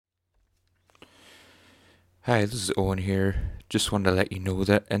Hi, this is Owen here. Just wanted to let you know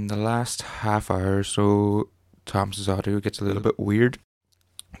that in the last half hour or so, Tom's audio gets a little bit weird.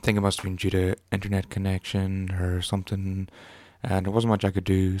 I think it must have been due to internet connection or something, and there wasn't much I could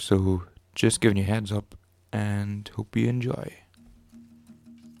do, so just giving you a heads up and hope you enjoy.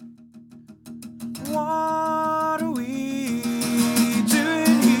 What are we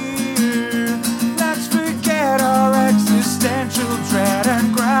doing here? Let's forget our existential dread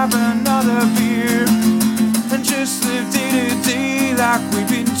and grab another beer and just live day to day like we've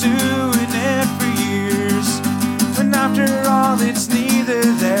been doing it for years. And after all, it's neither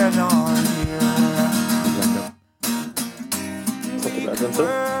there nor here.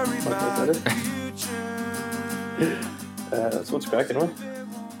 So what's cracking on?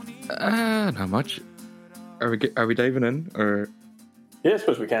 Not much. Are we diving in or? Yeah, I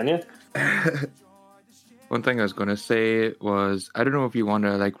suppose we can. Yeah. One thing I was gonna say was I don't know if you want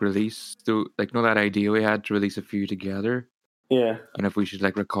to release know that idea we had to release a few together, Yeah. and if we should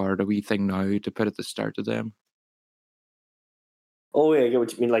record a wee thing now to put at the start of them. Oh yeah, I get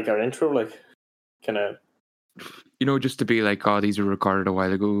what you mean. Like our intro, kind of. Just to be like, oh, these were recorded a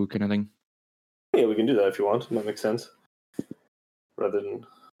while ago, kind of thing. Yeah, we can do that if you want. That makes sense. Rather than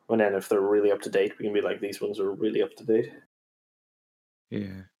then, if they're really up to date, we can be like, these ones are really up to date.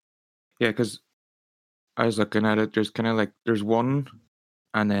 Yeah, because I was looking at it. There's kind of there's one,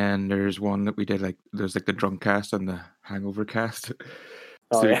 and then there's one that we did there's the drunk cast and the hangover cast.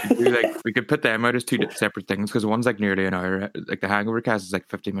 Oh, So yeah. we could put them out as two separate things because one's nearly an hour. Like the hangover cast is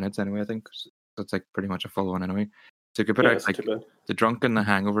 50 minutes anyway. I think so it's pretty much a full one anyway. So you could put out the drunk and the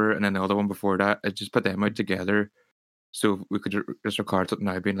hangover, and then the other one before that. I just put them out together, so we could just record something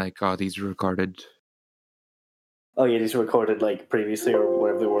now, being like, oh, these are recorded. Oh yeah, these were recorded previously or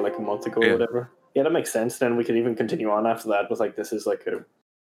whatever they were a month ago or whatever. Yeah, that makes sense. Then we could even continue on after that with this is a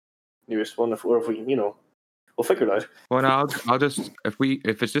newest one, if we we'll figure it out. Well, no, I'll just if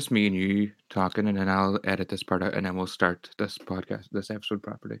it's just me and you talking, and then I'll edit this part out, and then we'll start this episode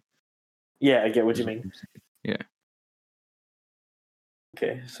properly. Yeah, I get what you mean. Yeah.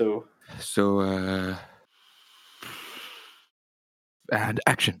 Okay, so and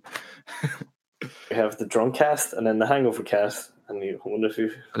action. We have the drunk cast and then the hangover cast, and I wonder if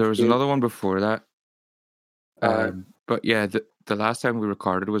there was another one before that. But yeah, the last time we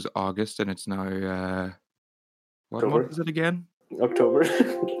recorded was August, and it's now what October. month is it again? October.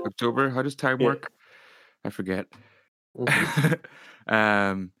 October. How does time work? I forget.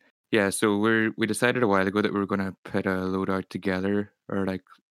 Mm-hmm. Yeah, so we decided a while ago that we were going to put a load out together, or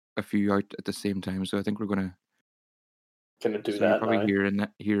a few out at the same time. So I think we're going to do that. You're probably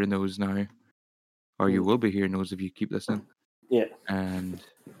hearing those now, or you will be hearing those if you keep listening. Yeah. And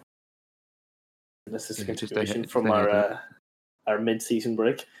this is a continuation from our mid-season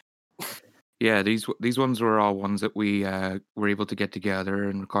break. Yeah, these ones were all ones that we were able to get together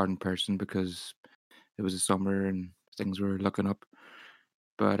and record in person because it was a summer and things were looking up.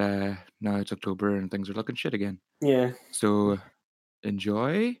 But now it's October and things are looking shit again. Yeah. So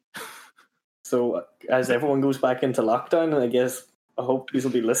enjoy. So as everyone goes back into lockdown, I guess I hope these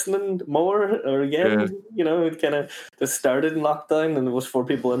will be listening more. Or again, it kind of just started in lockdown and there was 4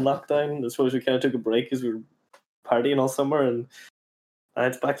 people in lockdown. I suppose we kind of took a break because we were partying all summer, and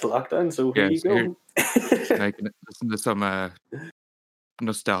it's back to lockdown. So here you go. I can listen to some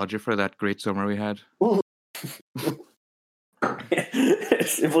nostalgia for that great summer we had.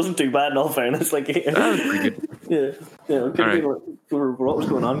 It wasn't too bad in all fairness. That was pretty good. Yeah. It could have been for what was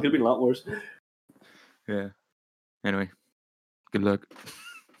going on. Could have been a lot worse. Yeah. Anyway, good luck.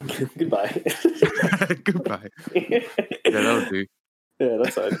 Goodbye. Goodbye. Yeah, that'll do. Yeah,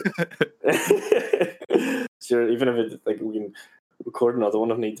 that's fine. Sure, even if it's we can record another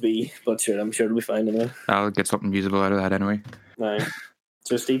one if need to be, but sure, I'm sure it'll be fine anyway. I'll get something musical out of that anyway. No.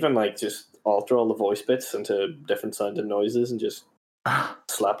 Just even just alter all the voice bits into different sounding noises and just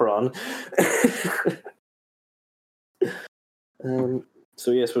slap her on.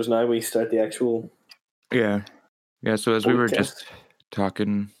 So I suppose now we start the actual. Yeah. So as we were just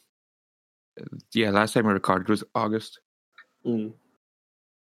talking, last time we recorded was August.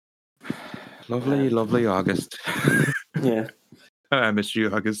 Lovely August. Yeah. I miss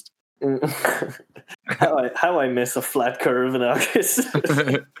you, August. How I miss a flat curve in August.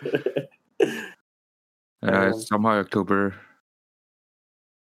 Somehow October.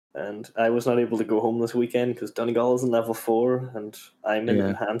 And I was not able to go home this weekend because Donegal is in level 4 and I'm in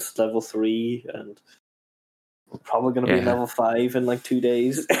enhanced level 3, and we're probably going to be in level 5 in 2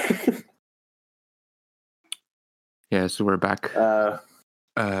 days. So we're back.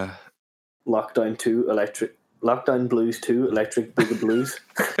 Lockdown Blues 2, Electric Boogaloo Blues.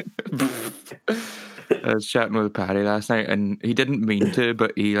 I was chatting with Paddy last night, and he didn't mean to,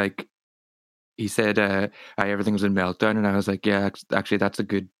 but he said everything was in meltdown, and I was like, yeah, actually, that's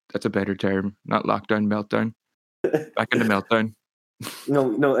a better term, not lockdown, meltdown. Back into meltdown.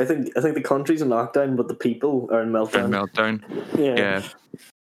 No, I think the country's in lockdown, but the people are in meltdown. Yeah.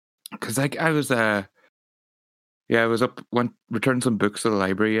 Because like I was I was returned some books to the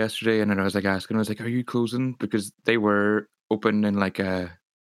library yesterday, and then I was like asking, I was like, are you closing? Because they were open in like a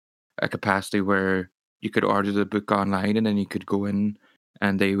capacity where you could order the book online, and then you could go in,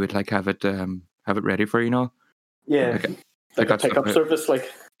 and they would like have it ready for you, you know. Yeah, like a pickup service, like.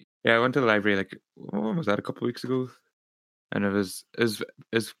 Yeah, I went to the library like when was that, a couple of weeks ago, and it was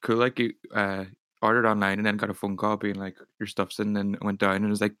cool. Like you ordered online and then got a phone call being like your stuff's in, and went down and it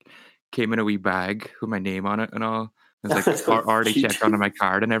was like came in a wee bag with my name on it and all. It was like already checked onto my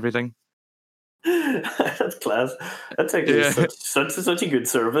card and everything. That's class. That's actually such a good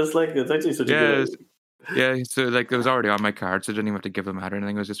service. Like it's actually such a good. Yeah, so like it was already on my card, so I didn't even have to give them out or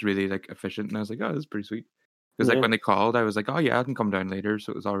anything. It was just really like efficient, and I was like, oh, this is pretty sweet. Because like when they called, I was like, oh yeah, I can come down later,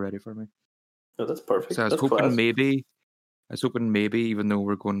 so it was all ready for me. Oh, that's perfect. So I was hoping maybe, even though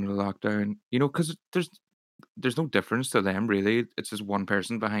we're going into lockdown, you know, because there's no difference to them really. It's just one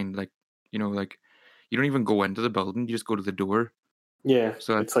person behind, like, you know, like you don't even go into the building; you just go to the door. Yeah,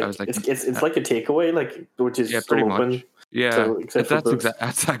 so it's like, I was like, it's like a takeaway, like which is pretty open. Much. Yeah, so,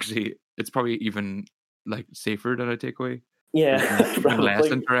 that's actually it's probably even like safer than a takeaway. Yeah, less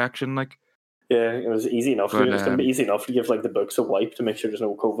interaction, like. Yeah, it was easy enough. It was going to be easy enough to give like the books a wipe to make sure there's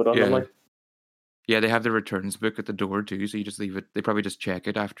no COVID on them. Like. Yeah, they have the returns book at the door too, so you just leave it. They probably just check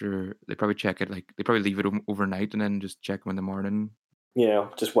it after. They probably check it like they probably leave it overnight and then just check them in the morning. Yeah,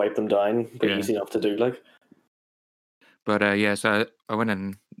 just wipe them down. Pretty easy enough to do, like. But so I went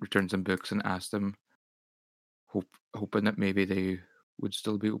in, returned some books, and asked them, hoping that maybe they would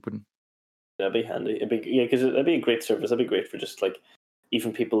still be open. That'd be handy. Because that'd be a great service. That'd be great for just like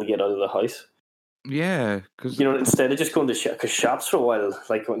even people to get out of the house. Yeah, because you know, instead of just going to because shops for a while,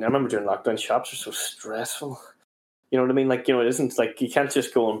 like when I remember during lockdown, shops are so stressful. You know what I mean? Like, you know, it isn't like you can't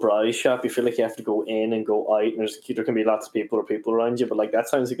just go and browse shop. You feel like you have to go in and go out, and there can be lots of people around you. But like that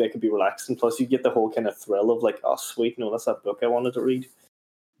sounds like that could be relaxing. Plus, you get the whole kind of thrill of like, oh, sweet, no, that's that book I wanted to read.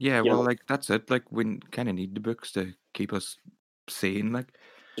 Yeah, well, like that's it. Like we kind of need the books to keep us sane. Like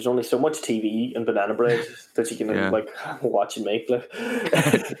there's only so much TV and banana bread that you can like watch and make. Like,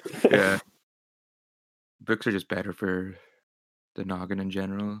 yeah. Books are just better for the noggin in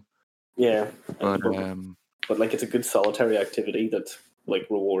general. Yeah, but like it's a good solitary activity that's like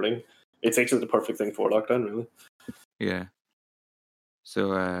rewarding. It's actually the perfect thing for lockdown, really. Yeah.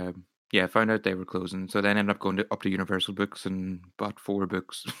 So I found out they were closing. So then I ended up going up to Universal Books and bought 4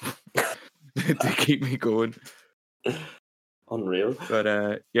 books to keep me going. Unreal. But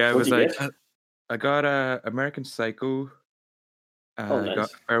it was like I got American Psycho. I got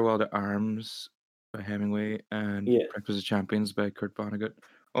Farewell to Arms by Hemingway and Breakfast of Champions by Kurt Vonnegut.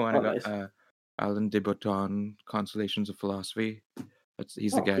 Oh, and I got Alain de Botton, Consolations of Philosophy.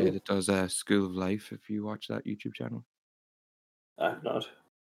 He's the guy that does School of Life, if you watch that YouTube channel. I've not.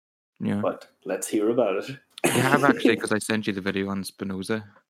 Yeah. But let's hear about it. You have actually, because I sent you the video on Spinoza.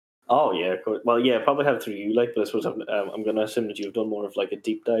 Oh, yeah, of course. Well, yeah, probably have through you, like, but I suppose I'm going to assume that you've done more of like a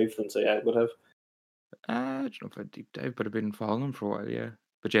deep dive than, say, I would have. I don't know if I deep dive, but I've been following them for a while, yeah.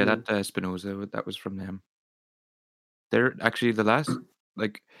 But yeah, that Spinoza, that was from them. They're actually the last,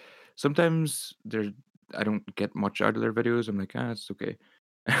 like, sometimes I don't get much out of their videos. I'm like, it's okay.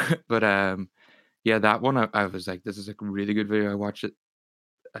 But that one, I was like, this is a really good video. I watched it.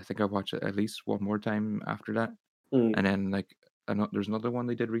 I think I watched it at least one more time after that. And then, like, there's another one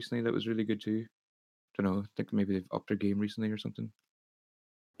they did recently that was really good too. Don't know. I think maybe they've upped their game recently or something.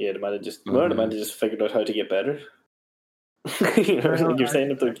 Yeah, they might have just figured out how to get better. You know, like you're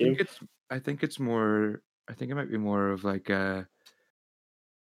saying, the game. I think it's more. I think it might be more of like there's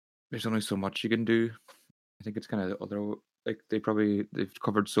only so much you can do. I think it's kind of the other. Like they've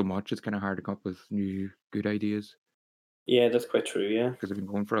covered so much. It's kind of hard to come up with new good ideas. Yeah, that's quite true. Yeah, because they've been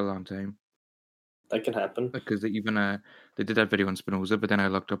going for a long time. That can happen. Because they even they did that video on Spinoza, but then I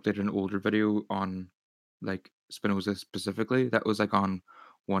looked up, they did an older video on like Spinoza specifically that was like on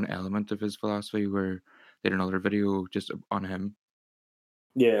one element of his philosophy, where they did another video just on him.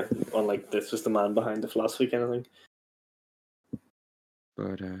 Yeah, on like this was the man behind the philosophy kind of thing.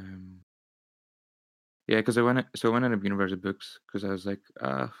 But because I went into Universal Books because I was like,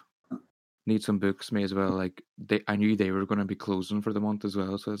 need some books, may as well. Like I knew they were going to be closing for the month as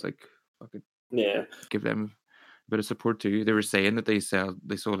well, so I was like, fuck it. Yeah, give them a bit of support too. They were saying that they sold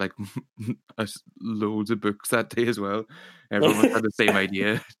like loads of books that day as well. Everyone had the same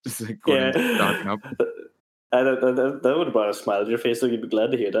idea, just like going and stocking up. That would have brought a smile to your face. Like, you'd be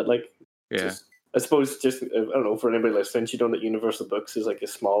glad to hear that. Like, Yeah. I suppose just I don't know, for anybody listening, you know that Universal Books is like a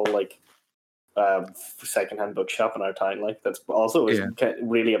small like secondhand bookshop in our town. Like that's also is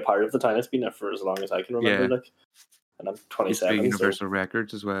really a part of the town. It's been there for as long as I can remember. Yeah. Like, and I'm Used to be 27. Universal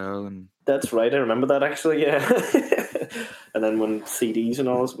Records as well, and That's right. I remember that actually. Yeah. And then when CDs and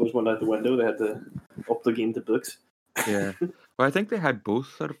all, I suppose, went out the window, they had to up the game to books. yeah. Well, I think they had both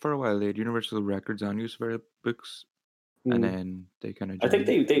for a while. They had Universal Records and Universal Books, and then they kind of. I think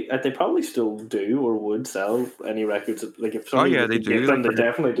they probably still do or would sell any records. Like if somebody they do. give them, they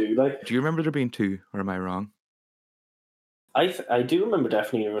definitely do. Like, do you remember there being two, or am I wrong? I do remember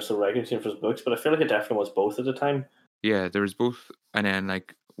definitely Universal Records, Universal Books, but I feel like it definitely was both at the time. Yeah, there was both, and then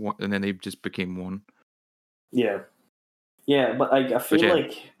like one, and then they just became one. Yeah, but I feel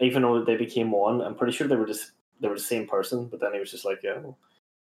like even though they became one, I'm pretty sure they were the same person. But then he was just like, yeah.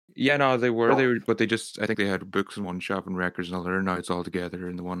 Yeah, no, they were, but they just I think they had books in one shop and records in another. Now it's all together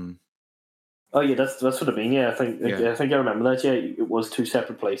in the one. Oh yeah, that's what I mean. Yeah, I think I remember that. Yeah, it was two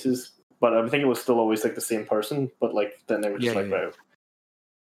separate places, but I think it was still always like the same person. But like then they were just wow.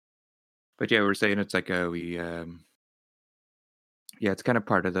 But yeah, we're saying it's like it's kind of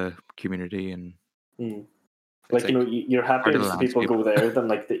part of the community and. Like, you know, you're happier to see people go there than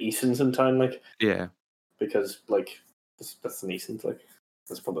like the Easons in town, like because like that's an Easons, like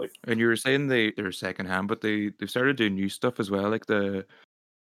that's probably. Like, and you were saying they're secondhand, but they've started doing new stuff as well, like the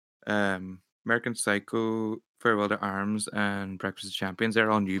American Psycho, Farewell to Arms, and Breakfast of Champions.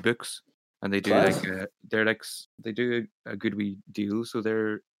 They're all new books, and they do they do a good wee deal. So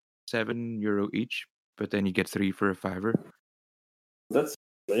they're €7 each, but then you get 3 for $5. That's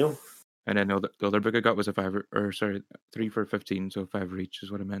real. And then the other book I got was £5, 3 for 15, so £5 each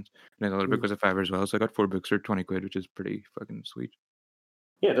is what I meant. And then the other book was £5 as well, so I got 4 books for £20, which is pretty fucking sweet.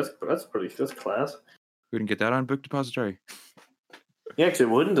 Yeah, that's class. Couldn't get that on Book Depository. Yeah, because it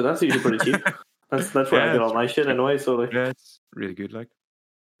wouldn't, and that's usually pretty cheap. That's where I get all my shit anyway. So like, yeah, it's really good. Like,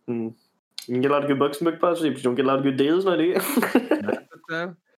 you can get a lot of good books in Book Depository, but you don't get a lot of good deals now, do you?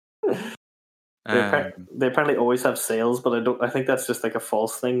 They apparently always have sales, but I think that's just like a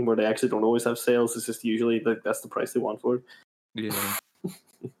false thing where they actually don't always have sales. It's just usually that's the price they want for it. Yeah.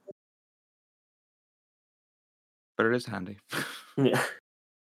 But it is handy. Yeah.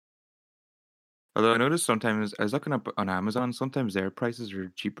 Although I noticed sometimes I was looking up on Amazon, sometimes their prices are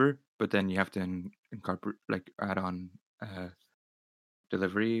cheaper, but then you have to incorporate add on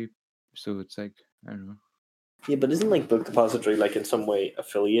delivery. So it's like I don't know. Yeah, but isn't like Book Depository like in some way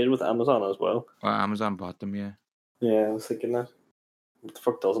affiliated with Amazon as well? Well, Amazon bought them, yeah. Yeah, I was thinking that. What the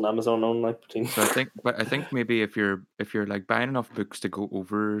fuck doesn't Amazon own like between? So I think maybe if you're like buying enough books to go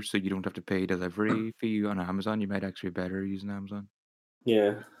over, so you don't have to pay delivery fee on Amazon, you might actually be better using Amazon.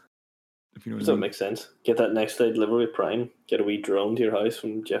 Yeah. If you know what I mean. That makes sense. Get that next day delivery with Prime. Get a wee drone to your house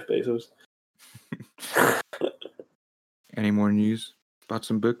from Jeff Bezos. Any more news? Bought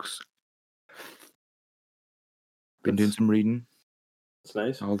some books. Been doing some reading. That's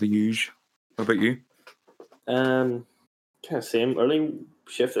nice. All the usual. What about you? Kind of same. Early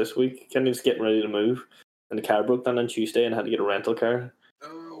shift this week. Kind of just getting ready to move. And the car broke down on Tuesday and I had to get a rental car.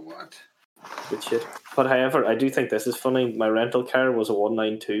 Oh, what? Good shit. But however, I do think this is funny. My rental car was a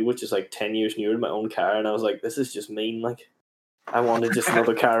 192, which is like 10 years newer than my own car. And I was like, this is just mean. Like, I wanted just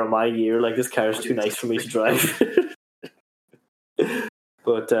another car of my year. Like, this car is too nice for me to drive.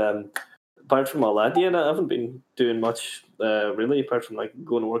 But apart from all that, I haven't been doing much really. Apart from like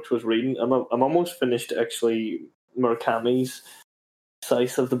going to work towards reading, I'm almost finished actually Murakami's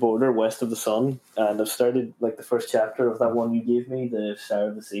South of the Border, West of the Sun, and I've started like the first chapter of that one you gave me, The Star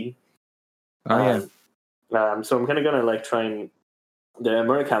of the Sea. Oh yeah. So I'm kind of gonna like try and the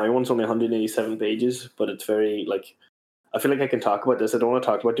Murakami one's only 187 pages, but it's very like I feel like I can talk about this. I don't want to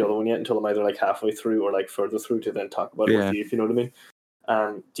talk about the other one yet until I'm either like halfway through or like further through to then talk about it with you, if you know what I mean.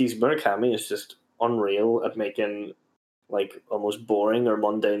 Geez, Murakami is just unreal at making like almost boring or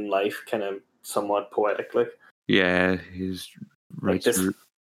mundane life kind of somewhat poetic. Like, yeah, he's right.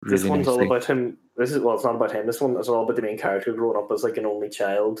 This one's all about him. It's not about him. This one is all about the main character growing up as like an only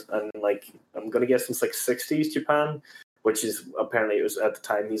child, and like I'm gonna guess it's like 60s Japan, which is apparently it was at the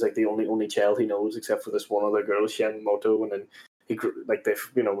time he's like the only child he knows except for this one other girl, Shenmoto, and then he like they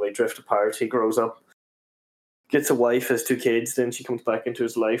drift apart. He grows up, gets a wife, has 2 kids, then she comes back into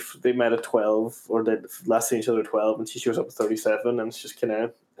his life. They met at 12, or they last seen each other at 12, and she shows up at 37, and it's just kind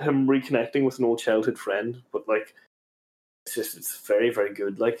of him reconnecting with an old childhood friend, but like. It's very, very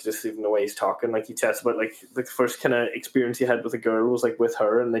good. Like, just even the way he's talking, like he chats about like the first kind of experience he had with a girl was like with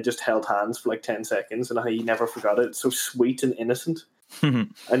her, and they just held hands for like 10 seconds, and how he never forgot it. It's so sweet and innocent.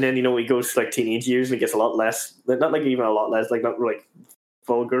 And then he goes to like teenage years and he gets a lot less, not like even a lot less, like not like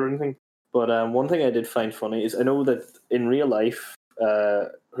vulgar or anything. But one thing I did find funny is I know that in real life,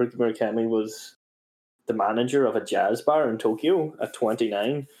 Haruki Murakami was the manager of a jazz bar in Tokyo at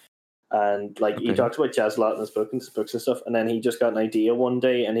 29. And like he talks about jazz a lot in his books and stuff. And then he just got an idea one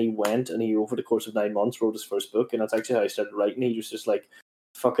day, and he went and he, over the course of 9 months, wrote his first book. And that's actually how he started writing. He was just like,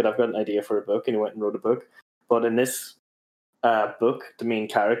 "Fuck it, I've got an idea for a book," and he went and wrote a book. But in this book, the main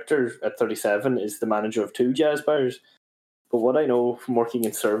character at 37 is the manager of 2 jazz bars. But what I know from working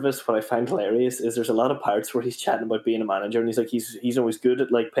in service, what I find hilarious is there's a lot of parts where he's chatting about being a manager, and he's like, he's always good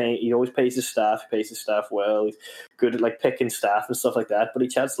at like paying. He always pays his staff. He pays his staff well. He's good at like picking staff and stuff like that. But he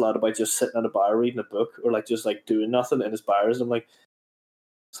chats a lot about just sitting at a bar reading a book, or like just like doing nothing in his bars. I'm like,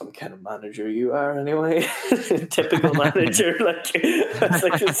 some kind of manager you are anyway. Typical manager. Like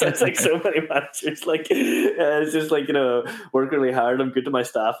it's like so many managers. Like it's just like, work really hard. I'm good to my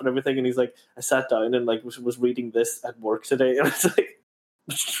staff and everything. And he's like, I sat down and like was reading this at work today, and it's like,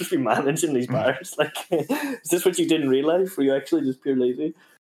 just be managing these bars. Like, is this what you did in real life? Were you actually just pure lazy?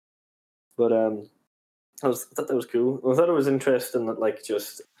 But I thought that was cool. I thought it was interesting that like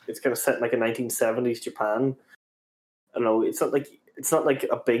just it's kind of set in like a 1970s Japan. I don't know. It's not like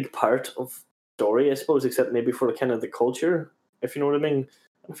a big part of story, I suppose, except maybe for kind of the culture, if you know what I mean.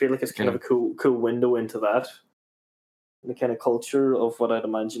 I feel like it's kind of a cool window into that, the kind of culture of what I'd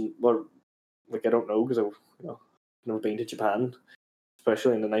imagine. Well, like I don't know because I've never been to Japan,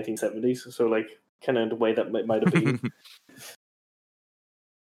 especially in the 1970s. So like kind of the way that might have been.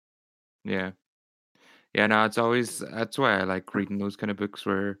 Yeah. No, that's why I like reading those kind of books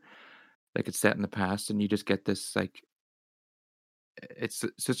where like it's set in the past and you just get this like. It's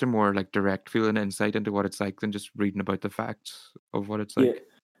such a more like direct feeling insight into what it's like than just reading about the facts of what it's like. Yeah,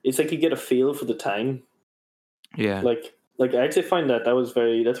 it's like you get a feel for the time. Yeah, like I actually find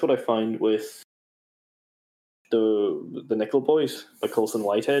that's what I find with the Nickel Boys by Colson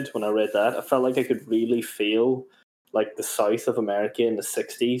Whitehead. When I read that, I felt like I could really feel like the South of America in the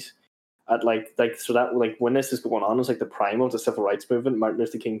 60s at like so that like when this is going on, it's like the prime of the civil rights movement, Martin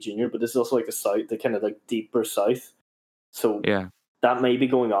Luther King Jr., but this is also like the South, the kind of like deeper South. So yeah, that may be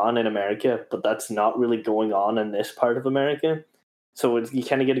going on in America, but that's not really going on in this part of America. So you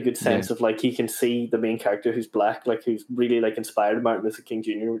kind of get a good sense of like he can see the main character who's black, like who's really like inspired Martin Luther King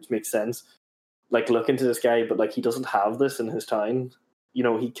Jr., which makes sense. Like look into this guy, but like he doesn't have this in his town.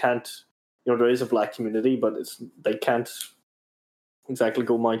 He can't. There is a black community, but they can't exactly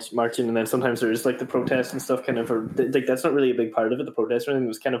go marching. And then sometimes there is like the protests and stuff, kind of. Like that's not really a big part of it. The protest or anything, it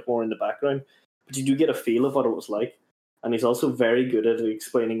was kind of more in the background, but you do get a feel of what it was like. And he's also very good at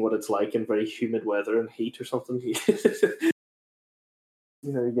explaining what it's like in very humid weather and heat or something. You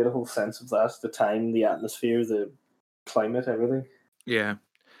get a whole sense of that, the time, the atmosphere, the climate, everything. Yeah.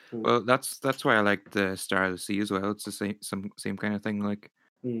 Well, that's why I like the Star of the Sea as well. It's the same kind of thing. Like,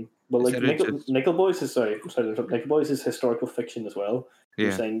 well, like Nickel Boys is Nickel Boys is historical fiction as well. Yeah.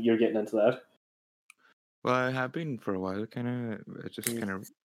 You're saying you're getting into that. Well, I have been for a while. Kind of, it just kind of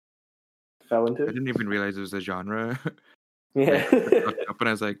fell into it. I didn't even realize it was a genre. Yeah. Up and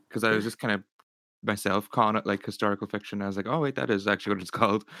I was like, because I was just kind of myself calling it like historical fiction. I was like, oh wait, that is actually what it's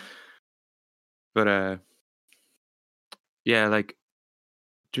called. But yeah, like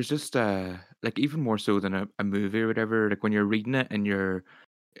there's just like even more so than a movie or whatever. Like when you're reading it and you're,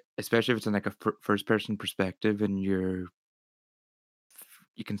 especially if it's in like a first person perspective and you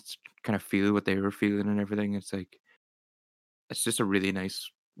can kind of feel what they were feeling and everything. It's like it's just a really nice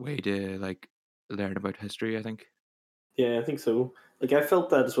way to like learn about history, I think. Yeah, I think so. Like I felt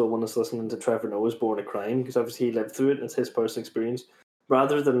that as well when I was listening to Trevor Noah's Born a Crime, because obviously he lived through it and it's his personal experience.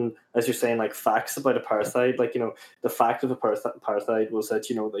 Rather than, as you're saying, like facts about apartheid, like, the fact of apartheid was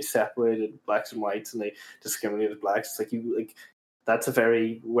that, they separated blacks and whites and they discriminated blacks. It's like that's a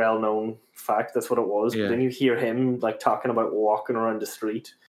very well-known fact. That's what it was. Yeah. But then you hear him like talking about walking around the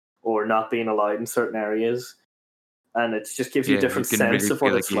street or not being allowed in certain areas. And it just gives you a different sense really of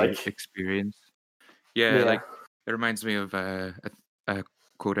what it's like. Experience. Yeah, like it reminds me of a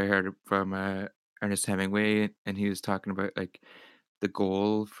quote I heard from Ernest Hemingway, and he was talking about like the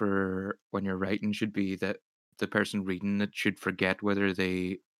goal for when you're writing should be that the person reading it should forget whether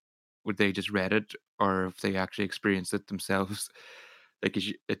they just read it or if they actually experienced it themselves. Like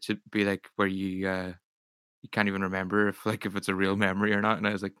it should be like where you can't even remember if it's a real memory or not. And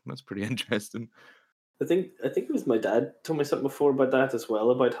I was like, that's pretty interesting. I think it was my dad told me something before about that as well,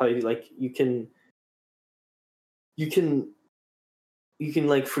 about how like you can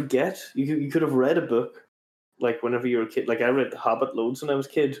like forget, you could have read a book like whenever you were a kid. Like I read The Hobbit loads when I was a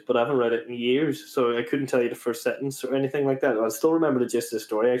kid, but I haven't read it in years, so I couldn't tell you the first sentence or anything like that. I still remember the gist of the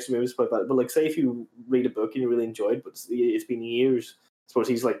story. Actually, maybe it's quite bad. But like, say if you read a book and you really enjoyed, but it's been years. I suppose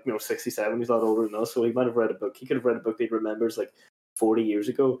he's like 67. He's a lot older than us, so he might have read a book. He could have read a book that he remembers like 40 years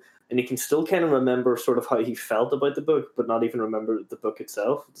ago, and he can still kind of remember sort of how he felt about the book, but not even remember the book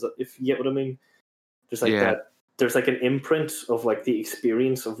itself. If you get what I mean, there's like Yeah. that. There's like an imprint of like the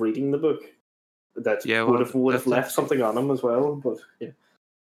experience of reading the book that Yeah, would well, have that's left something on him as well. But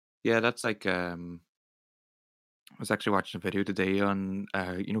yeah, that's like I was actually watching a video today on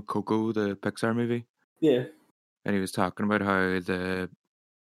Coco, the Pixar movie, yeah, and he was talking about how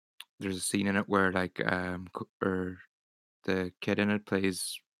there's a scene in it where like or the kid in it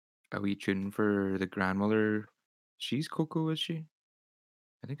plays a wee tune for the grandmother. She's Coco, is she?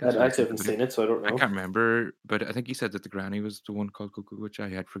 I think that's what I he actually said. haven't But seen it, so I don't I know. can't remember, but I think he said that the granny was the one called Coco, which I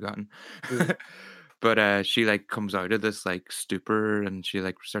had forgotten. Mm. But she like comes out of this like stupor and she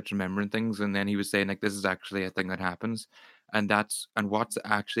like starts remembering things, and then he was saying like this is actually a thing that happens, and what's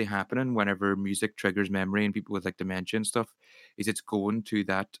actually happening whenever music triggers memory and people with like dementia and stuff is it's going to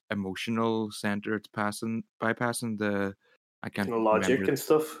that emotional center. It's bypassing the I can't Kind of logic remember and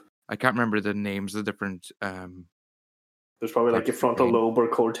stuff. I can't remember the names of the different There's probably like parts your of the frontal brain. lobe or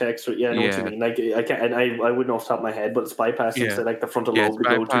cortex, or I know what you Yeah, mean. Like I can't, and I wouldn't off the top of my head, but it's bypassing yeah. say like the frontal Yeah, it's lobe to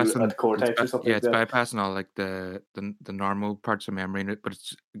go to bypassing at the cortex or something like it's that. bypassing all like the normal parts of memory, but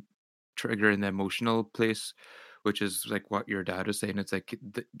it's triggering the emotional place, which is like what your dad is saying. It's like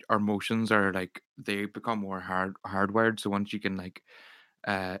our emotions are like they become more hardwired. So once you can like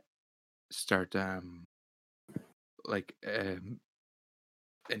uh start like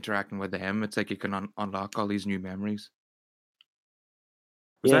interacting with them, it's like you can unlock all these new memories.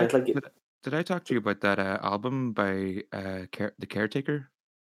 Was Yeah, I it's like did I talk to you about that album by the Caretaker?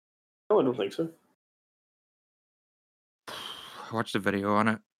 no, I don't think so. I watched a video on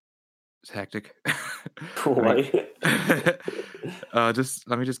it. It's hectic. Let me Why? just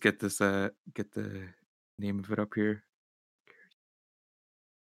let me just get this get the name of it up here.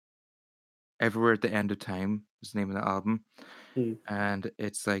 Everywhere at the End of Time is the name of the album. Hmm. And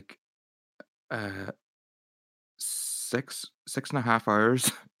it's like uh 6.5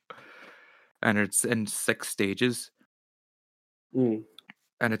 hours and it's in 6 stages. Mm.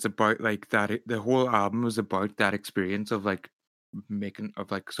 And it's about like the whole album is about that experience of like making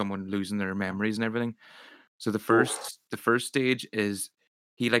of like someone losing their memories and everything. So the Oof. first stage is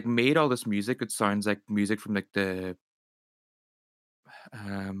he like made all this music. It sounds like music from like the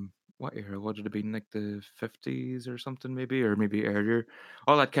what era would it have been, like the 50s or something, maybe, or maybe earlier.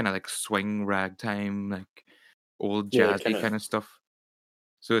 All that kind of like swing ragtime, like old Yeah, kind jazzy of. kind of stuff.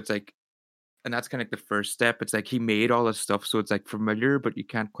 So it's like, and that's kind of like the first step. It's like he made all this stuff, so it's like familiar, but you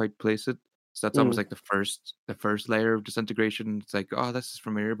can't quite place it. So that's almost Mm. like the first layer of disintegration. It's like, oh, this is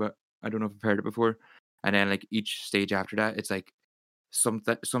familiar, but I don't know if I've heard it before. And then like each stage after that, it's like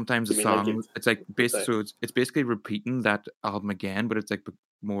sometimes a You mean like song. It's like sorry. so it's basically repeating that album again, but it's like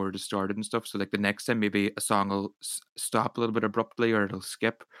more distorted and stuff. So like the next time, maybe a song will stop a little bit abruptly, or it'll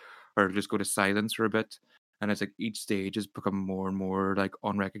skip, or it'll just go to silence for a bit. And it's like each stage has become more and more like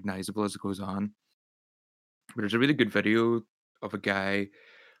unrecognizable as it goes on. But there's a really good video of a guy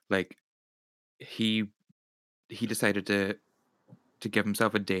like he decided to give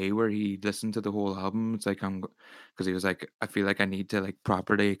himself a day where he listened to the whole album. It's like because he was like, I feel like I need to like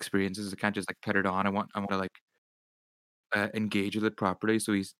properly experience this. I can't just like put it on. I want to like engage with it properly.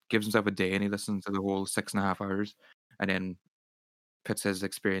 So he gives himself a day and he listens to the whole 6.5 hours, and then puts his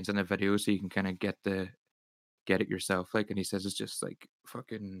experience in a video so you can kind of get it yourself. Like, and he says it's just like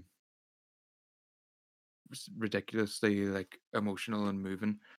fucking ridiculously like emotional and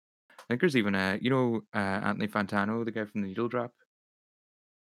moving. I think there's even Anthony Fantano, the guy from the Needle Drop.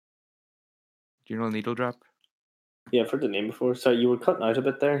 Do you know Needle Drop? Yeah, I've heard the name before. So you were cutting out a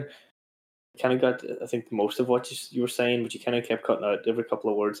bit there. Kind of got, I think, most of what you were saying, but you kind of kept cutting out every couple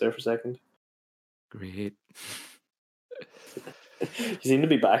of words there for a second. Great. You seem to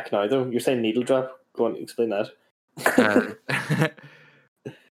be back now, though. You're saying needle drop. Go on, explain that.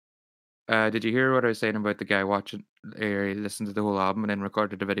 Did you hear what I was saying about the guy watching or he listened to the whole album and then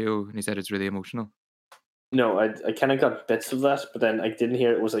recorded the video and he said it's really emotional? No, I kind of got bits of that, but then I didn't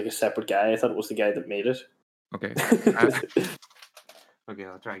hear it was like a separate guy. I thought it was the guy that made it. Okay. Okay,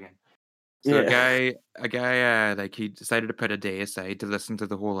 I'll try again. So Yeah. a guy like he decided to put a day aside to listen to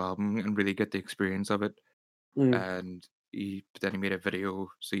the whole album and really get the experience of it. Mm, And then he made a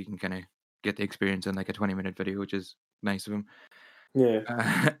video so you can kind of get the experience in like a 20-minute video, which is nice of him. yeah.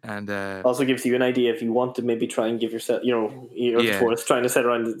 And Also gives you an idea if you want to maybe try and give yourself, yeah, before it's trying to set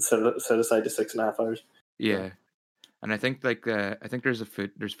aside the 6.5 hours. Yeah. And I think like I think there's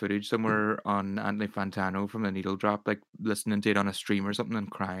there's footage somewhere on Anthony Fantano from the Needle Drop, like listening to it on a stream or something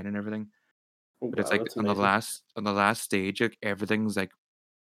and crying and everything. Oh, But it's wow, like that's amazing. on the last stage, like everything's like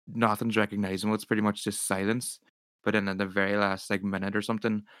nothing's recognizable. It's pretty much just silence. But then in the very last like minute or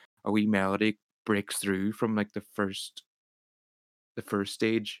something, a wee melody breaks through from like the first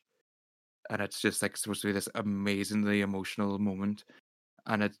stage, and it's just like supposed to be this amazingly emotional moment.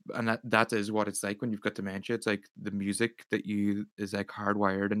 And that is what it's like when you've got dementia. It's like the music that you is like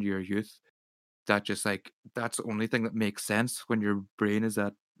hardwired into your youth. That just like that's the only thing that makes sense when your brain is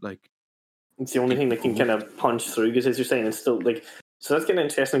at like It's the only thing that can kind decomposed. of punch through, because as you're saying, it's still like, so that's kind of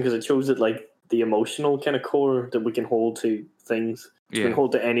interesting because it shows that like the emotional kind of core that we can hold to things, which we can Yeah,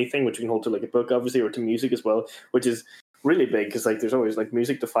 hold to anything, which we can hold to like a book, obviously, or to music as well, which is really big because like there's always like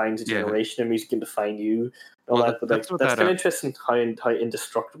music defines a yeah. generation and music can define you and all Well, that. But that's like what that's that. kind of interesting how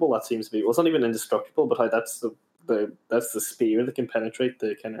indestructible that seems to be. Well, it's not even indestructible, but how that's the spear that can penetrate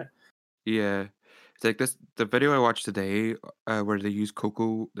the kind of. Yeah, it's like this. The video I watched today, where they use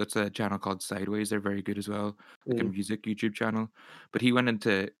Coco. That's a channel called Sideways. They're very good as well, like a Mm, music YouTube channel. But he went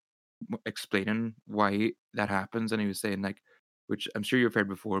into explaining why that happens, and he was saying like, which I'm sure you've heard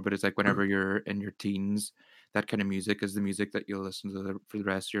before, but it's like whenever you're in your teens, that kind of music is the music that you'll listen to for the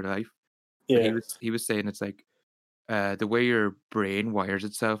rest of your life. But yeah. he was saying it's like the way your brain wires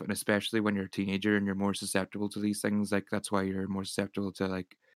itself, and especially when you're a teenager and you're more susceptible to these things, like that's why you're more susceptible to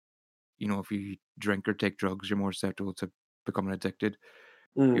like if you drink or take drugs, you're more susceptible to becoming addicted.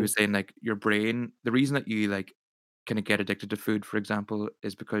 He Mm, was saying like your brain, the reason that you like kind of get addicted to food, for example,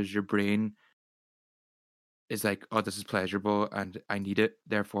 is because your brain is like, oh, this is pleasurable and I need it.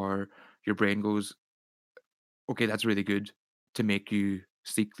 Therefore, your brain goes, okay, that's really good to make you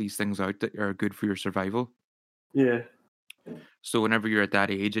seek these things out that are good for your survival. yeah. So whenever you're at that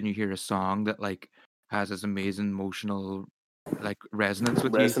age and you hear a song that like has this amazing emotional like resonance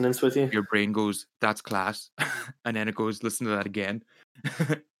with you, Resonance with you. your brain goes, "That's class," and then it goes, "Listen to that again,"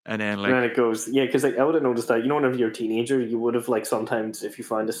 and then And then like, it goes, yeah, because like, I would have noticed that, whenever you're a teenager, you would have, like, sometimes if you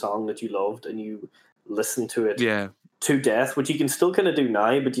find a song that you loved and you listen to it yeah, to death, which you can still kind of do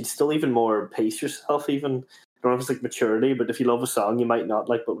now, but you'd still even more pace yourself, even. I don't know if it's like maturity, but if you love a song, you might not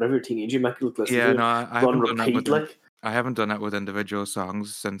like, but whenever you're a teenager, you might be like, listen yeah. to No, it I on haven't done that repeat, like, I haven't done that with individual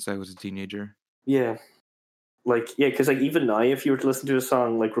songs since I was a teenager. yeah. Like, yeah, because like even now, if you were to listen to a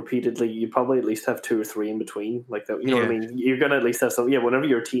song like repeatedly, you probably at least have two or three in between, like that. You know what I Yeah, mean? You're gonna at least have some. Yeah, whenever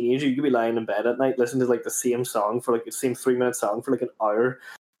you're a teenager, you could be lying in bed at night, listening to like the same song for like the same 3 minute song for like an hour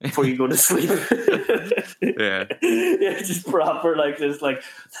before you go to sleep. yeah, Yeah, just proper like this, like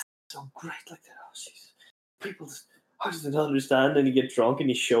that's so great, like that. Oh, jeez, people just. How does they not understand? And you get drunk and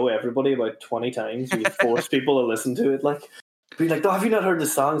you show everybody about 20 times. You force people to listen to it, like. Be like, oh, have you not heard the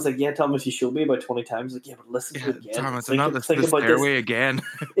song? It's like, yeah, Thomas, you showed me about 20 times. Like, yeah, but listen to yeah. it again. Thomas, I'm Think, not listening think to about this. Stairway again.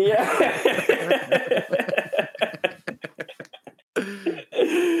 Yeah.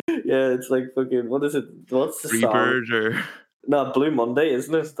 Yeah, it's like fucking, what is it? What's the song? Freebird or No, Blue Monday,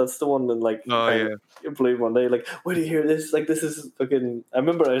 isn't it? That's the one. And like, oh yeah, Blue Monday. Like, where do you hear this? Like, this is fucking. I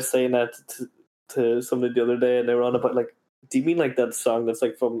remember I was saying that to somebody the other day, and they were on about like, do you mean like that song that's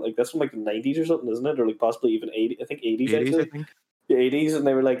like from like that's from like the 90s or something, isn't it? Or like possibly even 80? I think 80s 80s, I actually. think. The 80s, and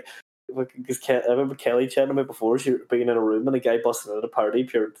they were like, because I remember Kelly chatting about before, she being in a room and a guy busting at a party,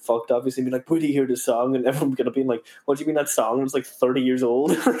 pure fucked, obviously, being like, where do you hear this song? And everyone gonna be like, what do you mean that song was like 30 years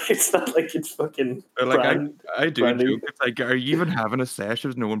old? Like, it's not like it's fucking Or, like I do brand new. joke. It's like, are you even having a sesh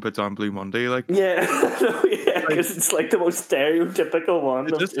if no one puts on Blue Monday? Like, Yeah, no, yeah, like because it's like the most stereotypical one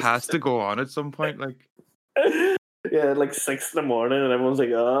it of just has to go on at some point. Like, yeah, like 6 in the morning, and everyone's like,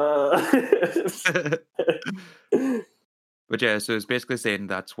 but yeah, so it's basically saying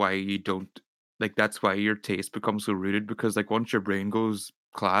that's why you don't like that's why your taste becomes so rooted because like once your brain goes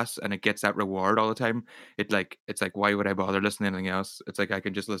class and it gets that reward all the time, it's like why would I bother listening to anything else? It's like I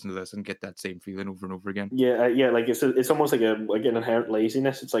can just listen to this and get that same feeling over and over again. Yeah, yeah, like it's almost like an inherent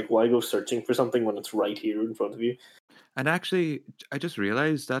laziness. It's like, why go searching for something when it's right here in front of you? And actually, I just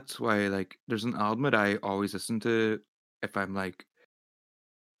realized that's why like there's an album that I always listen to if I'm like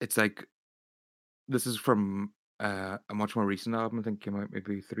it's like this is from a much more recent album. I think came out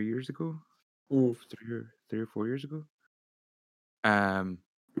maybe 3 years ago, Mm, 3 or 4 years ago. Um,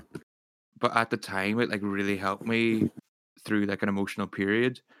 but at the time, it like really helped me through like an emotional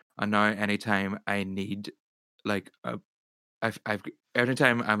period. And now, anytime I need like I've every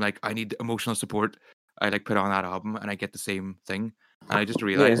time I'm like I need emotional support, I like put on that album and I get the same thing. And yeah, I just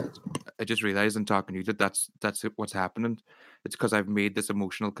realized in talking to you that that's what's happening. It's because I've made this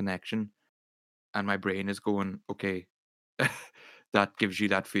emotional connection, and my brain is going, okay, that gives you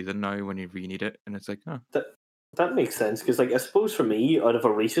that feeling now whenever you need it, and it's like, oh, That makes sense because, like, I suppose for me, out of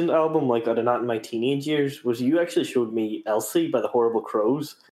a recent album, like out of not in my teenage years, was you actually showed me Elsie by the Horrible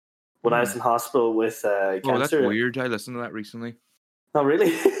Crows when I was in hospital with oh, that's cancer. weird. I listened to that recently. Oh,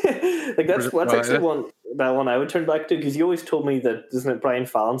 really? Like that's Well, actually that one I would turn back to because you always told me that, isn't it Brian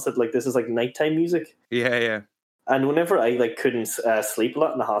Fallon said like this is like nighttime music. Yeah. And whenever I like couldn't sleep a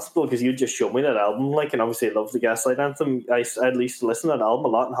lot in the hospital because you'd just show me that album, like, and obviously I love the Gaslight Anthem, I at least listen to that album a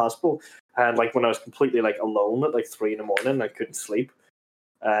lot in hospital. And like when I was completely like alone at like 3 a.m, I couldn't sleep,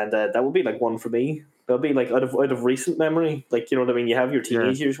 and that would be like one for me. That'll be like out of recent memory, like, you know what I mean. You have your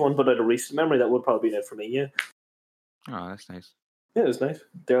teenage years one, but out of recent memory, that would probably be it for me. Yeah. Oh, that's nice. Yeah, it was nice.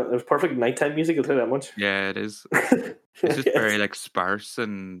 It was perfect nighttime music. I'll tell you that much. Yeah, it is. It's just very like sparse,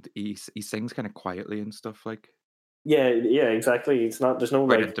 and he sings kind of quietly and stuff, like Yeah, exactly. It's not. There's no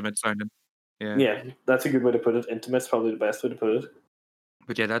quite like. intimate sounding. Yeah, that's a good way to put it. Intimate's probably the best way to put it.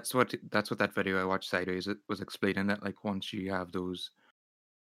 But yeah, that's what that video I watched Sideways it was explaining, that like once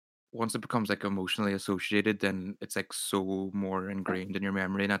it becomes like emotionally associated, then it's like so more ingrained in your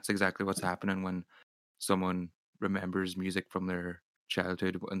memory, and that's exactly what's happening when someone remembers music from their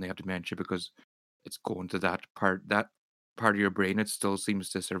childhood when they have dementia, because it's going to that part of your brain. It still seems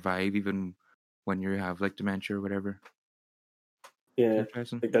to survive even when you have like dementia or whatever. Yeah,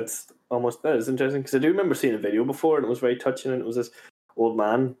 Interesting. like that is interesting because I do remember seeing a video before and it was very touching, and it was this old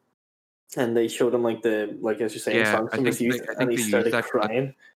man and they showed him like as you're saying, Yeah, songs from his youth, and he they used started that clip.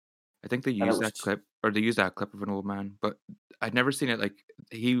 crying. I think they And it used was that clip, or they used that clip of an old man, but I'd never seen it. Like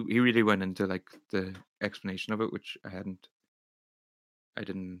he really went into like the explanation of it, which I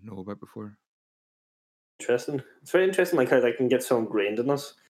didn't know about before. Interesting. It's very interesting, like how that can get so ingrained in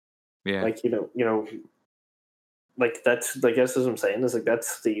us. Yeah, Like you know, like that's, I guess, as I'm saying, is like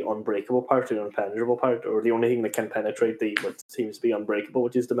that's the unbreakable part, the impenetrable part, or the only thing that can penetrate the what seems to be unbreakable,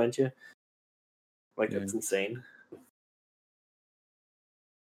 which is dementia. Like yeah. it's insane.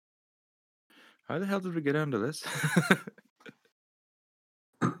 How the hell did we get onto this?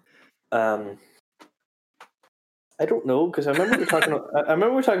 I don't know because I remember we were talking. I remember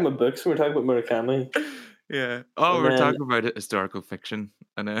we were talking about books. And we were talking about Murakami. Yeah. Oh, And we're then- talking about historical fiction,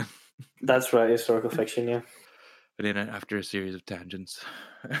 and That's right, historical fiction. Yeah. then after a series of tangents.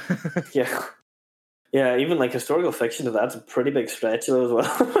 Yeah. Yeah, even like historical fiction, that's a pretty big stretch though as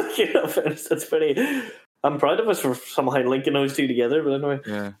well. You know, it's pretty. I'm proud of us for somehow linking those two together. But anyway,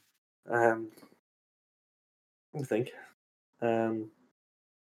 Yeah. I think. I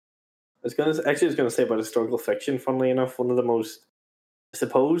was gonna say about historical fiction. Funnily enough, one of the most, I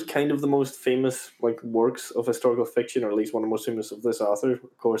suppose, kind of the most famous like works of historical fiction, or at least one of the most famous of this author,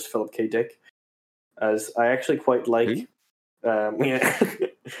 of course, Philip K. Dick. As I actually quite like. Yeah.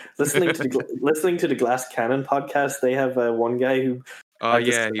 listening to the Glass Cannon podcast, they have one guy who. Oh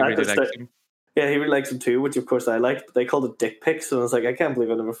yeah, he really likes him. Yeah, he really likes him too, which of course I liked. But they called it dick pics, and I was like, I can't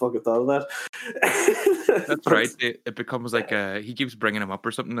believe I never fucking thought of that. That's right. It becomes like he keeps bringing him up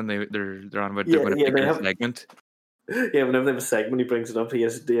or something, and they're on about doing a particular segment. Yeah, whenever they have a segment, he brings it up. He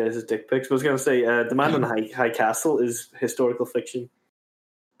has his dick pics. But I was going to say, The Man in High Castle is historical fiction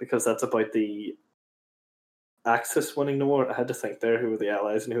because that's about the Axis winning the war. I had to think there who were the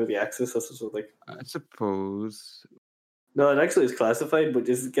Allies and who were the Axis. That's sort of like. I suppose. No, it actually is classified, but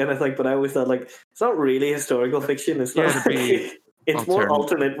just kind of like. But I always thought like it's not really historical fiction. It's not. It's more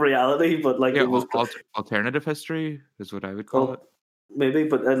alternate reality, but like it was alternative history is what I would call it. Maybe,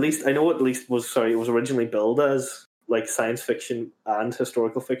 but at least I know it was originally billed as like science fiction and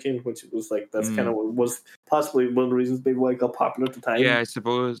historical fiction, which was like that's kind of what was possibly one of the reasons maybe why it got popular at the time. Yeah, I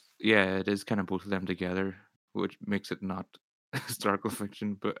suppose. Yeah, it is kind of both of them together, which makes it not historical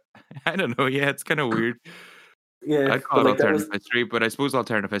fiction. But I don't know. Yeah, it's kind of weird. Yeah, I'd call it alternative history, but I suppose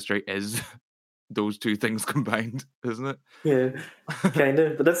alternative history is those two things combined, isn't it? Yeah, kind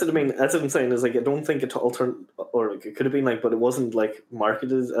of. But that's what I mean. That's what I'm saying. Is like I don't think it or it could have been like, but it wasn't like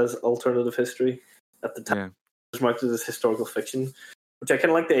marketed as alternative history at the time. Yeah. It was marketed as historical fiction, which I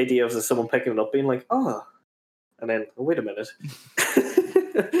kind of like the idea of someone picking it up, being like, "Oh," and then wait a minute,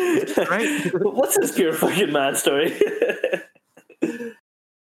 right? What's this pure fucking mad story?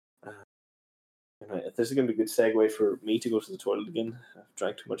 This is going to be a good segue for me to go to the toilet again. I've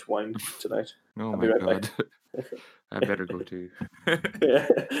drank too much wine tonight. Oh my god. I better go too. Yeah.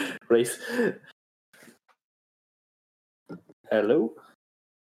 Race. Hello?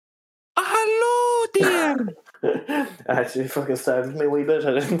 Hello, dear! Actually, fucking startled me a wee bit.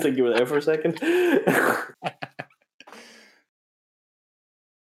 I didn't think you were there for a second.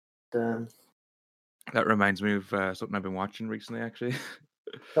 Damn. That reminds me of something I've been watching recently, actually.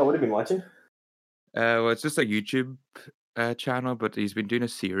 Oh, what have you been watching? Well, it's just a YouTube channel, but he's been doing a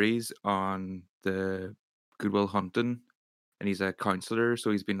series on the Good Will Hunting, and he's a counselor,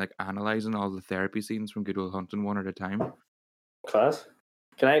 so he's been like analyzing all the therapy scenes from Good Will Hunting one at a time. Class.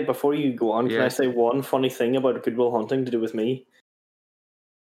 Can I, before you go on, can I Yeah. say one funny thing about Good Will Hunting to do with me?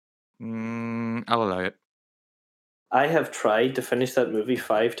 I'll allow it. I have tried to finish that movie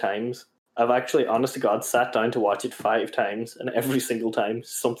 5 times. I've actually, honest to God, sat down to watch it 5 times, and every single time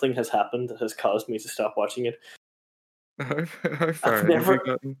something has happened that has caused me to stop watching it. How I've far have never, you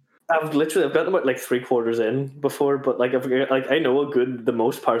gotten? I've gotten about like 3/4 in before, but like I know the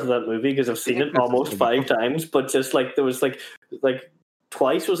most part of that movie because I've seen think it this is almost 5 times. But just like there was like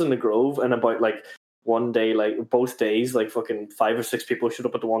twice was in the Grove, and about like one day, like both days, like fucking 5 or 6 people showed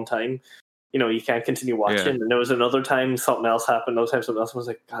up at the one time. You know, you can't continue watching. Yeah. And there was another time something else happened. Another time something else. I was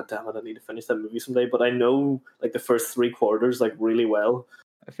like, God damn it, I need to finish that movie someday. But I know like the first 3/4 like really well.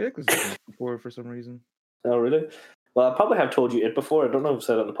 I feel like this has been before for some reason. Oh really? Well, I probably have told you it before. I don't know if I've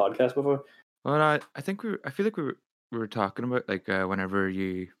said it on the podcast before. Well, I think I feel like we were talking about like whenever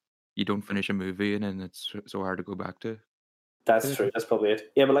you don't finish a movie and then it's so hard to go back to. That's true. That's probably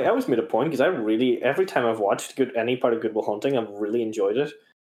it. Yeah, but like I always made a point because I really every time I've watched any part of Good Will Hunting, I've really enjoyed it.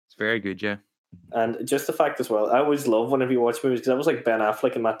 It's very good, yeah. And just the fact as well, I always love whenever you watch movies because that was like Ben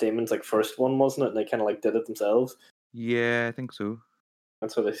Affleck and Matt Damon's like first one, wasn't it? And they kind of like did it themselves. Yeah, I think so.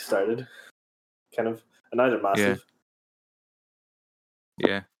 That's where they started. Kind of, and now they're massive.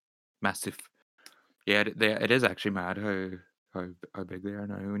 Yeah, massive. Yeah, it is actually mad how big they are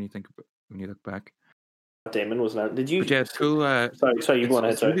now when you look back. Damon was not. Did you? But yeah, it's cool. Sorry, you go on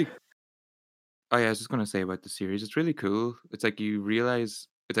ahead. Sorry. Really, oh yeah, I was just gonna say about the series. It's really cool. It's like you realize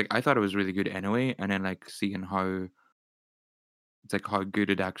it's like I thought it was really good anyway, and then like seeing how it's like how good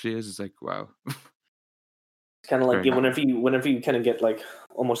it actually is. It's like wow. It's kind of like Very whenever you kind of get like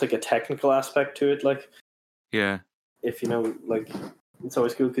almost like a technical aspect to it, like yeah. if you know, like it's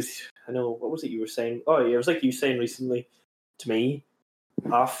always cool because I know what was it you were saying? Oh yeah, it was like you saying recently to me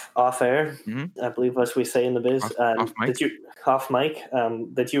off air. Mhm. I believe as we say in the biz, Off mic? that you off mic,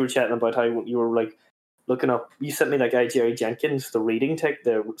 that you were chatting about how you were like looking up. You sent me that guy Jerry Jenkins, the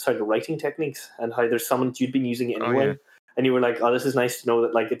the writing techniques, and how there's some that you'd been using Oh, anyway. yeah. And you were like, "Oh, this is nice to know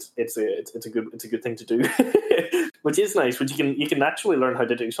that like it's a good thing to do," which is nice. Which you can naturally learn how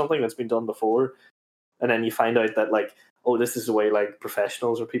to do something that's been done before, and then you find out that like, oh, this is the way like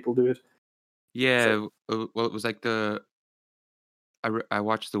professionals or people do it. Yeah. Well, it was like I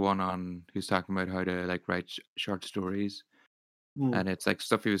watched the one on who's talking about how to like write short stories, and it's like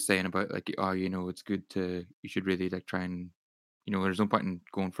stuff he was saying about like oh it's good to you should really like try and there's no point in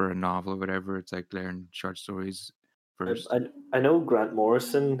going for a novel or whatever. It's like learn short stories first. I know Grant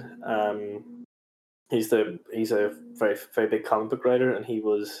Morrison. He's a very very big comic book writer, and he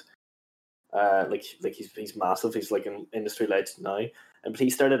was like he's massive. He's like an industry legend now. But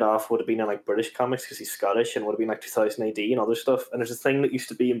he started off would have been in like British comics because he's Scottish, and would have been like 2000 AD and other stuff. And there's a thing that used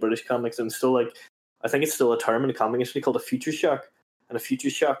to be in British comics and still like I think it's still a term in the comic industry called a future shock. And a future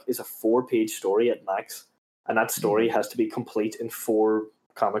shock is a 4-page story at max, and that story has to be complete in 4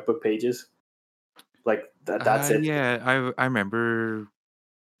 comic book pages. Like that's it. Yeah, I remember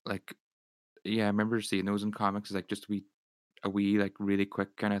like I remember seeing those in comics. It's like just a wee like really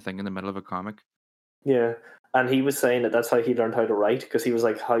quick kind of thing in the middle of a comic. Yeah, and he was saying that that's how he learned how to write because he was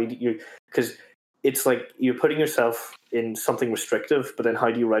like, how do you? Because it's like you're putting yourself in something restrictive, but then how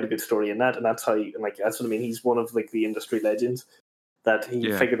do you write a good story in that? And that's how, like, that's what I mean. He's one of like the industry legends that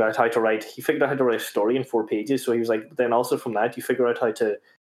he figured out how to write. He figured out how to write a story in 4 pages. So he was like, then also from that, you figure out how to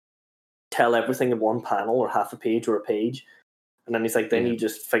tell everything in one panel or half a page or a page. And then he's like, then you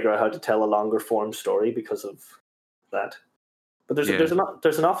just figure out how to tell a longer form story because of that. But there's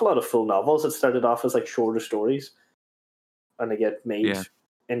an awful lot of full novels that started off as like shorter stories, and they get made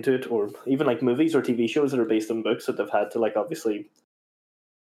into it, or even like movies or TV shows that are based on books that they've had to like obviously,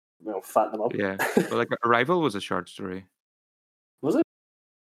 fatten them up. Yeah, well, like Arrival was a short story. Was it?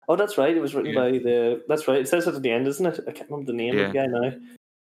 Oh, that's right. It was written by the. That's right. It says it at the end, isn't it? I can't remember the name of the guy now.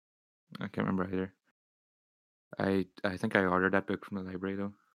 I can't remember either. I think I ordered that book from the library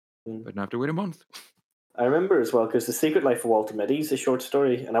though, but now I have to wait a month. I remember as well because The Secret Life of Walter Mitty is a short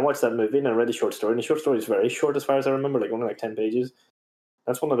story, and I watched that movie and I read the short story, and the short story is very short as far as I remember, like only like 10 pages.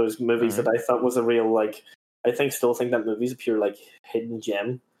 That's one of those movies that I thought was a real like. Still think that movie's a pure like hidden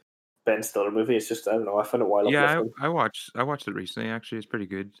gem. Ben Stiller movie. It's just I don't know. I found it wild. Yeah, I watched it recently. Actually, it's pretty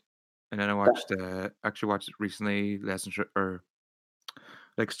good. And then I watched watched it recently. Or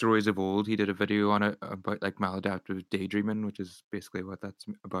like Stories of Old. He did a video on it about like maladaptive daydreaming, which is basically what that's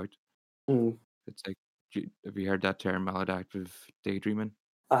about. It's like, have you heard that term, maladaptive daydreaming?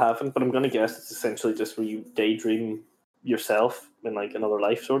 I haven't, but I'm going to guess it's essentially just where you daydream yourself in like another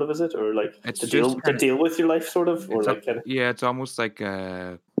life, sort of, is it, or like It's to just deal kinda with your life, sort of, or it's like kind of yeah, it's almost like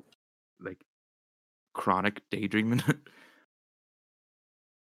chronic daydreaming,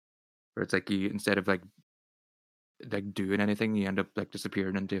 where it's like you instead of like doing anything, you end up like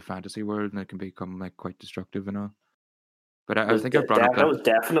disappearing into a fantasy world, and it can become like quite destructive and all. But I think I brought up that that. was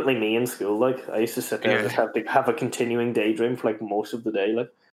definitely me in school. Like I used to sit there and just Yeah, have a continuing daydream for like most of the day.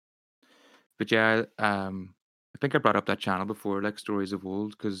 Like but yeah, I think I brought up that channel before, like Stories of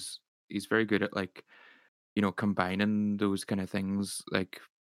Old, because he's very good at like combining those kind of things, like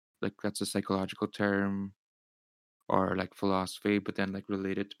that's a psychological term or like philosophy, but then like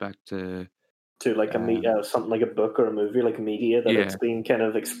related back to to like um something like a book or a movie, like media that it's yeah, been kind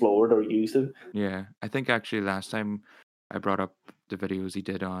of explored or used in. yeah. I think actually last time I brought up the videos he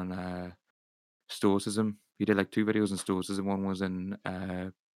did on Stoicism. He did like two videos on Stoicism. One was in uh,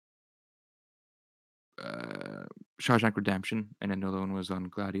 Shawshank Redemption, and another one was on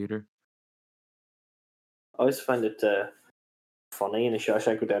Gladiator. I always find it funny in the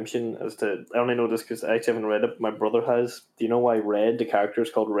Shawshank Redemption as to I only know this because I actually haven't read it. My brother has. Do you know why Red, the character, is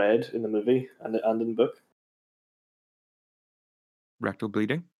called Red in the movie and in the book? Rectal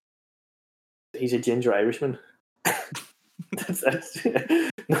bleeding. He's a ginger Irishman. that's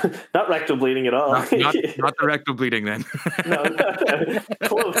not rectal bleeding at all. Not the rectal bleeding then. No,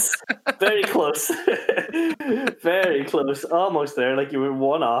 close, very close, very close, almost there. Like you were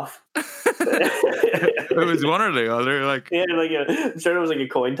one off. It was one or the other. Like Yeah, like I'm sure it was like a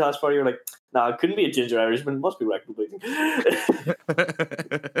coin toss for you. You're like, nah, it couldn't be a ginger Irishman. It must be rectal bleeding.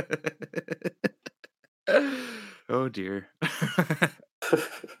 oh dear.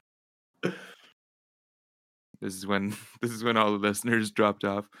 This is when all the listeners dropped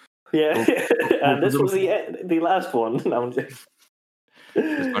off. Yeah, and this them- was the last one. I'm just-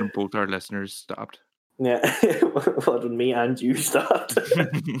 This is when both our listeners stopped. Yeah, what when me and you stopped.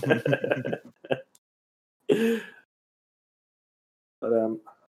 But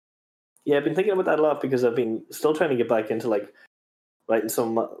yeah, I've been thinking about that a lot because I've been still trying to get back into like writing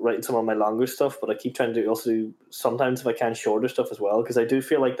some of my longer stuff, but I keep trying to also do sometimes if I can shorter stuff as well because I do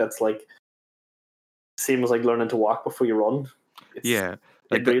feel like that's like same as like learning to walk before you run. Yeah,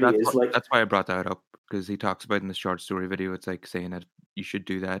 It really is like that's why I brought that up, because he talks about in the short story video. It's like saying that you should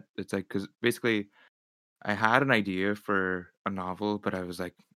do that. It's like because basically, I had an idea for a novel, but I was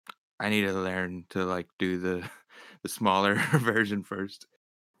like, I need to learn to like do the the smaller version first.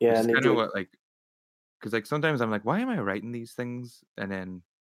 yeah, Which I is need kind of to what like because like sometimes I'm like, why am I writing these things? And then,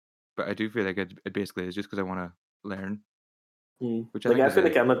 but I do feel like it basically is just because I want to learn, which I like think I is feel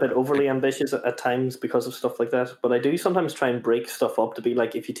like I'm a bit like, overly ambitious at times because of stuff like that. But I do sometimes try and break stuff up to be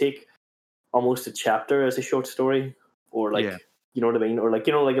like if you take almost a chapter as a short story, or like yeah, you know what I mean, or like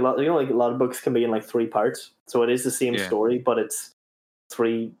like a lot of books can be in like 3 parts, so it is the same yeah, story, but it's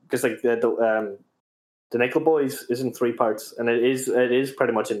three because like the Nickel Boys is in 3 parts, and it is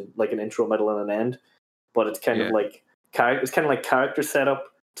pretty much in like an intro, middle, and an end. But it's kind of yeah, like character setup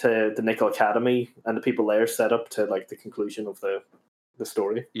to the Nickel Academy, and the people there set up to like the conclusion of the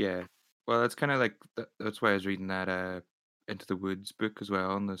story. yeah. Well, that's kind of like that's why I was reading that Into the Woods book as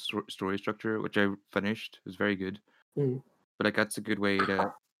well, and the story structure, which I finished. It was very good. Mm. But like that's a good way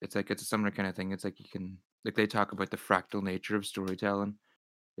to. It's like it's a similar kind of thing. It's like you can like they talk about the fractal nature of storytelling.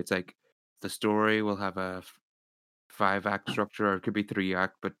 It's like the story will have a 5-act structure, or it could be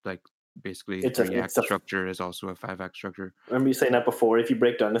 3-act, but like basically It's 3-act a structure is also a 5-act structure. remember you saying that before. If you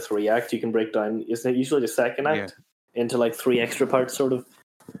break down the 3 act, you can break down isn't it usually the second Yeah, act into like 3 extra parts, sort of.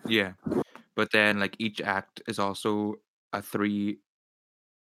 yeah. But then like each act is also a 3-part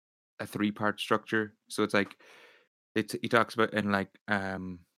structure. So it's like he talks about in like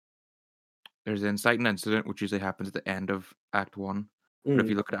there's an inciting incident which usually happens at the end of Act 1. But if Mm.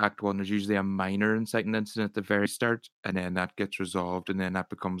 you look at Act 1, there's usually a minor inciting incident at the very start, and then that gets resolved, and then that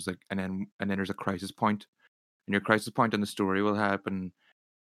becomes like and then there's a crisis point. And your crisis point in the story will happen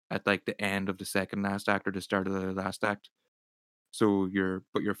at like the end of the second last act or the start of the last act. So your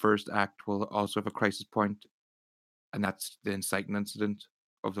first act will also have a crisis point, and that's the inciting incident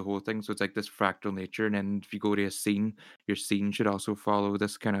of the whole thing. So it's like this fractal nature, and then if you go to a scene, your scene should also follow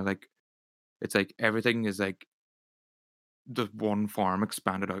this kind of like it's like everything is like the one form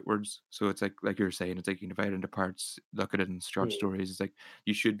expanded outwards. So it's like you're saying, it's like you can divide it into parts, look at it in short Mm. stories. It's like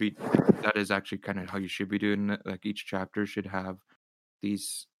you should be like that is actually kind of how you should be doing it. Like each chapter should have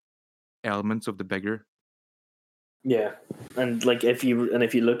these elements of the bigger. Yeah, and like if you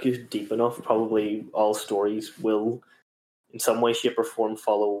look deep enough, probably all stories will, in some way, shape, or form,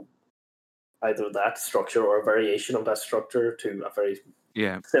 follow either that structure or a variation of that structure to a very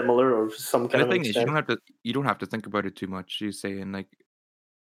Yeah. similar or some And kind the of thing is, you extent. don't have to think about it too much. You're saying like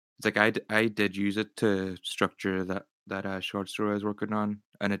it's like I did use it to structure that short story I was working on,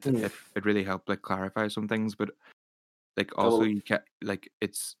 and Mm. it really helped like clarify some things. But like also Well, you can't like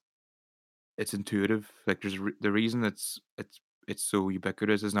it's intuitive. Like the reason it's so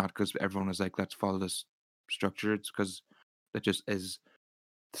ubiquitous is not because everyone is like let's follow this structure. It's because it just is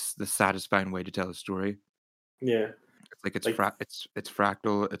the satisfying way to tell a story. yeah, It's like like it's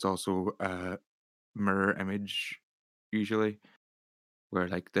fractal. It's also a mirror image usually, where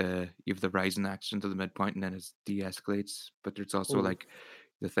like you have the rising action to the midpoint and then it de-escalates. But there's also mm, like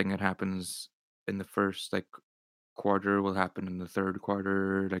the thing that happens in the first like quarter will happen in the third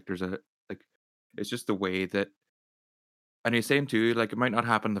quarter. Like there's a like it's just the way that. And you're saying too, like it might not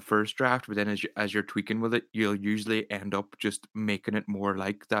happen the first draft, but then as you're tweaking with it, you'll usually end up just making it more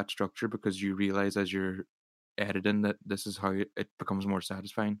like that structure because you realize as you're editing that this is how it becomes more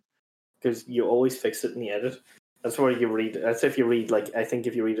satisfying. because you always fix it in the edit. That's where you read. That's if you read like I think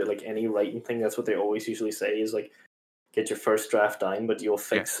if you read it like any writing thing, that's what they always usually say is like get your first draft down, but you'll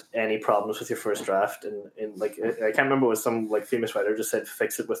Yeah, fix any problems with your first draft. And in like I can't remember what some like famous writer just said,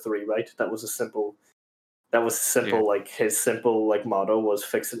 fix it with the rewrite. That was a simple. That was yeah, simple. Like his simple like motto was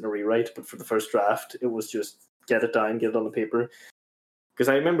fix it in a rewrite. But for the first draft, it was just get it down, get it on the paper. Because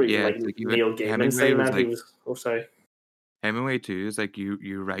I remember even yeah. like It's like even Neil Gaiman Hemingway saying was that he like was. Oh, sorry. Hemingway too is like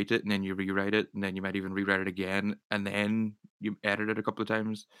you write it and then you rewrite it and then you might even rewrite it again and then you edit it a couple of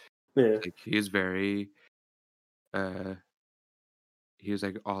times. Yeah. Like he is very uh he was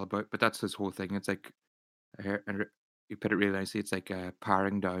like all about, but that's his whole thing. It's like and you put it really nicely. It's like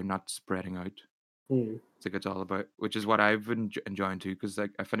paring down, not spreading out. Mm, It's like it's all about, which is what I've been enjoying too. Because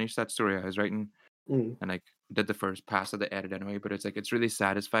like I finished that story I was writing mm. and like did the first pass of the edit anyway. But it's like it's really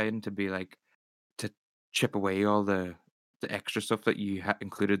satisfying to be like to chip away all the extra stuff that you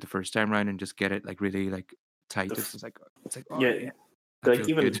included the first time round and just get it like really like tight. It's like oh Yeah, yeah, that like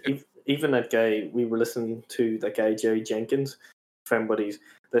feels good. even that guy we were listening to, that guy Jerry Jenkins. If anybody's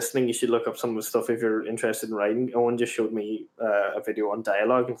listening, you should look up some of the stuff if you're interested in writing. Owen just showed me a video on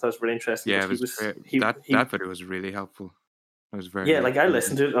dialogue, and that was really interesting. But Yeah, it he was was that video was really helpful. It was yeah, very like I really good.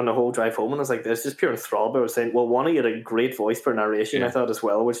 listened to it on the whole drive home, and I was like, "This is pure enthralled." But I was saying, well, one, he had a great voice for narration, I Yeah, thought as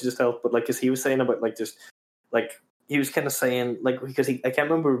well, which just helped. But like, as he was saying about like just like he was kind of saying like because I can't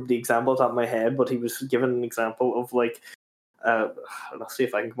remember the example off the top of my head, but he was given an example of like uh, I'll see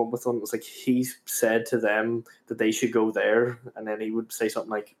if I can come up with one. It was like he said to them that they should go there, and then he would say something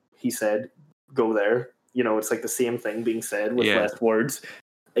like he said, "Go there." You know, it's like the same thing being said with yeah. less words.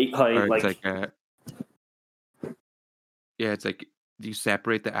 How Or it's like like yeah, it's like you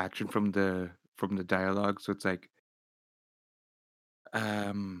separate the action from the dialogue. So it's like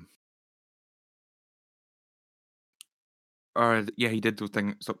um or yeah, he did the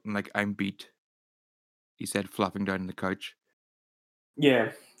thing something like I'm beat. He said flopping down on the couch.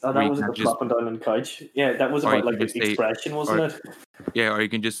 yeah, oh, Where that you was can't about just flopping down on the couch. Yeah, that was or you about can like just say expression, wasn't or it? yeah, or you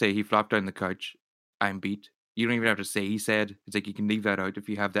can just say he flopped down the couch. I'm beat. You don't even have to say he said. It's like you can leave that out if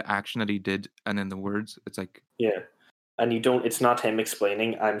you have the action that he did and then the words. It's like Yeah, and you don't. It's not him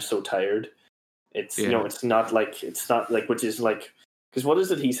explaining. I'm so tired. It's yeah, it's not like which is like because what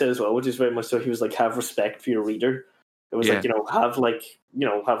is it he said as well, which is very much so he was like have respect for your reader. It was like yeah, have like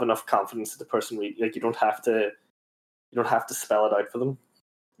have enough confidence that the person read like you don't have to spell it out for them.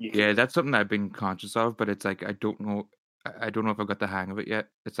 You yeah. can That's something I've been conscious of, but it's like I don't know. I don't know if I've got the hang of it yet.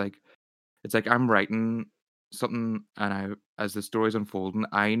 It's like I'm writing something, and as the story's unfolding,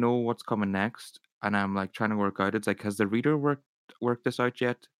 I know what's coming next, and I'm like trying to work out. It's like, has the reader worked this out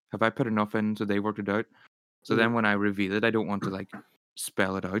yet? Have I put enough in so they worked it out? So then mm, when I reveal it, I don't want to like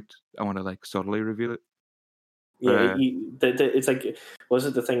spell it out. I want to like subtly reveal it. But yeah. It's like was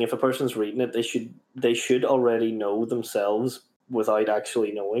it the thing if a person's reading it they should already know themselves without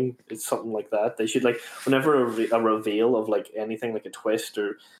actually knowing. It's something like that. They should like whenever a reveal of like anything like a twist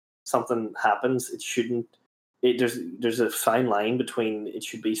or something happens, it shouldn't. There's a fine line between it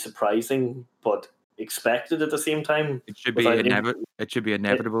should be surprising but expected at the same time it should be without it should be it,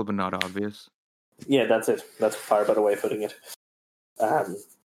 inevitable but not obvious. yeah, that's it. That's a far better way of putting it. Um,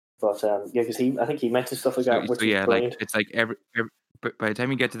 but yeah, because I think he mentioned stuff like that, So which was yeah, like brilliant. it's like but by the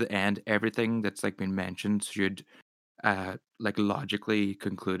time you get to the end, everything that's like been mentioned should like logically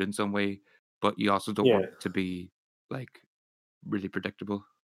conclude in some way, but you also don't Yeah, want it to be like really predictable.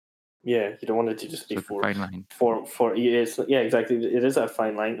 yeah. You don't want it to just be So it's a fine line. for yeah, yeah, exactly. It is that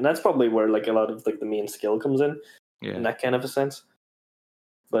fine line, and that's probably where like a lot of like the main skill comes in Yeah. that kind of a sense.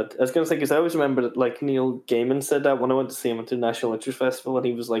 But I was going to say, because I always remember that, like, Neil Gaiman said that when I went to see him at the National Literature Festival, and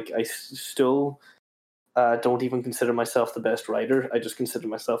he was like, I still don't even consider myself the best writer. I just consider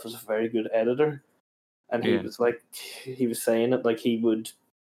myself as a very good editor. And he Yeah. was like, he was saying it like he would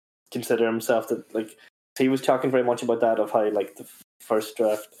consider himself that, like, he was talking very much about that, of how like the first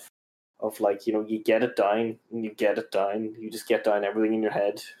draft of, like, you know, you get it down and you get it down. You just get down everything in your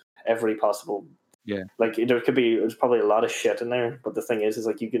head, every possible. Yeah. Like there's probably a lot of shit in there, but the thing is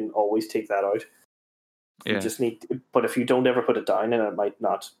like you can always take that out. You Yeah. just need, but if you don't ever put it down, then it might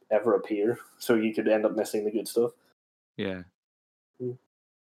not ever appear. So you could end up missing the good stuff. Yeah. Mm.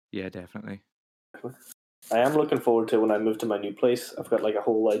 Yeah, definitely. I am looking forward to when I move to my new place. I've got like a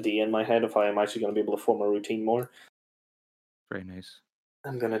whole idea in my head of how I'm actually going to be able to form a routine more. Very nice.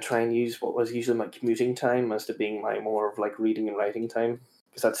 I'm going to try and use what was usually my commuting time as to being my more of like reading and writing time.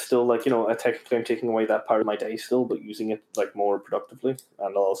 Because that's still like, you know, technically I'm taking away that part of my day still, but using it like more productively.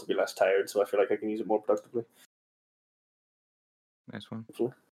 And I'll also be less tired, so I feel like I can use it more productively. Nice one.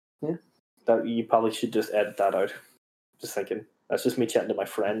 Hopefully. Yeah. That, you probably should just edit that out. Just thinking. That's just me chatting to my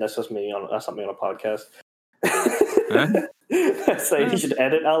friend. That's just me on, that's not me on a podcast. Huh? That's like, you should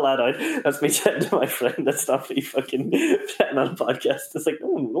edit all that out. That's me chatting to my friend. That's not me fucking chatting on a podcast. It's like, no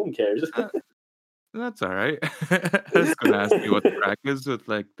one cares. That's all right. I was going to ask you what the crack is with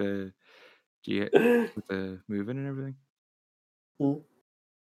like with the moving and everything.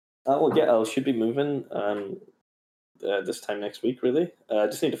 Well, yeah, I should be moving this time next week, really. I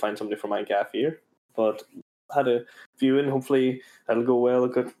just need to find somebody for my gaff here. But had a viewing. Hopefully that'll go well.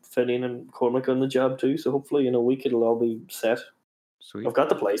 I've got Finian and Cormac on the job too, so hopefully in a week it'll all be set. Sweet. I've got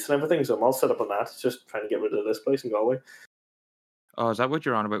the place and everything, so I'm all set up on that. It's just trying to get rid of this place in Galway. Oh, is that what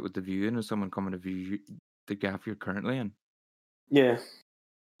you're on about with the viewing? Is someone coming to view the gaff you're currently in? Yeah.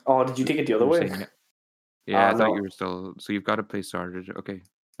 Oh, did you take it the other You were way? saying it. Yeah, I thought no. you were still. So you've got a place started. Okay,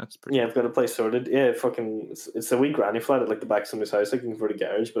 that's pretty. Yeah, I've got a place sorted. Yeah, it's a wee granny flat at like the back of somebody's house, like a converted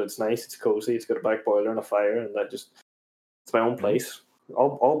garage, but it's nice. It's cozy. It's got a back boiler and a fire, and it's my own place.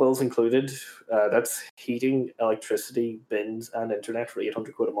 All bills included. That's heating, electricity, bins, and internet for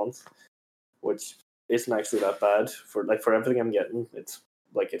 800 quid a month, which isn't actually that bad for everything I'm getting. It's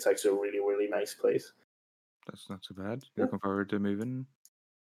actually a really, really nice place. That's not so bad. You're looking forward to moving.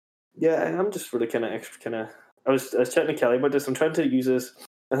 Yeah, I'm just really kind of extra. I was chatting to Kelly about this. I'm trying to use this.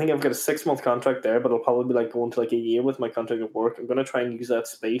 I think I've got a 6-month contract there, but I'll probably be like going to like a year with my contract at work. I'm going to try and use that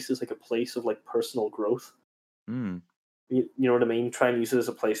space as like a place of like personal growth. Mm. You know what I mean? Try and use it as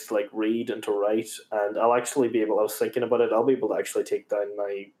a place to like read and to write. And I'll actually be able, I was thinking about it, I'll be able to actually take down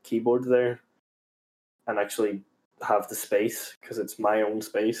my keyboard there and actually have the space, because it's my own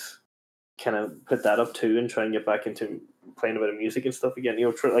space. Kind of put that up too and try and get back into playing a bit of music and stuff again. You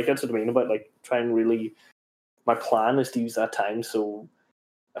know, like that's what I mean about like try and really. My plan is to use that time so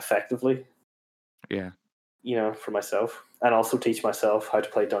effectively. Yeah. You know, for myself, and also teach myself how to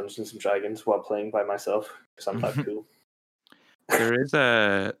play Dungeons and Dragons while playing by myself, because I'm that cool.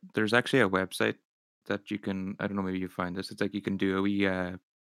 There's actually a website that you can. I don't know, maybe you find this. It's like you can do a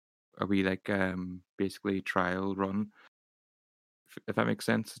wee like basically trial run. If that makes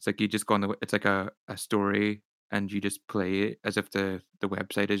sense, it's like you just go on it's like a story, and you just play it as if the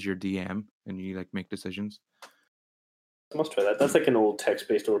website is your DM, and you like make decisions. I must try that. That's like an old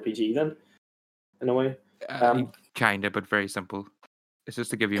text-based RPG then, in a way. Kind of, but very simple. It's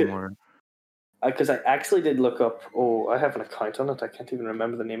just to give you more. Because I actually did look up. Oh, I have an account on it. I can't even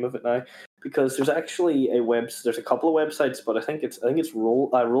remember the name of it now. Because there's actually there's a couple of websites, but I think it's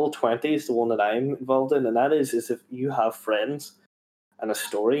Roll20 is the one that I'm involved in, and that is if you have friends and a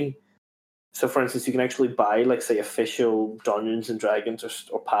story. So, for instance, you can actually buy, like, say, official Dungeons and Dragons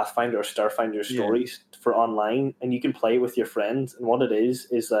or Pathfinder or Starfinder stories for online, and you can play it with your friends. And what it is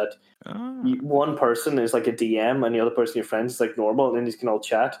that one person is like a DM, and the other person, your friends, is like normal, and then you can all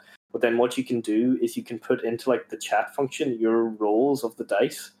chat. But then what you can do is you can put into like the chat function your rolls of the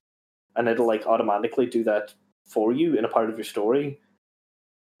dice, and it'll like automatically do that for you in a part of your story.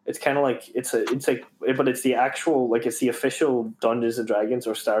 It's kind of like but it's the actual, like, it's the official Dungeons and Dragons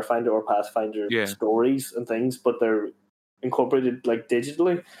or Starfinder or Pathfinder stories and things, but they're incorporated like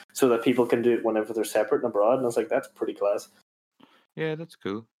digitally so that people can do it whenever they're separate and abroad. And I was like, that's pretty class. Yeah, that's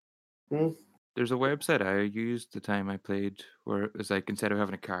cool. There's a website I used the time I played where it was like, instead of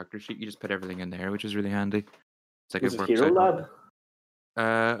having a character sheet, you just put everything in there, which is really handy. It's like was it Hero Lab?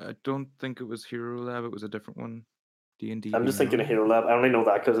 I don't think it was Hero Lab. It was a different one. D&D. I'm just thinking of Hero Lab. I only know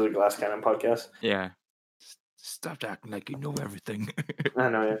that because of the Glass Cannon podcast. Yeah. Stop acting like you know everything. I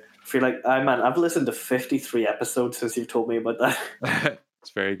know, yeah. I feel like, I've listened to 53 episodes since you've told me about that. It's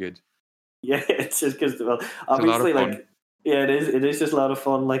very good. Yeah, it's just because, well, obviously, like, Yeah, it is. It is just a lot of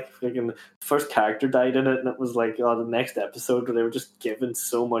fun. Like, freaking first character died in it, and it was like, oh, the next episode where they were just giving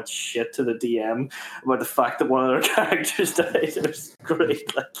so much shit to the DM about the fact that one of their characters died. It was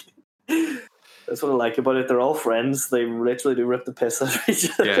great. Like, that's what I like about it. They're all friends. They literally do rip the piss out of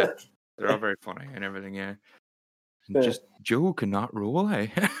each other. Yeah, they're all very funny and everything. Yeah, and Yeah. just Joe cannot roll. Eh?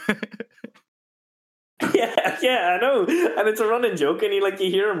 Yeah, I know. And it's a running joke, and you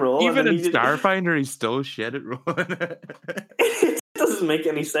hear him roll. Even and in then he Starfinder, he's still shit at rolling. it doesn't make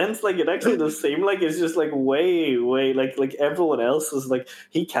any sense. Like, it actually does seem like it's just like way like everyone else is like,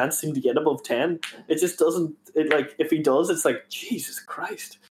 he can't seem to get above 10. It just doesn't. It, like, if he does, it's like, Jesus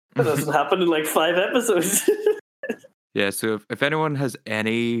Christ, that doesn't happen in like 5 episodes. Yeah, so if anyone has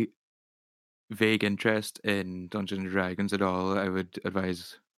any vague interest in Dungeons and Dragons at all, I would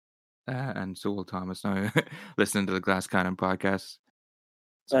advise, and so will Thomas now, listening to the Glass Cannon podcast.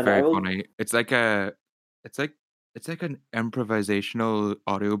 It's And very funny. It's like an improvisational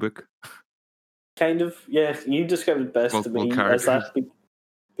audiobook. kind of, yeah, you described it best Multiple to me characters. as that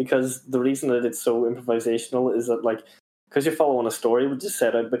because the reason that it's so improvisational is that, like, because you're following a story, we just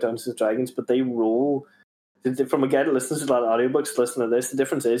set out by Dungeons and Dragons, but they roll. From a guy that listens to a lot of audiobooks, listen to this, the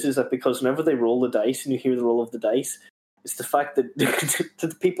difference is that because whenever they roll the dice and you hear the roll of the dice, it's the fact that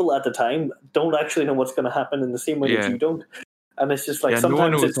the people at the time don't actually know what's going to happen in the same way that you don't. And it's just like, Yeah, no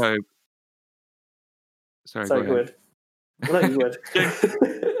one sometimes knows it's... how. Sorry, Sorry, go ahead. No, you would.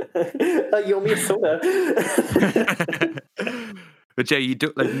 You owe me a soda. But yeah, you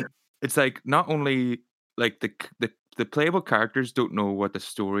don't like. It's like not only like the playable characters don't know what the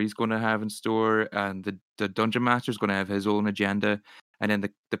story's going to have in store, and the dungeon master's going to have his own agenda, and then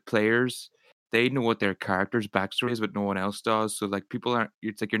the players, they know what their character's backstory is, but no one else does. So like, people aren't.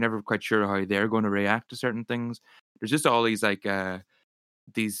 It's like you're never quite sure how they're going to react to certain things. There's just all these like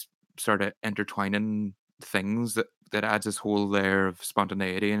these sort of intertwining things that adds this whole layer of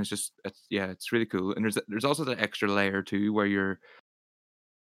spontaneity, and it's really cool. And there's also the extra layer too, where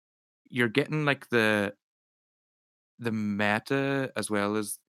you're getting like the meta as well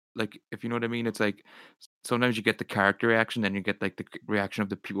as, like, if you know what I mean. It's like sometimes you get the character reaction, then you get like the reaction of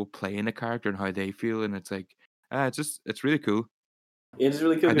the people playing the character and how they feel, and it's like it's really cool. It's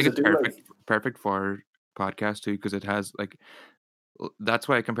really cool. I think it's like... perfect for podcast too, because it has like, that's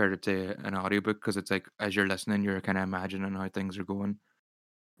why I compared it to an audiobook, because it's like as you're listening, you're kind of imagining how things are going.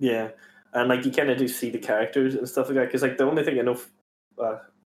 Yeah, and like you kind of do see the characters and stuff like that. Because like the only thing I know, I was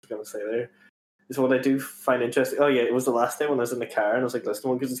gonna say there, is what I do find interesting. Oh yeah, it was the last day when I was in the car and I was like listening to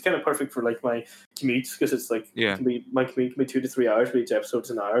one, because it's kind of perfect for like my commutes, because it's like, my commute can be 2 to 3 hours, but each episode's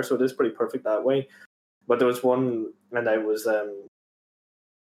an hour, so it is pretty perfect that way. But there was one, and I was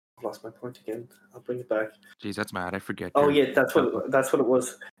lost my point again. I'll bring it back. Jeez, that's mad. I forget. Oh yeah, that's what it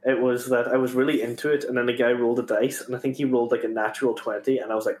was. It was that I was really into it, and then the guy rolled a dice, and I think he rolled like a natural 20,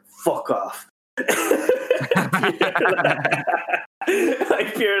 and I was like, "Fuck off!"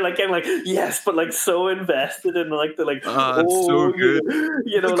 Like pure, like I'm like, yes, but like so invested in like the like, it's so good.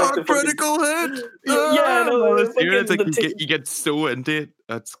 You know, like the critical hit. Yeah, no, it's like you get so into it.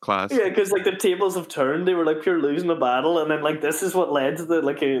 That's class. Yeah, because like the tables have turned. They were like pure losing a battle, and then like this is what led to the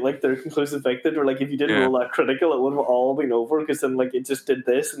like their conclusive victory. Or like if you didn't roll that critical, it would have all been over. Because then like it just did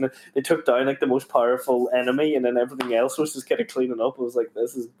this, and they took down like the most powerful enemy, and then everything else was just kind of cleaning up. I was like,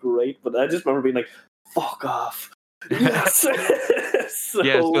 this is great. But I just remember being like, fuck off. Yes. So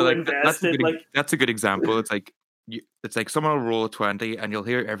like invested. That's a good example. It's like someone will roll a 20 and you'll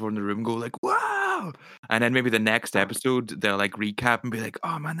hear everyone in the room go like, wow, and then maybe the next episode they'll like recap and be like,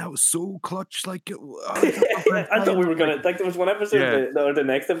 oh man, that was so clutch. Like, I thought we were gonna, like, there was one episode or the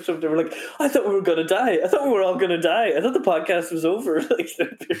next episode they were like, I thought we were gonna die. I thought we were all gonna die. I thought the podcast was over.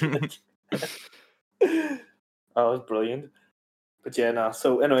 Oh, it was brilliant. But yeah, no.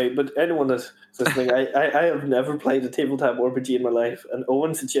 So anyway, but anyone that's listening, I have never played a tabletop RPG in my life, and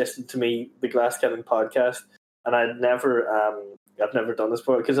Owen suggested to me the Glass Cannon podcast, and I've never done this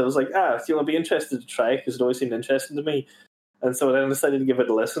before, because I was like, if you want to be interested to try, because it always seemed interesting to me, and so then I decided to give it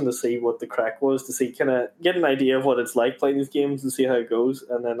a listen to see what the crack was, to see, kind of get an idea of what it's like playing these games and see how it goes,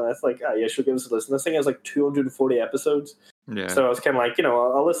 and then I was like, yeah, sure, give us a listen. This thing has like 240 episodes, so I was kind of like,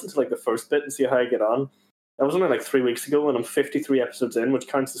 I'll listen to like the first bit and see how I get on. That was only like 3 weeks ago, and I'm 53 episodes in, which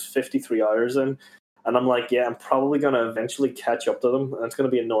counts as 53 hours in. And I'm like, yeah, I'm probably going to eventually catch up to them. And it's going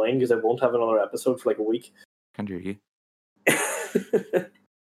to be annoying because I won't have another episode for like a week. Can't hear you.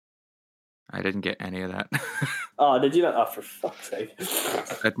 I didn't get any of that. Oh, did you not? Oh, for fuck's sake.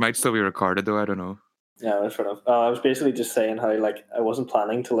 It might still be recorded, though. I don't know. Yeah, that's fair enough. I was basically just saying how like I wasn't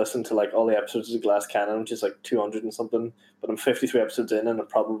planning to listen to like all the episodes of Glass Cannon, which is like 200 and something. But I'm 53 episodes in, and I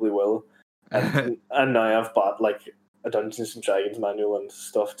probably will. And now I've bought like a Dungeons and Dragons manual and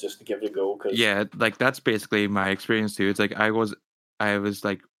stuff just to give it a go. Cause Yeah, like that's basically my experience too. It's like I was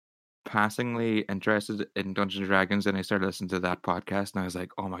like passingly interested in Dungeons and Dragons, and I started listening to that podcast, and I was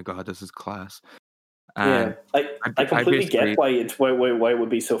like, "Oh my god, this is class!" yeah, And I completely basically, get why it would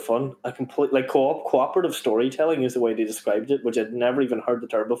be so fun. I completely like cooperative storytelling is the way they described it, which I'd never even heard the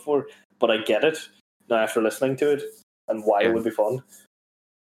term before, but I get it now after listening to it and why it would be fun.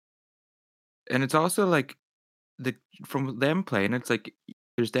 And it's also like from them playing, it's like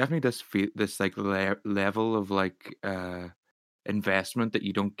there's definitely this like level of like investment that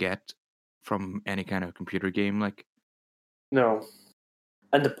you don't get from any kind of computer game. Like No,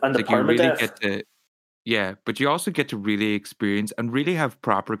 and the like you really permadeath. get to. Yeah, but you also get to really experience and really have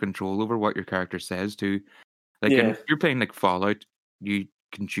proper control over what your character says too. Like Yeah. if you're playing like Fallout, you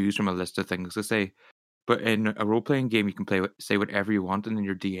can choose from a list of things to say. But in a role playing game, you can say whatever you want, and then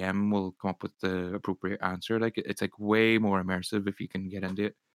your DM will come up with the appropriate answer. Like it's like way more immersive if you can get into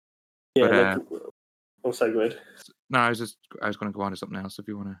it. Yeah, But oh, sorry, go ahead. no, I was going to go on to something else if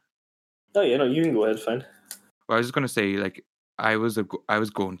you want to. Oh yeah, no, you can go ahead. Fine. Well, I was just going to say like I was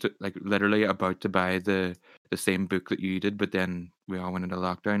going to like literally about to buy the same book that you did, but then we all went into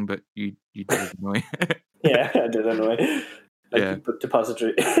lockdown. But you did it anyway. Yeah, I did anyway. Like Yeah. book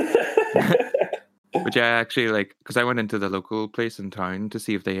depository. But yeah, actually, like, because I went into the local place in town to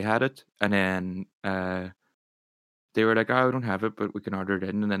see if they had it, and then they were like, "Oh, we don't have it, but we can order it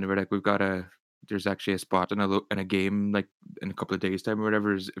in." And then they were like, there's actually a spot in a game like in a couple of days' time or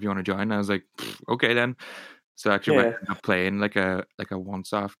whatever. If you want to join, I was like, okay then. So I actually went up playing like a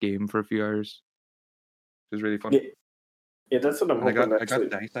once-off game for a few hours. It was really fun. Yeah, that's what I'm hoping. I got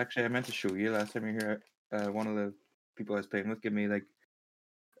dice actually. I meant to show you last time you were here. One of the people I was playing with gave me like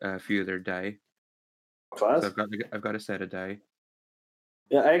a few of their die. Class. So I've got a set of die.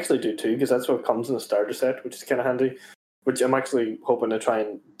 Yeah, I actually do too, because that's what comes in a starter set, which is kind of handy. Which I'm actually hoping to try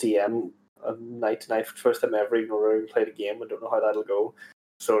and DM a night to night for the first time ever, even though we're going to play the game. I don't know how that'll go.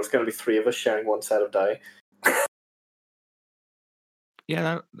 So it's going to be 3 of us sharing one set of die.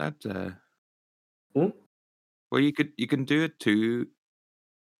 Yeah, well, you can do it too.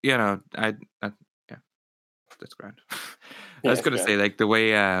 You know, yeah, that's grand. I was gonna say like the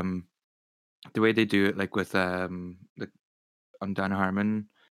way they do it, like with on Dan Harmon,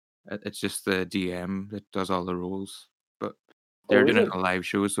 it's just the DM that does all the roles, but they're doing it on a live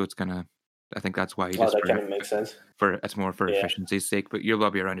show, so it's gonna. I think that's why. That kind of makes sense. It's more for efficiency's sake, but you'll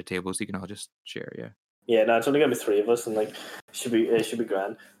all be around a table, so you can all just share. Yeah. Yeah, no, it's only gonna be 3 of us, and like it should be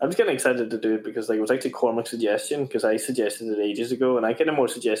grand. I'm just getting excited to do it because like it was actually Cormac's suggestion, because I suggested it ages ago, and I kind of more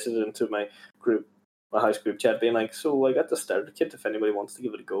suggested it into my house group chat, being like, so I got the starter kit if anybody wants to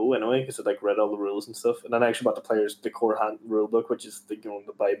give it a go anyway, because I like read all the rules and stuff, and then I actually bought the core hand rule book, which is the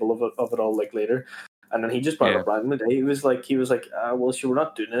the Bible of it all, like later, and then he just brought it up randomly. He was like, well, sure, we're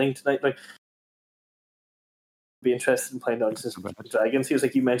not doing anything tonight, like. Be interested in playing Dungeons and Dragons. He was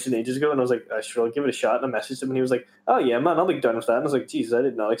like, you mentioned ages ago, and I was like, sure, I'll give it a shot. And I messaged him, and he was like, oh yeah, man, I'll be down with that. And I was like, Jesus, I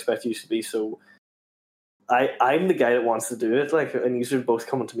did not expect you to be so. I'm the guy that wants to do it, like, and you're both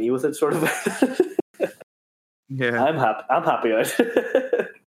coming to me with it, sort of. Yeah, I'm happy out.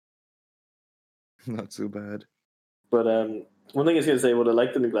 Not so bad. But one thing I was going to say, what I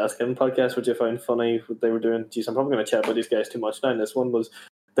liked in the Glasskin podcast, which I found funny, what they were doing. Geez, I'm probably going to chat about these guys too much now. And this one was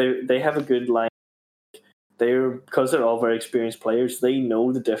they have a good line. Because they're all very experienced players, they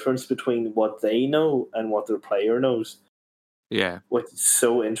know the difference between what they know and what their player knows. Yeah. Which is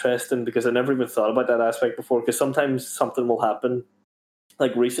so interesting, because I never even thought about that aspect before, because sometimes something will happen.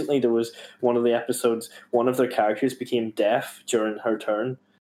 Like recently there was one of the episodes, one of their characters became deaf during her turn,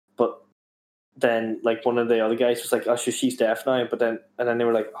 but then like one of the other guys was like, oh, she's deaf now, but then they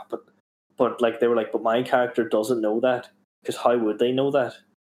were like, oh, but my character doesn't know that, because how would they know that?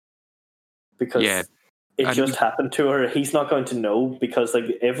 Because it just happened to her. He's not going to know, because like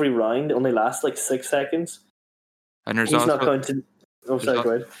every round only lasts like 6 seconds. And there's he's also, not going to. Oh, sorry, go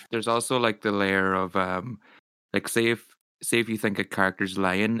ahead. There's also like the layer of like say if you think a character's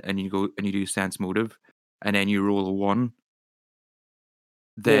lying and you go and you do sense motive, and then you roll a 1,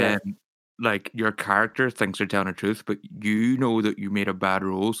 then like your character thinks they're telling the truth, but you know that you made a bad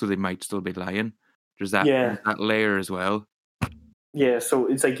roll, so they might still be lying. There's that layer as well. Yeah, so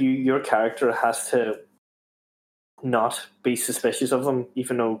it's like your character has to not be suspicious of them,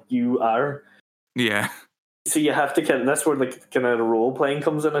 even though you are. Yeah. So you have to that's where like kind of the role playing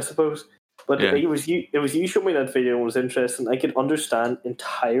comes in, I suppose. But it was you showed me that video, and it was interesting. I could understand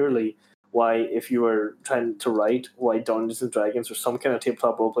entirely why, if you were trying to write, why Dungeons and Dragons or some kind of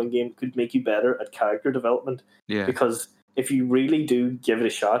tabletop role playing game could make you better at character development. Yeah. Because if you really do give it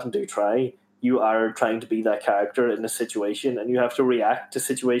a shot and do try, you are trying to be that character in a situation, and you have to react to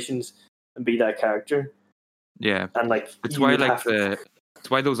situations and be that character. Yeah, And like it's you why would like have to, it's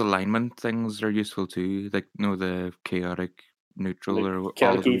why those alignment things are useful too. Like the chaotic neutral like, or all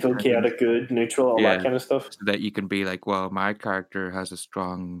chaotic of those evil, kind of things. chaotic good, neutral, all Yeah, that kind of stuff. so that you can be like, well, my character has a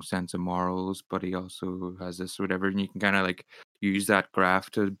strong sense of morals, but he also has this whatever, and you can kind of like use that graph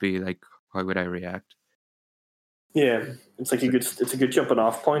to be like, how would I react? Yeah, it's like it's a good jumping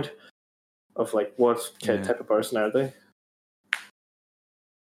off point of like what Yeah. type of person are they?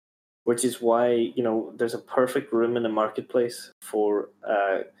 Which is why there's a perfect room in the marketplace for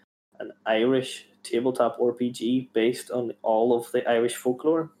an Irish tabletop RPG based on all of the Irish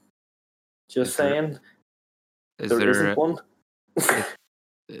folklore. Just Is there saying, is there there isn't one.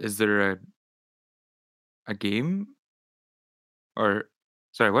 is there a game or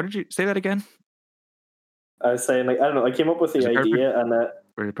sorry, what did you say that again? I was saying, like, I don't know. I came up with the There's a perfect idea,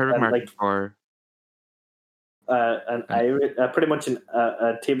 or the perfect and market like for an an Irish, pretty much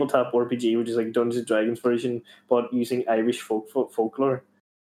a tabletop RPG, which is like Dungeons and Dragons version, but using Irish folklore.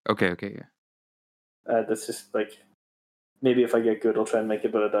 okay, yeah. That's just like, maybe if I get good, I'll try and make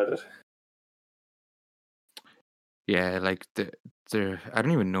it, but I doubt it. Yeah, like I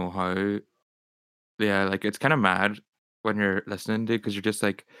don't even know how. Yeah, like it's kind of mad when you're listening to it because you're just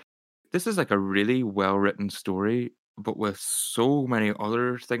like, this is like a really well written story, but with so many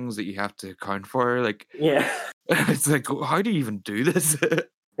other things that you have to account for. Like, Yeah. it's like, how do you even do this?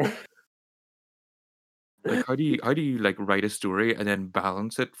 Like, how do you like write a story and then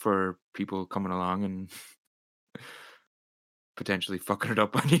balance it for people coming along and potentially fucking it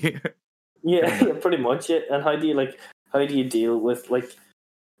up on you? Yeah, yeah, pretty much it. And how do you deal with like?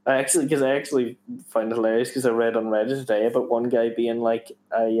 I actually find it hilarious because I read on Reddit today about one guy being like,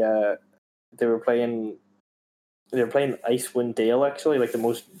 they were playing Icewind Dale, actually, like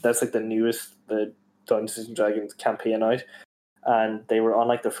that's like the newest the Dungeons and Dragons campaign out, and they were on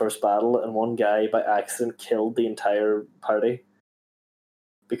like the first battle, and one guy by accident killed the entire party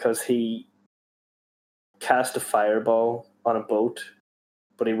because he cast a fireball on a boat,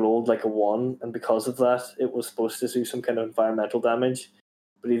 but he rolled like a 1, and because of that, it was supposed to do some kind of environmental damage.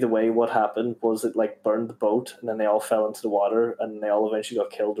 But either way, what happened was it like burned the boat, and then they all fell into the water, and they all eventually got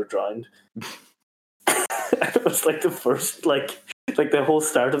killed or drowned. It was like the first like the whole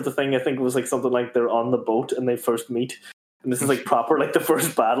start of the thing. I think it was like something like they're on the boat and they first meet, and this is like proper like the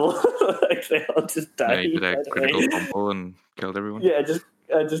first battle. Like they all just Yeah, died. you did a right critical away. fumble and killed everyone. Yeah,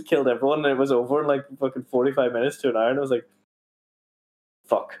 I just killed everyone, and it was over in like fucking 45 minutes to an hour, and I was like,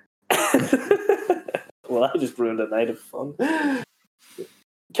 fuck. Well, I just ruined a night of fun.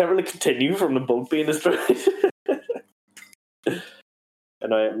 Can't really continue from the boat being destroyed.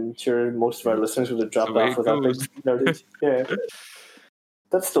 And I'm sure most of our listeners would have dropped The way off it with that goes. big nerdage. Yeah,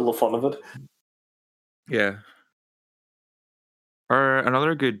 that's still the fun of it. Yeah. Or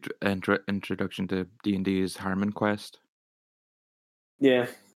another good introduction to D&D is Harmon Quest. Yeah,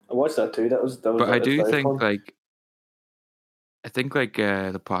 I watched that too. But I that's do very think fun.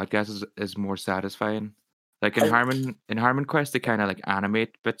 the podcast is more satisfying. Like in I, Harmon Quest, they kind of like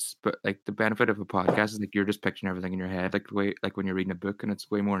animate bits, but like the benefit of a podcast is like you're just picturing everything in your head, like the way like when you're reading a book, and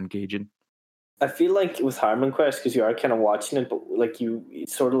it's way more engaging. I feel like with Harmon Quest, because you are kind of watching it, but like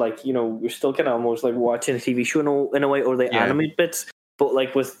it's sort of like you're still kind of almost like watching a TV show in a way, or they Yeah. animate bits. But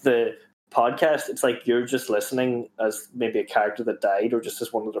like with the podcast, it's like you're just listening as maybe a character that died, or just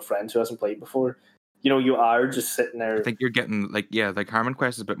as one of their friends who hasn't played before. You are just sitting there. I think you're getting like Harmon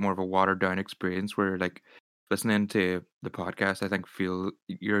Quest is a bit more of a watered down experience where like listening to the podcast, I think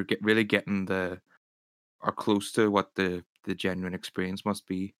you're really getting or close to what the genuine experience must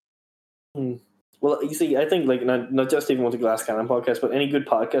be. Well, you see, I think like not just even with the Glass Cannon podcast, but any good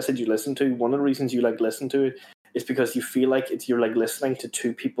podcast that you listen to, one of the reasons you like listen to it is because you feel like you're like listening to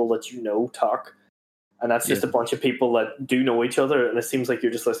two people that you know talk, and that's just a bunch of people that do know each other, and it seems like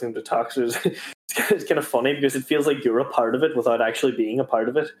you're just listening to talk. So it's kind of funny because it feels like you're a part of it without actually being a part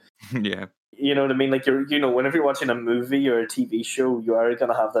of it. Yeah. You know what I mean? Like whenever you're watching a movie or a TV show, you are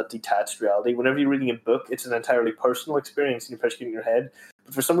going to have that detached reality. Whenever you're reading a book, it's an entirely personal experience, and you're picturing in your head.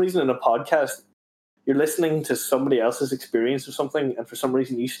 But for some reason, in a podcast, you're listening to somebody else's experience or something, and for some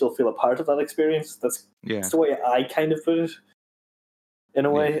reason you still feel a part of that experience. That's the way I kind of put it, in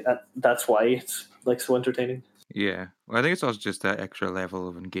a way, and that's why it's like so entertaining. Yeah, well, I think it's also just that extra level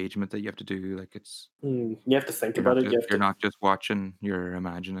of engagement that you have to do. Like you have to think about it. You're not just watching; you're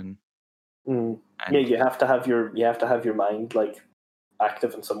imagining. Yeah, you have to have your mind like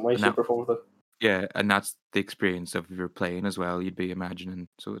active in some way, shape, or form with it. Yeah, and that's the experience of your playing as well. You'd be imagining,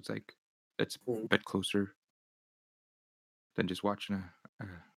 so it's like it's a bit closer than just watching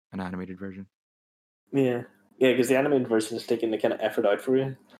an animated version. Yeah, because the animated version is taking the kind of effort out for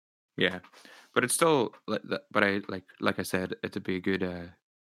you. Yeah, but it's still but I like I said, it'd be a good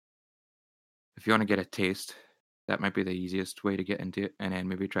if you want to get a taste, that might be the easiest way to get into it, and then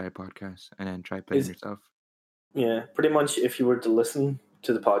maybe try a podcast and then try playing yourself. Yeah, pretty much if you were to listen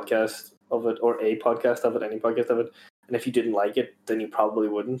to the podcast of it or a podcast of it, any podcast of it, and if you didn't like it, then you probably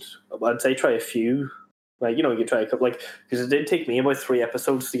wouldn't. I'd say try a few. Like, you could try a couple, because it did take me about 3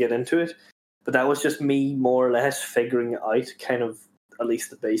 episodes to get into it, but that was just me more or less figuring out kind of at least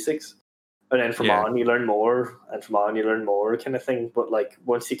the basics. And then from on you learn more, and from on you learn more kind of thing. But like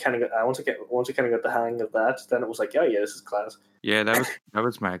once you kind of got the hang of that, then it was like, oh yeah, this is class. Yeah, that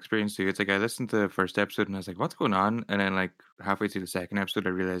was my experience too. It's like I listened to the first episode and I was like, what's going on? And then like halfway through the second episode,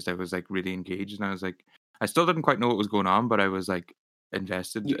 I realized I was like really engaged, and I was like, I still didn't quite know what was going on, but I was like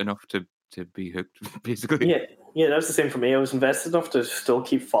invested enough to be hooked, basically. Yeah, that's the same for me. I was invested enough to still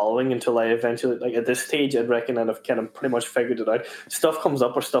keep following until I eventually, like at this stage, I'd reckon I've kind of pretty much figured it out. Stuff comes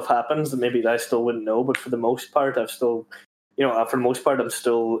up or stuff happens that maybe I still wouldn't know, but for the most part, I'm still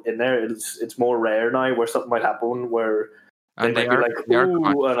in there. It's more rare now where something might happen where they might be like,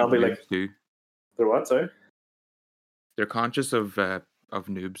 ooh, and I'll be like, too. They're what, sorry? They're conscious of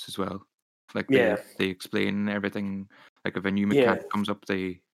noobs as well. Like they explain everything. Like if a new mechanic comes up,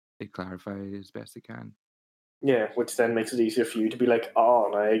 they clarify as best they can. Yeah, which then makes it easier for you to be like, oh,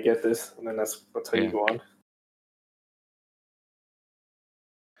 now I get this, and then that's how you go on.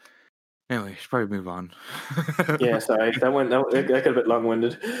 Anyway, should probably move on. Yeah, sorry, that got a bit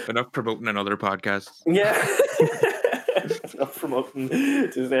long-winded. Enough promoting another podcast. Yeah. Enough promoting.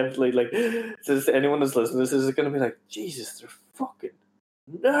 Just definitely just anyone that's listening to this is going to be like, Jesus, they're fucking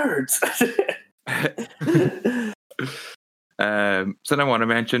nerds. Something I want to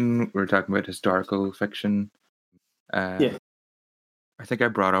mention, we're talking about historical fiction. I think I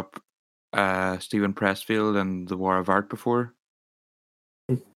brought up Stephen Pressfield and The War of Art before.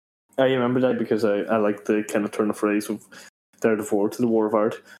 I remember that because I like the kind of turn of phrase of theretofore to The War of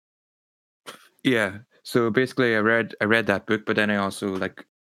Art. Yeah, so basically I read that book, but then I also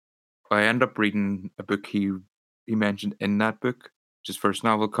I ended up reading a book he mentioned in that book, his first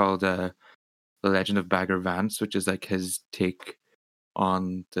novel called The Legend of Bagger Vance, which is like his take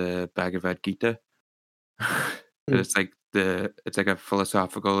on the Bhagavad Gita. It's like a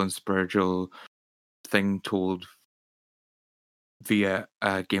philosophical and spiritual thing told via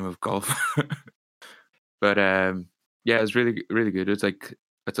a game of golf. But yeah, it's really, really good. It's like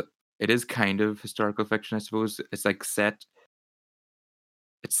it is kind of historical fiction, I suppose. It's like set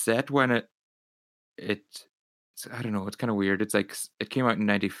when it's I don't know, it's kind of weird. It's like it came out in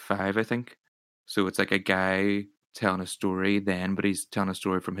 95, I think. So it's like a guy telling a story then, but he's telling a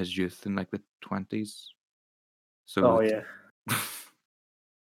story from his youth in like the 20s. So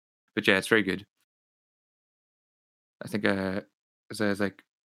but yeah, it's very good. I think as I was like,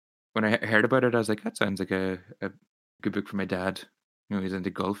 when I heard about it, I was like, that sounds like a good book for my dad. He's into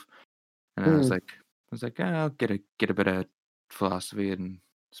golf, and I was like, I'll get a bit of philosophy and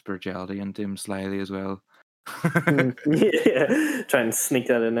spirituality into him slyly as well. Yeah, try and sneak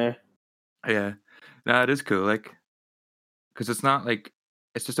that in there. Yeah, no, it is cool. Like, because it's not like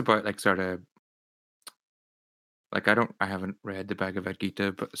it's just about like sort of like I haven't read the Bhagavad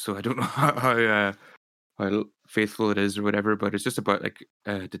Gita, but so I don't know how faithful it is or whatever. But it's just about like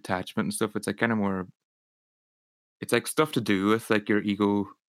detachment and stuff. It's like kind of more. It's like stuff to do with like your ego,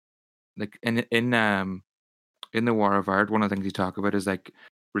 like in the War of Art. One of the things you talk about is like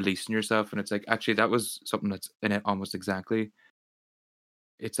releasing yourself, and it's like actually that was something that's in it almost exactly.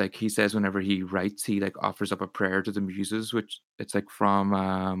 It's like he says whenever he writes, he like offers up a prayer to the muses, which it's like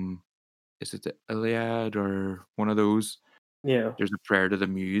from is it the Iliad or one of those? Yeah. There's a prayer to the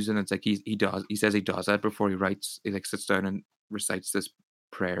muse, and it's like he says he does that before he writes. He like sits down and recites this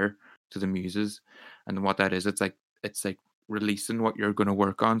prayer to the muses, and what that is, it's like releasing what you're going to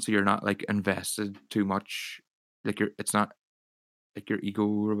work on, so you're not like invested too much. Like it's not like your ego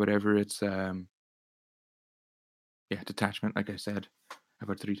or whatever. It's detachment. Like I said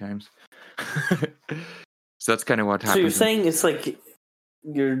about 3 times. So that's kind of what happens. So you're saying it's like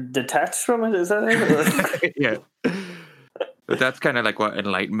you're detached from it? Is that it? Yeah. But that's kind of like what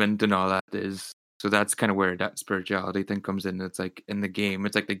enlightenment and all that is. So that's kind of where that spirituality thing comes in. It's like in the game,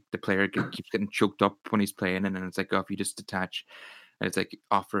 it's like the player keeps getting choked up when he's playing, and then it's like, oh, if you just detach, and it's like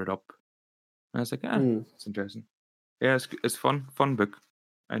offer it up. And I was like, it's interesting. Yeah, it's fun book.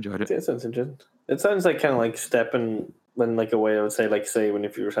 I enjoyed it. It sounds interesting. It sounds like kind of like stepping in like a way I would say, like say when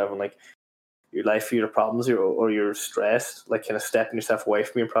if you were having like your life or your problems or you're stressed, like kind of stepping yourself away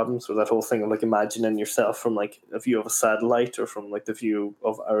from your problems, or that whole thing of like imagining yourself from like a view of a satellite or from like the view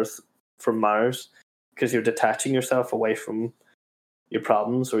of Earth from Mars, because you're detaching yourself away from your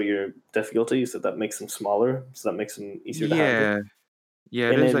problems or your difficulties, that makes them smaller, so that makes them easier to handle. Yeah,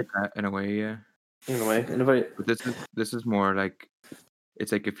 it And is then like that in a way, yeah. in a way, in a very But this is more like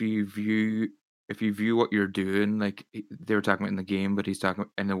it's like if you view what you're doing, like they were talking about in the game, but he's talking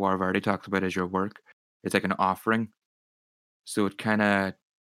in the War of Art, he talks about as your work. It's like an offering, so it kind of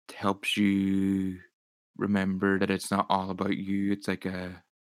helps you remember that it's not all about you. It's like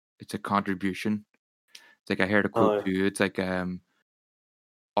it's a contribution. It's like I heard a quote too. It's like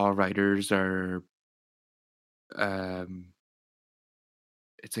all writers are um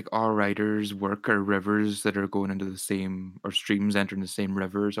it's like all writers' work are rivers that are going into the same, or streams entering the same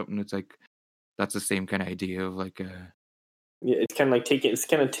river or something. It's like that's the same kind of idea of like yeah, it's kind of like taking. It's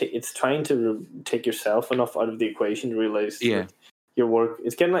kind of it's trying to take yourself enough out of the equation to realize yeah, that your work.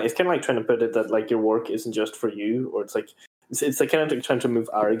 It's kind of like trying to put it that like your work isn't just for you, or it's like kind of like trying to move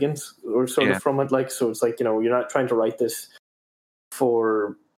arrogance or sort yeah, of from it. Like, so it's like, you're not trying to write this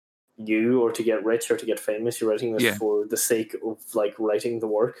for you or to get rich or to get famous. You're writing this yeah, for the sake of like writing the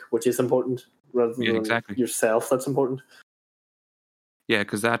work, which is important, rather yeah, than exactly. yourself. That's important. Yeah,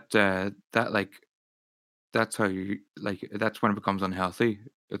 because that like that's how you like that's when it becomes unhealthy.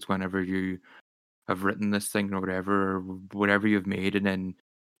 It's whenever you have written this thing or whatever you've made, and then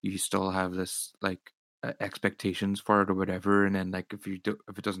you still have this like expectations for it or whatever, and then like if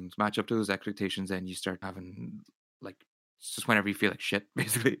it doesn't match up to those expectations, then you start having like it's just whenever you feel like shit,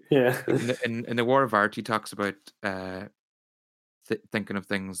 basically. Yeah. Like in the War of Art, he talks about thinking of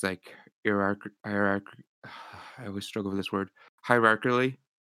things like hierarch. I always struggle with this word. Hierarchically.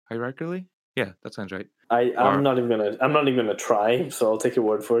 Yeah, that sounds right. I'm Or not even gonna try, so I'll take your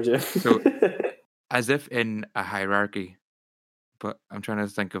word for it. Yeah. so as if in a hierarchy, but I'm trying to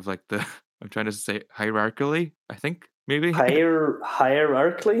think of like the I'm trying to say hierarchically, I think maybe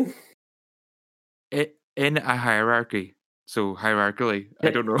Hierarchically. in a hierarchy. So hierarchically, I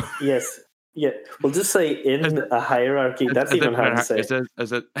don't know. Yes. Yeah. We'll just say As, in a hierarchy. That's as even if in hard to a, say.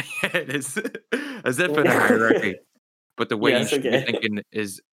 as a, it is as if in a hierarchy. But the way you Yes. should be Okay. thinking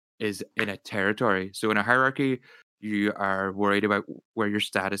is in a territory. So in a hierarchy, you are worried about where your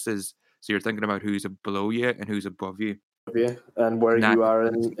status is. So you're thinking about who's below you and who's above you. Yeah. And where And you are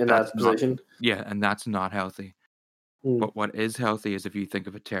in that's that not position. and that's not healthy. Mm. But what is healthy is if you think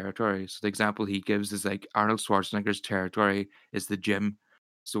of a territory. So the example he gives is like Arnold Schwarzenegger's territory is the gym.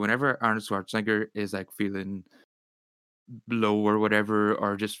 So whenever Arnold Schwarzenegger is like feeling low or whatever,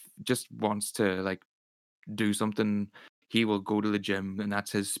 or just wants to like do something, he will go to the gym and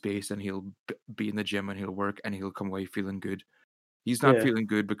that's his space, and he'll be in the gym and he'll work and he'll come away feeling good. He's not Yeah. feeling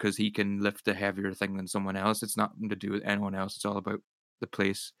good because he can lift a heavier thing than someone else. It's nothing to do with anyone else. It's all about the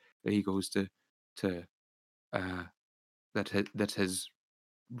place that he goes to uh that's his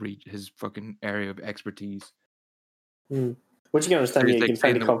fucking area of expertise. Mm. Which you can So understand. Yeah, he's you like can find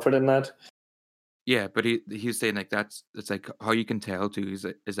saying the comfort in that. yeah, but he's saying like it's like how you can tell too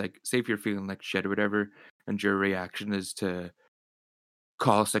is like say if you're feeling like shit or whatever, and your reaction is to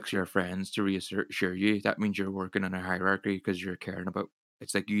call 6 of your friends to reassure you. That means you're working on a hierarchy because you're caring about.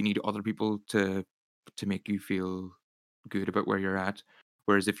 It's like you need other people to make you feel good about where you're at.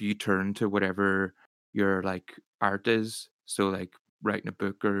 Whereas if you turn to whatever your like art is, so like writing a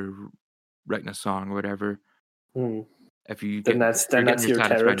book or writing a song or whatever, Mm. if you Then get that's you're getting your your satisfaction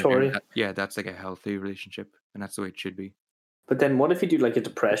out of doing territory. that, yeah, that's like a healthy relationship, and that's the way it should be. But then, what if you do like a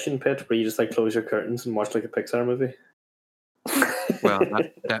depression pit where you just like close your curtains and watch like a Pixar movie? Well,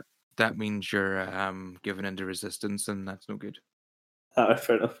 that means you're giving into resistance, and that's no good. Oh,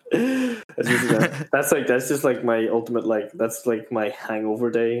 fair enough. That's just like my ultimate, like that's like my hangover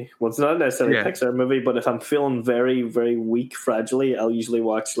day. Well, it's not necessarily a Yeah, Pixar movie, but if I'm feeling very very weak, fragile, I'll usually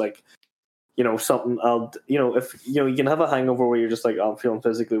watch like something. If you can have a hangover where you're just like, oh, I'm feeling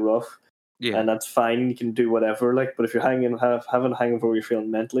physically rough, yeah. and that's fine. You can do whatever. Like, but if you're having a hangover where you're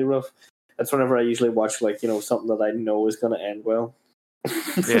feeling mentally rough, that's whenever I usually watch like something that I know is going to end well.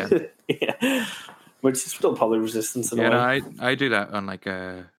 Yeah. Yeah. Which is still probably resistance in a Yeah, no, way. I do that on like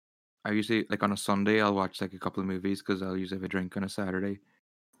I usually like on a Sunday I'll watch like a couple of movies because I'll usually have a drink on a Saturday.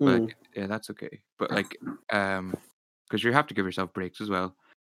 But Mm, like, yeah, that's okay. But like because you have to give yourself breaks as well.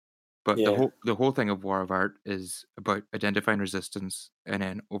 But yeah. the whole thing of War of Art is about identifying resistance and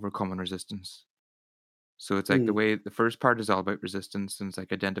then overcoming resistance. So it's like Mm, the first part is all about resistance and it's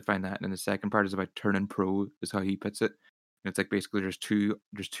like identifying that, and then the second part is about turning pro, is how he puts it. And it's like basically there's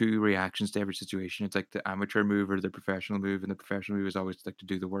two reactions to every situation. It's like the amateur move or the professional move, and the professional move is always like to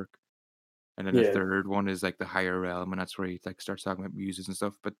do the work. And then the Yeah. third one is like the higher realm, and that's where he like starts talking about muses and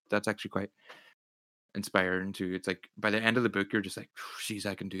stuff. But that's actually quite inspiring too. It's like by the end of the book, you're just like, "Jeez,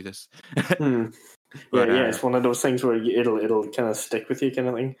 I can do this." Hmm. But Yeah, it's one of those things where it'll kind of stick with you, kind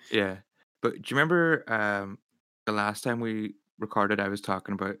of thing. yeah. But do you remember the last time we recorded? I was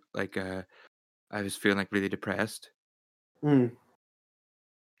talking about like I was feeling like really depressed. Hmm.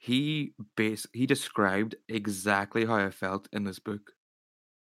 He described exactly how I felt in this book.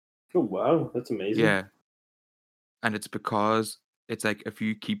 Oh wow, that's amazing. Yeah, and it's because it's like if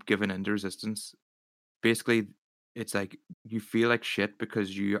you keep giving in to resistance, basically it's like you feel like shit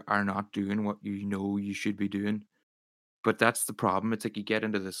because you are not doing what you know you should be doing. But that's the problem. It's like you get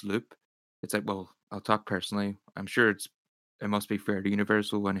into this loop. It's like, well, I'll talk personally. I'm sure it must be fairly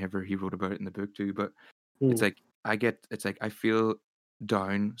universal whenever he wrote about it in the book too. But it's Hmm. like it's like I feel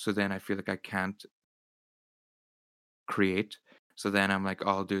down, so then I feel like I can't create. So then I'm like, oh,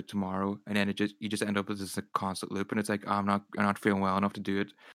 I'll do it tomorrow, and then you just end up with this like, constant loop, and it's like, oh, I'm not feeling well enough to do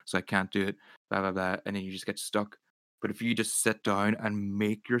it, so I can't do it, blah blah blah, and then you just get stuck. But if you just sit down and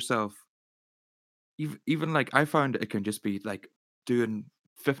make yourself, even like I found it can just be like doing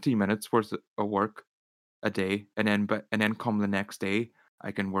 15 minutes worth of work a day, and then come the next day,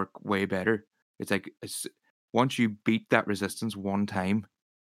 I can work way better. It's like once you beat that resistance one time,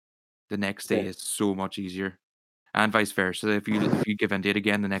 the next day Yeah. is so much easier. And vice versa. If you give in to it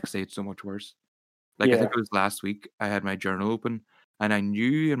again, the next day it's so much worse. Like I Yeah. think it was last week, I had my journal open, and I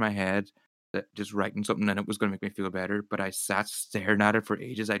knew in my head that just writing something in it was going to make me feel better. But I sat staring at it for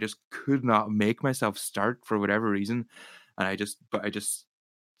ages. I just could not make myself start for whatever reason, and I just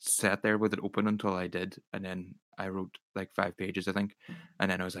sat there with it open until I did, and then I wrote like 5 pages, I think,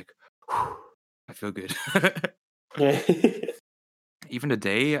 and then I was like, "Whew, I feel good." Yeah. Even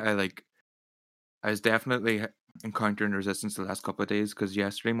today, I was definitely encountering resistance the last couple of days because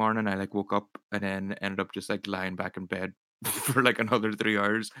yesterday morning I like woke up and then ended up just like lying back in bed for like another 3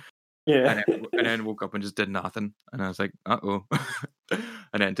 hours, Yeah. and then woke up and just did nothing, and I was like, oh.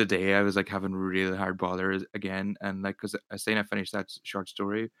 And then today I was like having really hard bother again, and like because I was saying I finished that short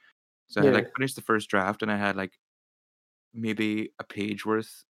story, so I had Yeah. like finished the first draft, and I had like maybe a page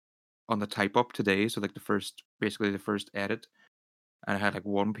worth on the type up today, so like basically the first edit, and I had like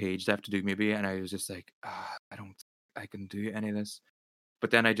one page left to do maybe, and I was just like, I don't think I can do any of this.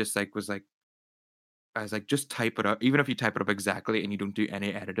 But then I just like I was like, just type it up. Even if you type it up exactly and you don't do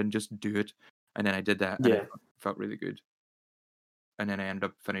any editing, just do it. And then I did that, and it Yeah. felt really good. And then I ended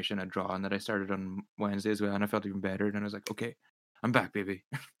up finishing a drawing that I started on Wednesday as well, and I felt even better. And I was like, okay, I'm back, baby.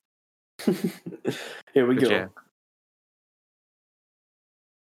 Here we But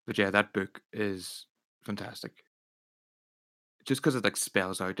yeah, go. that book is fantastic. Just because it like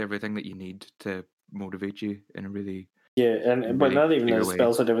spells out everything that you need to motivate you in a really, Yeah, and but really not even that clear it way.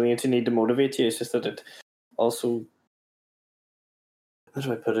 spells out everything that you need to motivate you. It's just that it also, how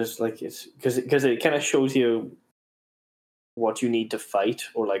do I put it? Like it's because it kind of shows you what you need to fight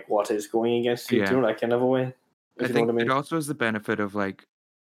or like what is going against you. Do Yeah. you know, that kind of a way? I If you know what think I it mean? also has the benefit of like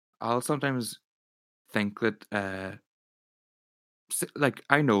I'll sometimes think that like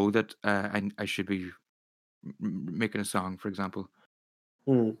I know that I should be making a song, for example,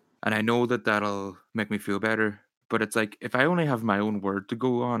 Hmm. and I know that that'll make me feel better. But it's like if I only have my own word to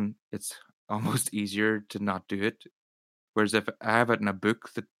go on, it's almost easier to not do it. Whereas if I have it in a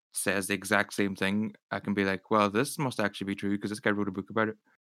book that says the exact same thing, I can be like, well, this must actually be true because this guy wrote a book about it.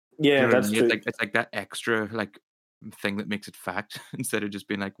 Do Yeah, you know what I that's mean? true. It's like that extra like thing that makes it fact instead of just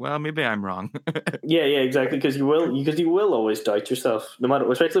being like, well, maybe I'm wrong. Yeah, yeah, exactly. Because you will always doubt yourself, no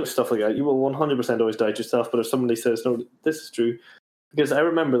matter, especially with stuff like that. You will 100% always doubt yourself. But if somebody says no, this is true, because I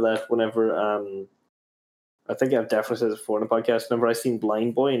remember that whenever I think I've definitely said this before in the podcast. Whenever I seen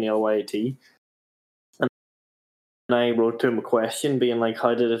Blind Boy in the LYT, and I wrote to him a question, being like,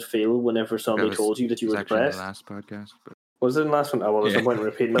 "How did it feel whenever That somebody told you that it you was were actually in the depressed?" last podcast, but Was it in the last one? Oh well, there's yeah. no point in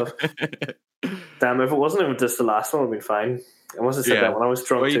repeating it. Damn, if it wasn't even just the last one, it would be fine. I must have said Yeah. that when I was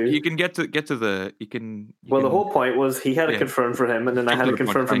drunk Well, too. you can get to the Well, the whole point was he had it yeah. confirmed for him, and then I Jump had to it the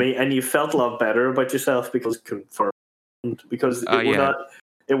confirmed for punchline. me, and you felt a lot better about yourself because it was confirmed. Because it was Yeah. not.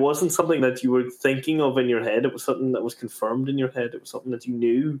 It wasn't something that you were thinking of in your head. It was something that was confirmed in your head. It was something that you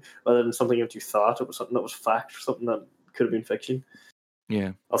knew, rather than something that you thought. It was something that was fact, or something that could have been fiction.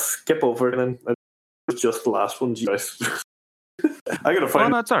 Yeah. I'll skip over it then. It was just the last one. Guys. I gotta Oh,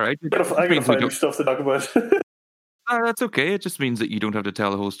 find. that's all right. I gotta find new stuff to talk about. That's okay. It just means that you don't have to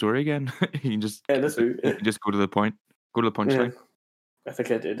tell the whole story again. You can just Yeah, that's true. you can just go to the point. Go to the Yeah, punchline. I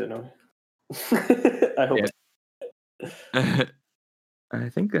think I did. I know. I hope. Yeah. I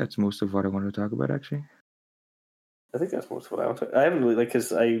think that's most of what I want to talk about, actually. I think that's most of what I want to. I haven't really, like,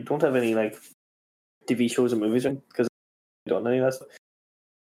 because I don't have any, like, TV shows and movies because I don't know any of that stuff.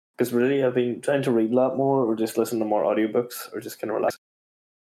 Because really, I've been trying to read a lot more or just listen to more audiobooks or just kind of relax.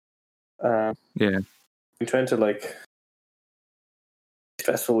 Yeah. I'm trying to, like,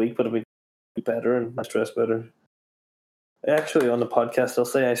 stressful week, but I've been better and my stress better. Actually, on the podcast, I'll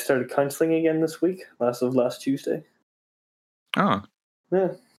say I started counselling again this week, last Tuesday. Oh. Yeah,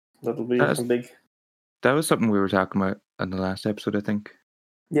 that'll be a big. That was something we were talking about in the last episode, I think.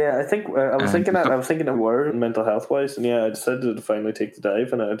 Yeah, I think I was thinking of where mental health wise, and yeah, I decided to finally take the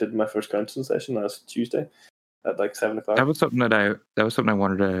dive, and I did my first counselling session last Tuesday at like 7:00. That was something I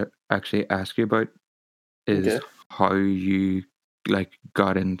wanted to actually ask you about. Is how you like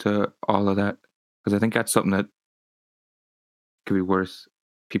got into all of that, because I think that's something that could be worth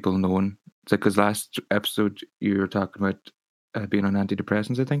people knowing. It's like, because last episode you were talking about being on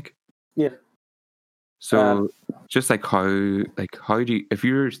antidepressants, I think. Yeah. So just like how do you,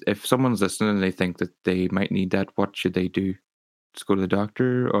 if someone's listening and they think that they might need that, what should they do? Just go to the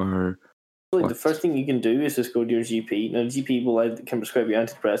doctor, or the first thing you can do is just go to your GP. Now, GP can prescribe you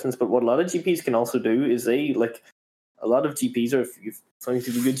antidepressants, but what a lot of GPs can also do is they, like, a lot of GPs, or if you've found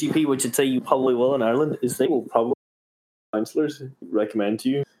to be a good GP, which I'd say you probably will in Ireland, is they will probably counsellors recommend to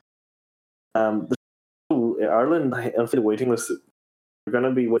you. Ireland, for the waiting list, you're going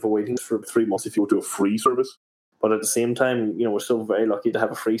to be with a waiting list for 3 months if you go to a free service. But at the same time, we're still very lucky to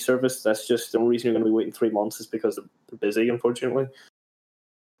have a free service. That's just the only reason you're going to be waiting 3 months is because they're busy, unfortunately.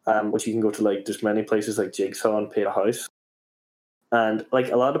 Which you can go to, like, there's many places like Jigsaw and Pay a House. And,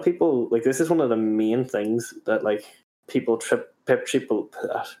 like, a lot of people, like, this is one of the main things that, like, people trip people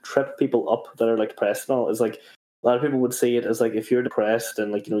up that are, like, depressed and all, is, like, a lot of people would say it as, like, if you're depressed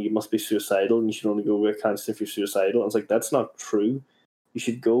and, like, you must be suicidal and you should only go with counselling if you're suicidal. And it's like, that's not true. You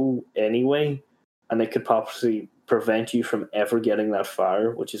should go anyway, and it could possibly prevent you from ever getting that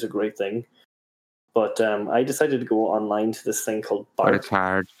far, which is a great thing. But I decided to go online to this thing called Bark. But it's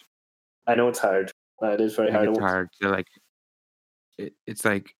hard. I know it's hard. It is very hard. It's hard. Like, it's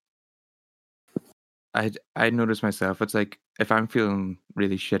like, I notice myself. It's like, if I'm feeling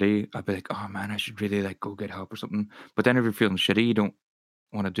really shitty, I'll be like, oh man, I should really, like, go get help or something. But then if you're feeling shitty, you don't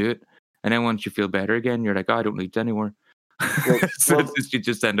want to do it. And then once you feel better again, you're like, oh, I don't need it anymore. You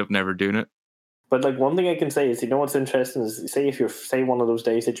just end up never doing it. But, like, one thing I can say is, what's interesting is, say one of those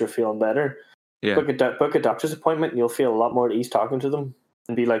days that you're feeling better, book a doctor's appointment, and you'll feel a lot more at ease talking to them,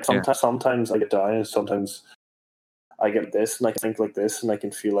 and be like, sometimes I get down, sometimes I get this, and I can think like this, and I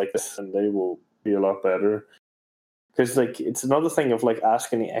can feel like this, and they will be a lot better. Because, like, it's another thing of, like,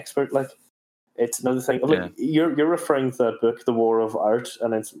 asking the expert. Like, it's another thing of, like, you're referring to that book, The War of Art,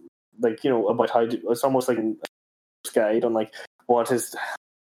 and it's like, about how it's almost like a guide on, like, what is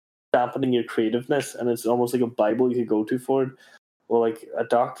dampening your creativeness, and it's almost like a Bible you could go to for it. Well, like, a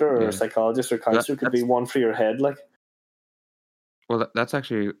doctor or a psychologist or counselor could be one for your head, like. Well, that's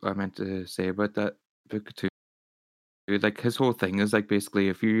actually what I meant to say about that book too. Like, his whole thing is, like, basically,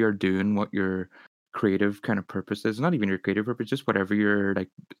 if you are doing what your creative kind of purpose is, not even your creative purpose, just whatever you're, like,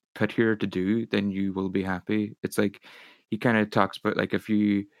 put here to do, then you will be happy. It's like, he kind of talks about, like, if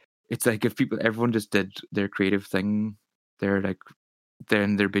everyone just did their creative thing, they're like,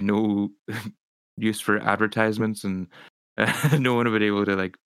 then there'd be no use for advertisements, and no one would be able to,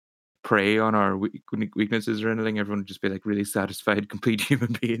 like, prey on our weaknesses or anything. Everyone would just be, like, really satisfied, complete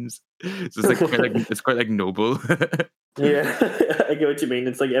human beings. So it's like it's quite like noble. Yeah, I get what you mean.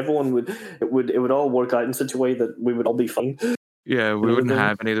 It's like everyone would all work out in such a way that we would all be fine. Yeah, we wouldn't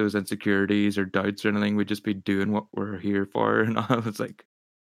have any of those insecurities or doubts or anything. We'd just be doing what we're here for, and all. It's like,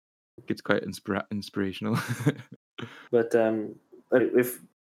 it's quite inspirational. But if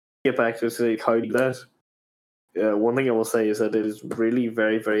get back to, say, how to do that, one thing I will say is that it is really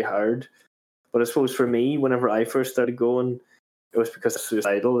very, very hard. But I suppose for me, whenever I first started going, it was because I was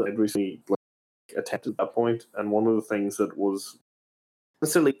suicidal. I'd recently, like, attempted at that point, and one of the things that was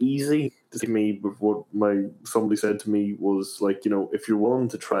necessarily easy to see me with what somebody said to me was, like, if you're willing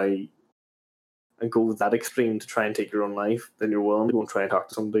to try and go that extreme to try and take your own life, then you're willing to go and try and talk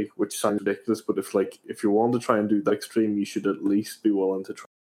to somebody, which sounds ridiculous, but if you're willing to try and do that extreme, you should at least be willing to try.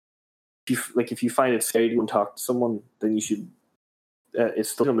 If you find it scary to go and talk to someone, then you should. It's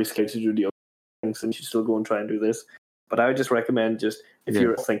still going to be scary to do the other things, and you should still go and try and do this. But I would just recommend, if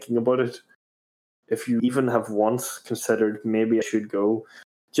you're thinking about it, if you even have once considered maybe I should go,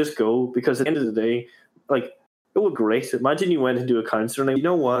 just go, because at the end of the day, like, it would be great. Imagine you went into a counselor and, you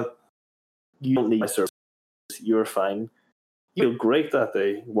know what, you don't need my service. You're fine. You feel great that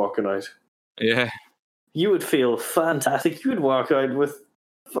day walking out. Yeah. You would feel fantastic. You would walk out with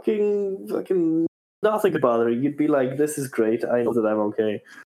fucking nothing could bother you. You'd be like, this is great. I know that I'm okay.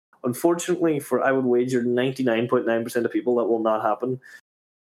 Unfortunately, I would wager 99.9% of people that will not happen,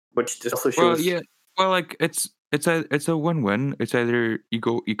 which just also shows. Well, yeah. Well, like it's a win-win. It's either you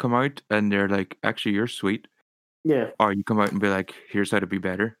come out and they're like, actually, you're sweet, Yeah, or you come out and be like, here's how to be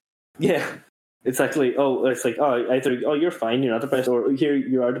better. yeah. It's actually, it's like, either, you're fine, you're not depressed, or here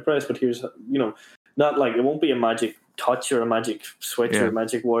you are depressed, but here's, not like, it won't be a magic touch or a magic switch or a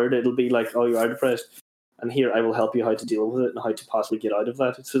magic word. It'll be like, you are depressed, and here I will help you how to deal with it and how to possibly get out of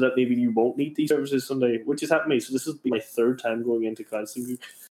that, so that maybe you won't need these services someday, which has happened to me. So this will be my third time going into counseling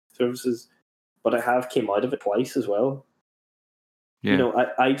services, but I have came out of it twice as well. Yeah.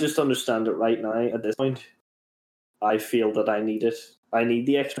 I just understand it right now at this point. I feel that I need it. I need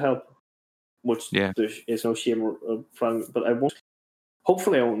the extra help, which there is no shame from, but I won't.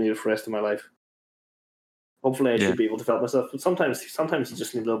 Hopefully, I won't need it for the rest of my life. Hopefully, I should be able to help myself. But sometimes you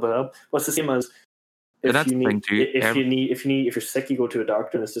just need a little bit of help. What's the same as if you're sick, you go to a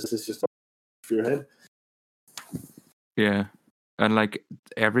doctor, and it's just for your head. Yeah, and like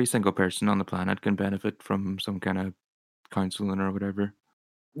every single person on the planet can benefit from some kind of counseling or whatever.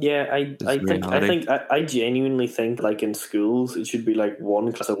 Yeah, I genuinely think, like, in schools, it should be like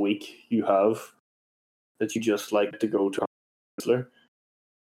one class a week you have that you just like to go to a counselor.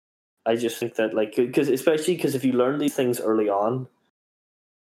 I just think that, like, especially because if you learn these things early on,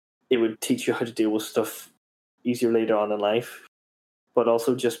 it would teach you how to deal with stuff easier later on in life. But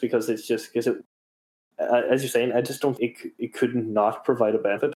also just because it's just because it, as you're saying, I just don't think it could not provide a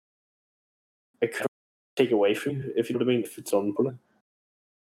benefit. It could take away from you, if you know what I mean, if it's unpulling.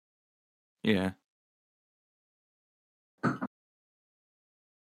 Yeah.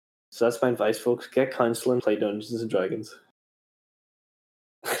 So that's my advice, folks. Get counseling, play Dungeons and Dragons.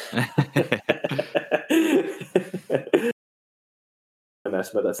 I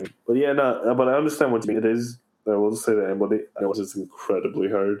mess about that thing. But yeah, no, but I understand what you mean. It is, I will say to anybody, I know it's incredibly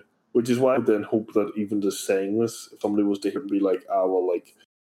hard, which is why I then hope that even just saying this, if somebody was to hear me be like, well, like,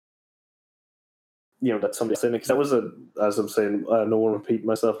 that somebody saying it, because that was as I'm saying, I don't want to repeat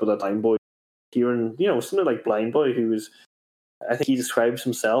myself, but that Blind Boy hearing, something like Blind Boy, who was, I think he describes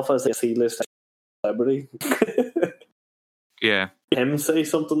himself as a C-list celebrity. Yeah. Him say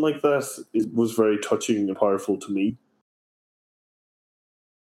something like that, it was very touching and powerful to me.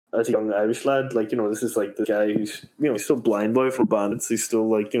 As a young Irish lad, like, this is like the guy who's, he's still Blind Boy for Bandits. He's still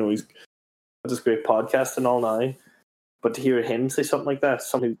like, he's got this great podcast and all now. But to hear him say something like that,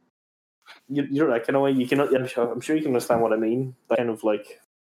 something you're like, in a way, you can. I'm sure you can understand what I mean. That kind of like,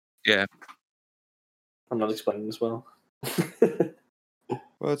 yeah. I'm not explaining as well.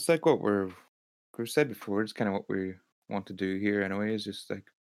 Well, it's like what we've said before. It's kind of what we want to do here, anyway. Is just like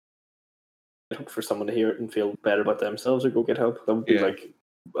for someone to hear it and feel better about themselves or go get help. That would be like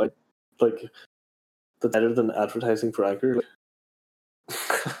the better than advertising for Anchor.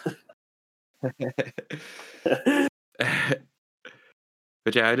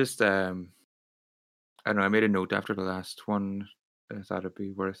 But yeah, I just I don't know. I made a note after the last one. I thought it'd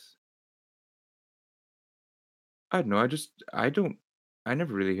be worth. I don't know. I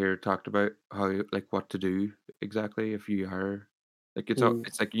never really hear talked about how, like, what to do exactly if you are like it's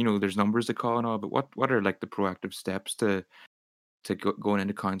like there's numbers to call and all, but what are like the proactive steps to going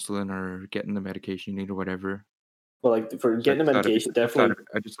into counseling or getting the medication you need or whatever? Well, like for getting the medication, definitely.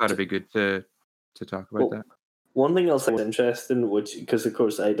 I just thought it'd be good to talk about that. One thing else I was interested in, which, because of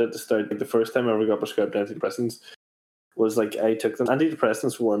course I did to start, like, the first time I ever got prescribed antidepressants was like I took them.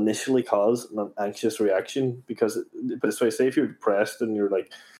 Antidepressants will initially cause an anxious reaction because, but this way, say if you're depressed and you're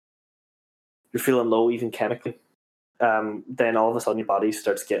feeling low even chemically, then all of a sudden your body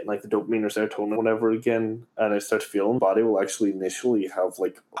starts getting like the dopamine or serotonin or whatever again, and it starts feeling. The body will actually initially have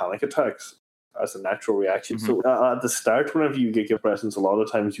like panic attacks as a natural reaction. Mm-hmm. So at the start, whenever you get antidepressants, a lot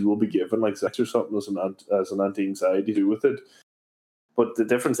of times you will be given like Xanax or something as an anti-anxiety to do with it. But the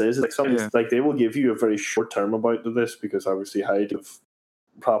difference is like like they will give you a very short term about this because obviously high addictive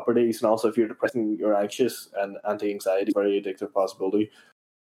properties, and also if you're depressed and you're anxious, and anti-anxiety is a very addictive possibility.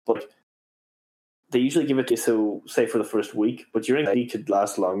 But they usually give it to you, so say for the first week, but your anxiety could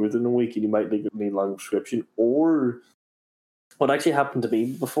last longer than a week, and you might need a long prescription. Or what actually happened to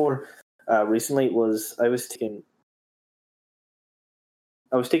me before recently was I was taking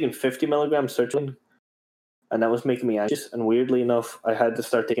 50 milligrams sertraline, and that was making me anxious. And weirdly enough, I had to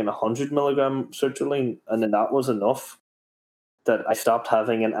start taking 100 milligram sertraline, and then that was enough that I stopped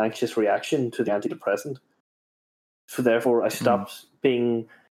having an anxious reaction to the antidepressant. So therefore, I stopped being.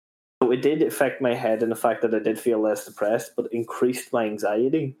 So it did affect my head and the fact that I did feel less depressed, but increased my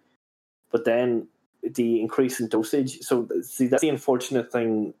anxiety. But then the increase in dosage. So see, that's the unfortunate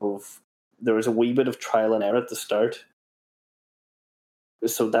thing of there is a wee bit of trial and error at the start.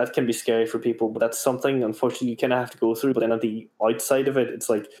 So that can be scary for people, but that's something, unfortunately, you kind of have to go through. But then at the outside of it, it's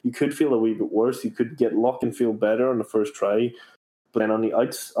like you could feel a wee bit worse. You could get luck and feel better on the first try. But then on the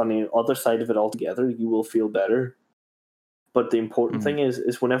other side of it altogether, you will feel better. But the important thing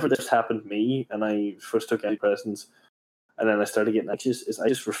is whenever this happened to me and I first took antidepressants and then I started getting anxious, is I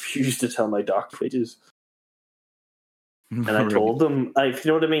just refused to tell my doctor for ages. And I told them, you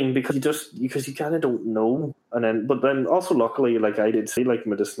know what I mean, because you kind of don't know. But then also luckily, like I did say, like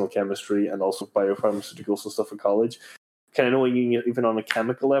medicinal chemistry and also biopharmaceuticals and stuff in college, kind of knowing even on a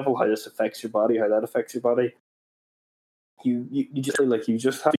chemical level how this affects your body, how that affects your body. You just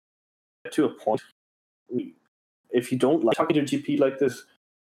have to get to a point. If you don't like talking to your GP like this,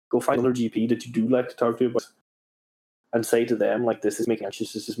 go find another GP that you do like to talk to about, and say to them like, "This is making me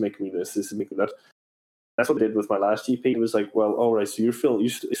anxious. This is making me this. This is making me that." That's what I did with my last GP. It was like, well, all right, so you're still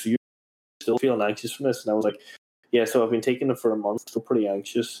feeling anxious from this, and I was like, yeah. So I've been taking it for a month, still pretty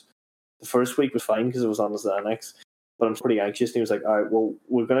anxious. The first week was fine because it was on the Xanax, but I'm pretty anxious. And he was like, all right, well,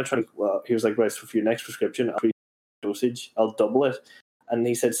 we're gonna try. He was like, right, so for your next prescription, dosage, I'll double it. And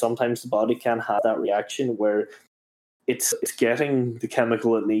he said sometimes the body can have that reaction where it's getting the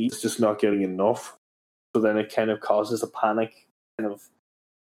chemical it needs, just not getting enough. So then it kind of causes a panic, kind of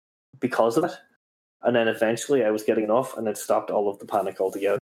because of it. And then eventually I was getting enough, and it stopped all of the panic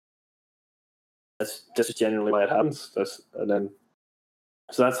altogether. That's just generally why it happens. So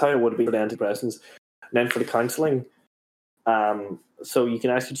that's how it would be for the antidepressants. And then for the counselling, so you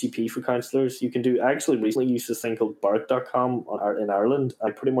can ask your GP for counsellors. You can recently use this thing called Bark.com in Ireland. I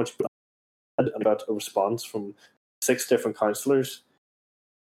pretty much got a response from 6 different counsellors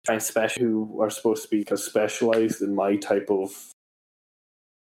who are supposed to be specialised in my type of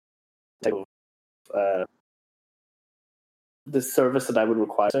the service that I would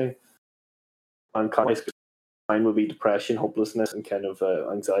require. And mine would be depression, hopelessness, and kind of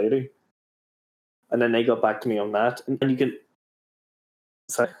anxiety. And then they got back to me on that, and you can.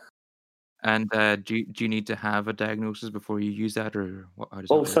 Sorry. And do you need to have a diagnosis before you use that, or what? How does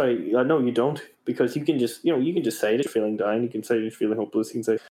that work? Sorry, no, you don't, because you can just say that you're feeling down. You can say you're feeling hopeless. You can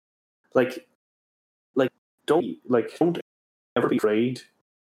say, don't ever be afraid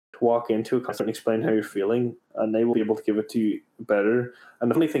to walk into a concert and explain how you're feeling, and they will be able to give it to you better. And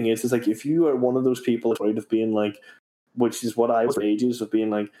the funny thing is like if you are one of those people afraid of being like, which is what I was for ages, of being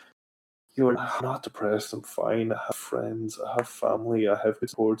like, I'm not depressed, I'm fine, I have friends, I have family, I have good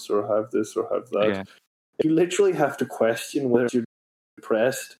supports, or I have this or have that. Yeah. You literally have to question whether you're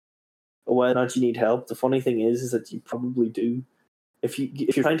depressed or whether or not you need help. The funny thing is that you probably do. If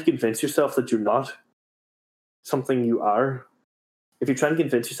you're trying to convince yourself that you're not something, you are. If you're trying to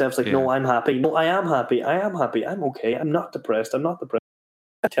convince yourself, it's like, no, I'm happy. No, I am happy. I'm okay. I'm not depressed.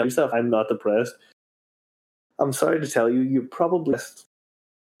 Tell yourself I'm not depressed. I'm sorry to tell you, you're probably depressed.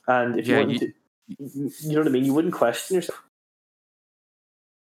 And if you know what I mean, you wouldn't question yourself.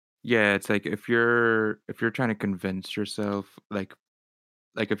 Yeah, it's like if you're trying to convince yourself, like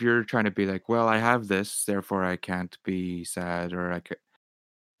if you're trying to be like, well, I have this, therefore I can't be sad, or I can,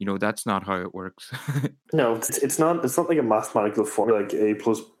 that's not how it works. No, it's not. It's not like a mathematical formula like A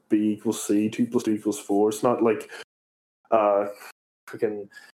plus B equals C, 2 plus 2 equals 4. It's not like freaking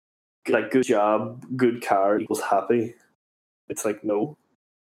like good job, good car equals happy. It's like, no.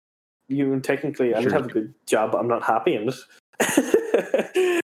 Technically, I would have a good job, but I'm not happy in it.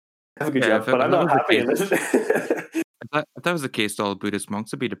 I have a good job, but I'm not happy in it. If that was the case, all Buddhist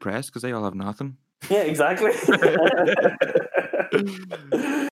monks would be depressed because they all have nothing. Yeah, exactly.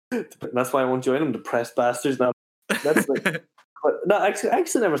 That's why I won't join them, depressed bastards. Now, that's like, but no, I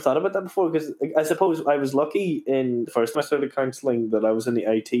actually never thought about that before, because I suppose I was lucky in the first time I started counselling that I was in the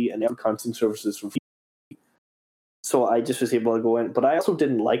IT and they have counselling services for free. So I just was able to go in, but I also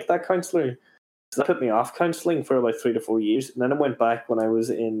didn't like that counsellor. So that put me off counselling for about 3 to 4 years, and then I went back when I was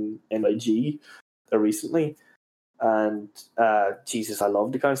in NIG there recently. And Jesus, I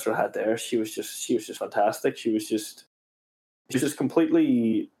loved the counsellor I had there. She was just fantastic. She was just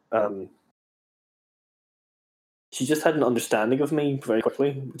completely. She just had an understanding of me very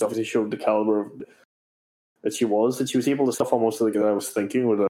quickly, which obviously showed the caliber that she was. That she was able to stuff almost like that I was thinking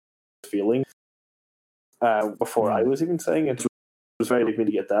or that I was feeling before I was even saying it. It was very like me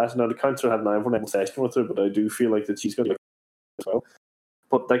to get that. Now the counsellor had never had a session with her, but I do feel like that she's going to as well.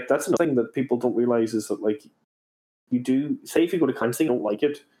 But like that's another thing that people don't realize is that like. You do say if you go to counselling, you don't like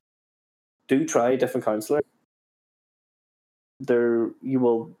it, do try a different counsellor. It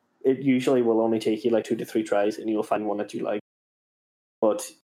usually will only take you like 2 to 3 tries, and you'll find one that you like. But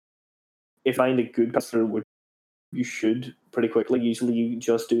if I find a good counsellor, which you should pretty quickly. Usually you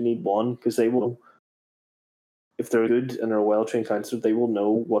just do need one, because they will, if they're good and they're a well-trained counselor, they will know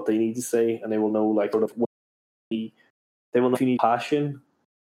what they need to say, and they will know like sort of they will know if you need passion,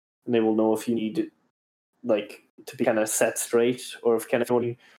 and they will know if you need like to be kind of set straight, or if kind of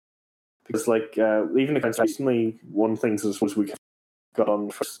because like even the counselor recently, one thing was we got on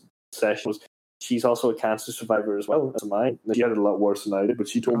the first session was she's also a cancer survivor as well as mine. She had it a lot worse than I did, but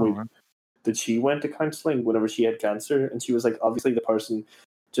she told me that she went to counselling whenever she had cancer, and she was like, obviously the person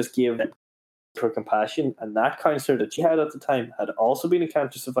just gave her compassion, and that counsellor that she had at the time had also been a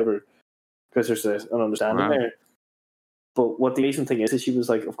cancer survivor, because there's an understanding there. But what the amazing thing is she was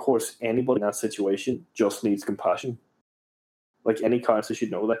like, of course, anybody in that situation just needs compassion. Like any counsellor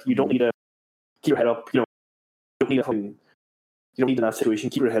should know that. You don't need to keep your head up. You don't need in that situation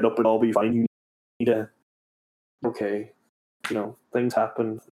keep your head up and all be fine. You need to, okay, things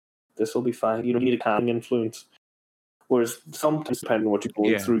happen. This will be fine. You don't need a calming influence. Whereas sometimes, depending on what you're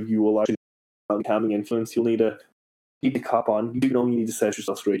going through, you will actually have a calming influence. You'll need to cop on. You do know you need to set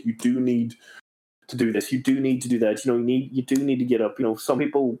yourself straight. You do need to do this. You do need to do that. You do need to get up. Some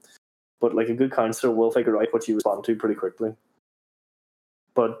people, but like a good counsellor will figure out what you respond to pretty quickly.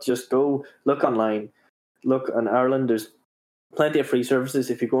 But just go look online. Look in Ireland. There's plenty of free services.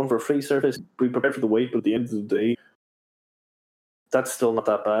 If you're going for a free service, be prepared for the wait. But at the end of the day, that's still not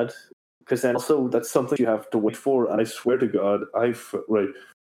that bad. Because then also that's something you have to wait for. And I swear to God,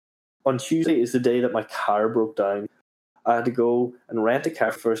 on Tuesday is the day that my car broke down. I had to go and rent a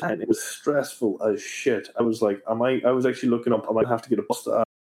car first, and it was stressful as shit. I was like, I was actually looking up, I might have to get a bus to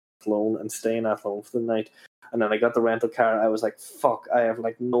Athlone and stay in Athlone for the night. And then I got the rental car. I was like, fuck, I have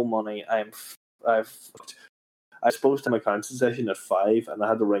like no money. I was supposed to have my counseling session at 5, and I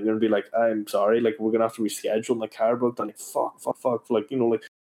had to ring her and be like, I'm sorry, like we're gonna have to reschedule. My car broke down. Like fuck, like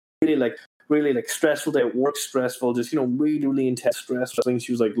really stressful day at work, stressful, just really intense stress. I think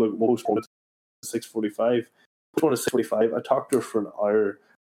she was like, look, we'll postpone it to 6:45. Postpone to 6:45. I talked to her for an hour.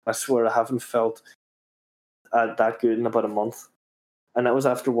 I swear I haven't felt that good in about a month, and that was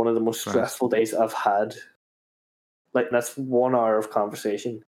after one of the most stressful days I've had. Like, that's 1 hour of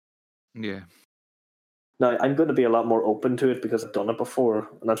conversation. Yeah. Now, I'm going to be a lot more open to it because I've done it before.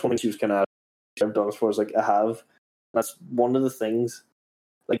 And that's one thing she was kind of, I've done it before. Is like, I have. And that's one of the things,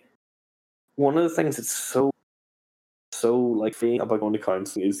 that's so like, thing about going to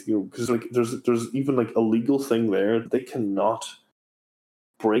counseling is, because like, there's even like a legal thing there. They cannot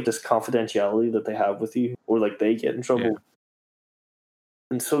break this confidentiality that they have with you, or like they get in trouble. Yeah.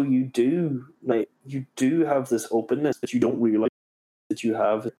 And so you do have this openness that you don't realize that you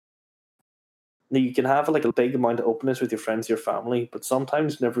have. Now, you can have like a big amount of openness with your friends, your family, but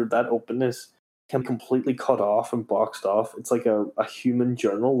sometimes never that openness can be completely cut off and boxed off. It's like a human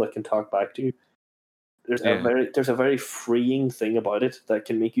journal that can talk back to you. There's a very freeing thing about it that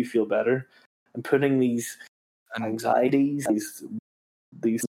can make you feel better. And putting these anxieties,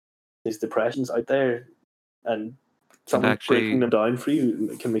 these depressions out there, and something breaking them down for you,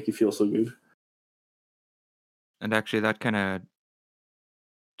 it can make you feel so good. And actually, that kind of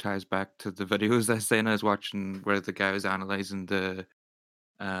ties back to the videos I was watching, where the guy was analysing the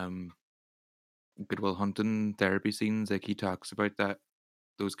Good Will Hunting therapy scenes. Like, he talks about that,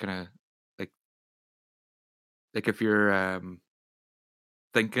 those kind of like if you're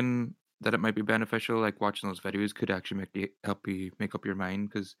thinking that it might be beneficial, like watching those videos could actually help you make up your mind,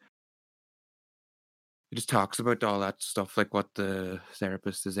 because he just talks about all that stuff, like what the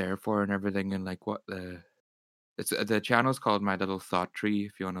therapist is there for and everything, and like what the channel's called My Little Thought Tree,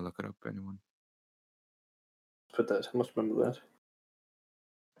 if you want to look it up, anyone. Put that. I must remember that.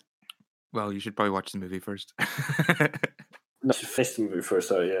 Well, you should probably watch the movie first. No, I should finish the movie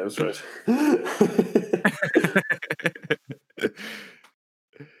first. Oh, yeah, that's right.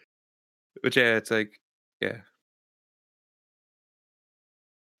 But yeah, it's like,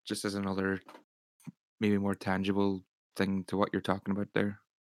 just as another maybe more tangible thing to what you're talking about there.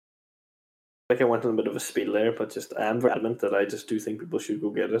 Like, I went on a bit of a spiel there, but just I am very adamant that I just do think people should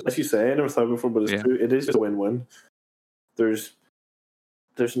go get it. As you say, I never thought before, but it's true. It is just a win-win. There's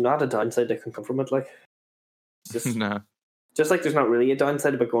not a downside that can come from it. Like, it's just no. Just like there's not really a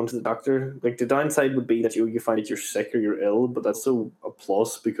downside about going to the doctor. Like, the downside would be that you find that you're sick or you're ill, but that's still a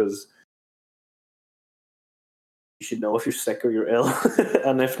plus, because you should know if you're sick or you're ill,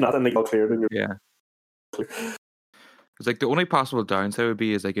 and if not, then they go clear. Then you're It's like the only possible downside would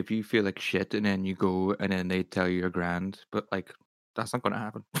be is like if you feel like shit and then you go and then they tell you you're grand, but like that's not going to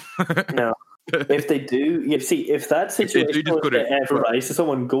happen. No. If they do, if that situation ever arises to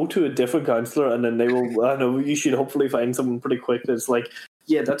someone, go to a different counsellor, and then they will. I know you should hopefully find someone pretty quick that's like,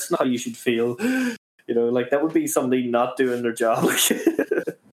 yeah, that's not how you should feel. You know, like that would be somebody not doing their job.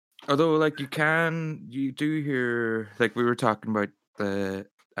 Although, like, you do hear, like, we were talking about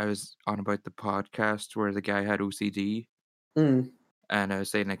I was on about the podcast where the guy had OCD, Mm. and I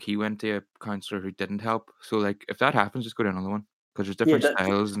was saying, like, he went to a counselor who didn't help. So, like, if that happens, just go to another one because there's Yeah, different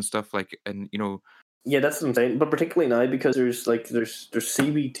styles and stuff. Like, and yeah, that's what I'm saying. But particularly now because there's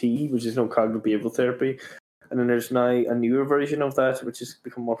CBT, which is cognitive behavioral therapy, and then there's now a newer version of that, which has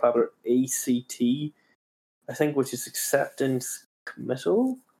become more popular, ACT, I think, which is acceptance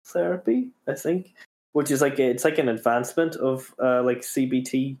committal therapy, I think, which is it's like an advancement of like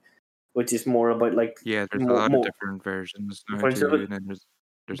CBT, which is more about like yeah, there's a more, lot of more different versions now versions of too, it. and then there's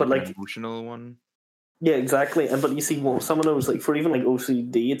But like an like emotional one. yeah, exactly. And but you see, some of those, like for even like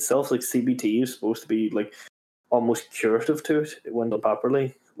OCD itself, like CBT is supposed to be like almost curative to it when done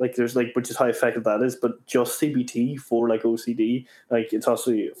properly. Like there's like, which is how effective that is. But just CBT for like OCD, like it's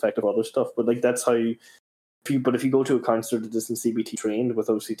also effective for other stuff. But like that's how. If you go to a counselor that isn't CBT trained with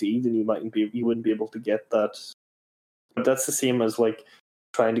OCD, then you wouldn't be able to get that. But that's the same as like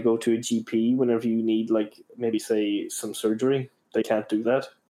trying to go to a GP whenever you need like maybe say some surgery. They can't do that.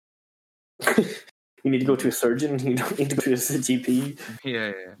 You need to go to a surgeon. You don't need to go to a GP.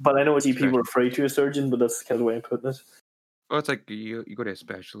 Yeah. But I know a GP Special. were afraid to a surgeon, but that's kind of the way I'm putting it. Well, it's like you go to a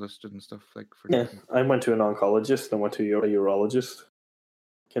specialist and stuff like for Yeah, different- I went to an oncologist and I went to a urologist,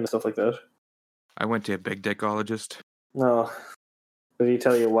 kind of stuff like that. I went to a big dickologist. No, did he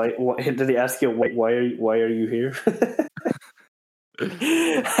tell you why did he ask you why are you here?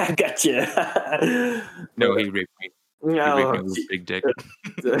 I got you. No, he raped me. He raped me with a big dick.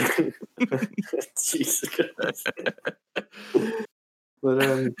 Jesus Christ.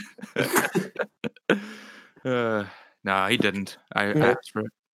 But nah, he didn't. I asked for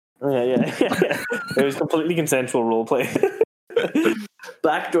it. yeah. It was completely consensual roleplay.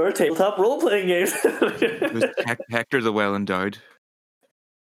 Backdoor tabletop role-playing games. It was Hector the Well Endowed.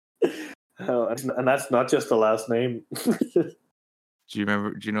 Oh, and that's not just the last name. Do you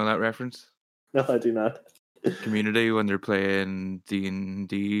know that reference? No, I do not. Community, when they're playing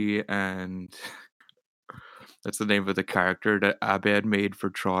D&D, and that's the name of the character that Abed made for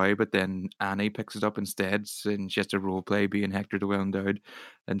Troy, but then Annie picks it up instead, and she has to roleplay being Hector the Well Endowed,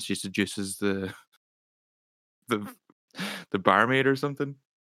 and she seduces the barmaid or something.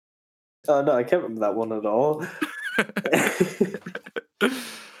 Oh no, I can't remember that one at all.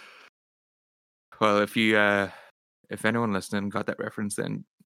 Well, if anyone listening got that reference, then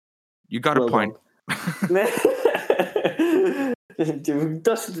you got Well a point.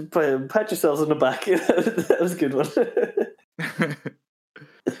 Just pat yourselves on the back. That was a good one.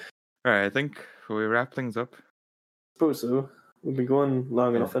 All right, I think we wrap things up. I suppose so. We've been going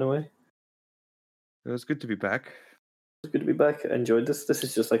long enough anyway. It was good to be back. It's good to be back. I enjoyed this. This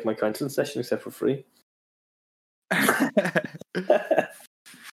is just like my counseling session, except for free. Yeah,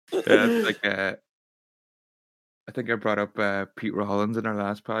 like I think I brought up Pete Rollins in our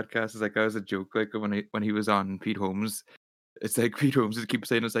last podcast. It's like that was a joke. Like when he was on Pete Holmes, it's like Pete Holmes just keeps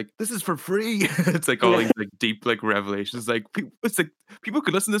saying it's like this is for free. It's like all these like deep like revelations. Like it's like people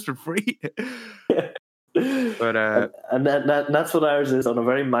could listen to this for free. But and that's what ours is on a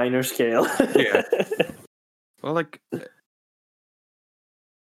very minor scale. Yeah. Well, like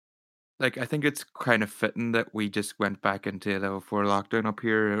I think it's kind of fitting that we just went back into level 4 lockdown up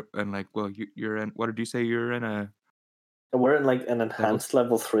here, and like, well, you're in. What did you say you're in a? We're in like an enhanced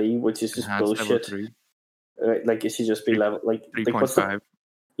level 3, which is just bullshit. Right, like it should just be level like 3.5.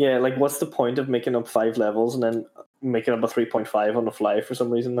 Yeah, like what's the point of making up 5 levels and then making up a 3.5 on the fly for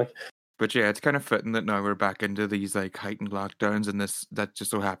some reason? Like, but yeah, it's kind of fitting that now we're back into these like heightened lockdowns, and that just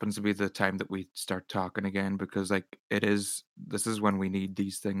so happens to be the time that we start talking again, because like this is when we need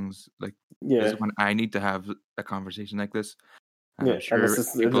these things. Like, this is when I need to have a conversation like this. And I'm sure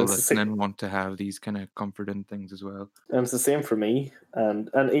people listening want to have these kind of comforting things as well. And it's the same for me. And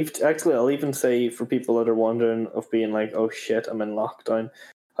actually, I'll even say for people that are wondering of being like, oh shit, I'm in lockdown.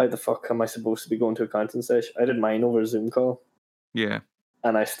 How the fuck am I supposed to be going to a counseling session? I did mine over a Zoom call. Yeah.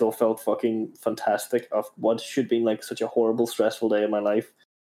 And I still felt fucking fantastic of what should be like such a horrible, stressful day of my life.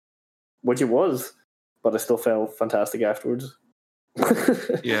 Which it was. But I still felt fantastic afterwards.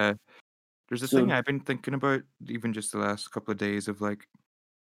 Yeah. There's a thing I've been thinking about even just the last couple of days of like,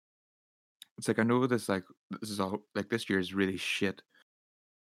 it's like I know this is all like this year is really shit,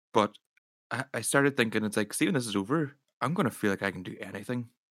 but I started thinking it's like, see, when this is over, I'm gonna feel like I can do anything.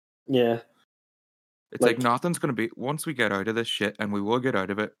 Yeah. It's like nothing's gonna be once we get out of this shit, and we will get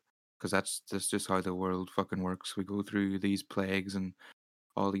out of it, because that's just how the world fucking works. We go through these plagues and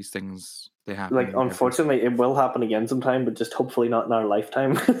all these things, they happen. Like, unfortunately, it will happen again sometime, but just hopefully not in our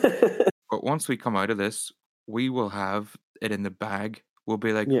lifetime. But once we come out of this, we will have it in the bag. We'll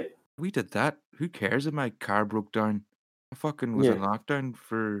be like, Yeah, we did that. Who cares if my car broke down? I fucking was in yeah, lockdown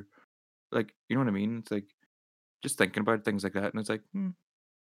for like, you know what I mean? It's like just thinking about things like that, and it's like,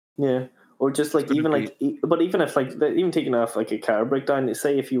 yeah. Or just it's like gonna even be like, but even if like even taking off like a car breakdown.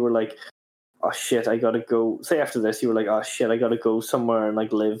 Say if you were like, oh shit, I gotta go. Say after this, you were like, oh shit, I gotta go somewhere and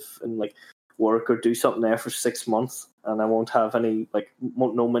like live and like work or do something there for 6 months, and I won't have any like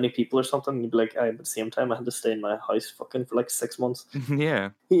won't know many people or something. And you'd be like, at the same time, I had to stay in my house fucking for like 6 months. yeah,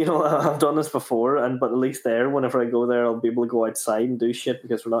 You know, I've done this before, and but at least there, whenever I go there, I'll be able to go outside and do shit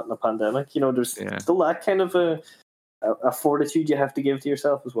because we're not in a pandemic. You know, there's yeah, still that kind of a fortitude you have to give to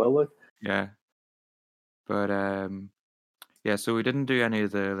yourself as well. Like, yeah. But yeah, so we didn't do any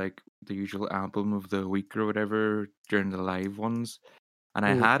of the usual album of the week or whatever during the live ones. And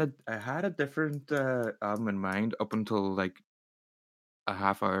mm. I had a different album in mind up until like a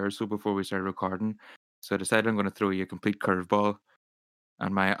half hour or so before we started recording. So I decided I'm going to throw you a complete curveball.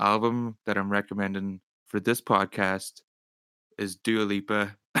 And my album that I'm recommending for this podcast is Dua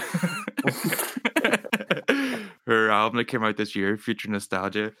Lipa. Her album that came out this year, Future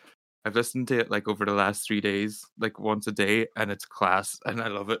Nostalgia. I've listened to it like over the last 3 days, like once a day, and it's class, and I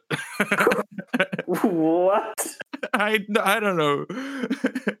love it. What? I don't know.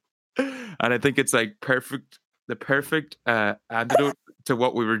 And I think it's like the perfect antidote to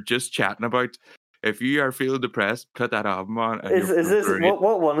what we were just chatting about. If you are feeling depressed, put that album on and Is you'll feel this great.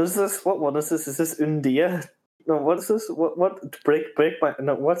 what one is this? What one is this? Is this Undia? No, what is this? What break my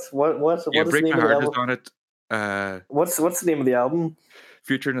no? What Yeah, is the Break name My of the Heart is album? on it. What's the name of the album?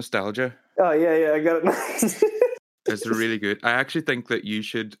 Future Nostalgia. Oh yeah, I got it. It's really good. I actually think that you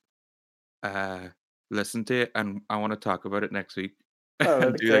should listen to it, and I want to talk about it next week. All right,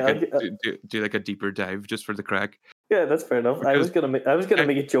 And do okay. like do like a deeper dive just for the crack. Yeah, that's fair enough. I was Because gonna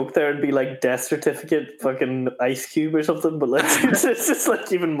make a joke there and be like death certificate, fucking Ice Cube or something, but like it's just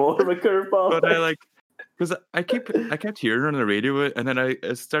like even more of a curveball. but I like because I kept hearing it on the radio, and then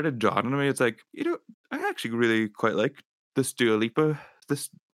it started dawning on me. It's like, I actually really quite like this Dua Lipa, this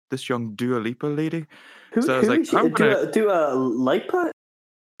young Dua Lipa lady. So I was who like, is she? Do a Lipa?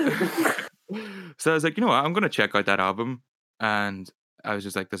 so I was like, you know what, I'm gonna check out that album, and I was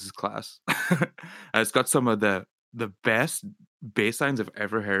just like, this is class. And it's got some of the best bass lines I've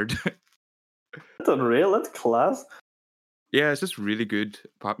ever heard. That's unreal. That's class. Yeah, it's just really good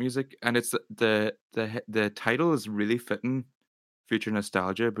pop music, and it's the title is really fitting, Future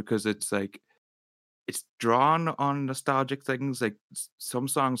Nostalgia, because it's like it's drawn on nostalgic things. Like some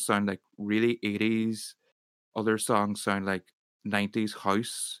songs sound like really 80s, other songs sound like 90s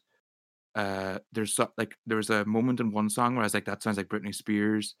house. There was a moment in one song where I was like, that sounds like Britney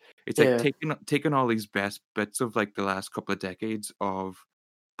Spears. It's like Yeah. taking all these best bits of like the last couple of decades of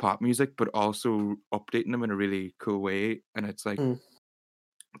pop music, but also updating them in a really cool way. And it's like Mm.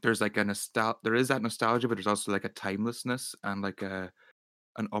 there's like there is that nostalgia, but there's also like a timelessness and like an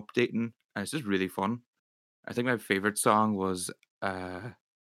updating, and it's just really fun. I think my favorite song was damn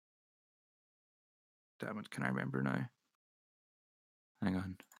it, can I remember now? Hang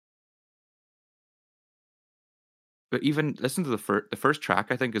on. But even listen to the first track,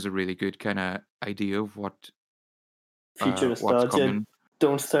 I think is a really good kind of idea of Future what's nostalgia. coming.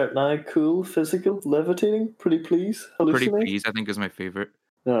 Don't start now. Cool. Physical. Levitating. Pretty please. Pretty Hallucinate. Please, I think, is my favorite.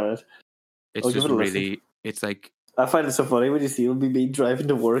 All right. It's I'll give just it a listen. really, it's like I find it so funny when you see it'll be me driving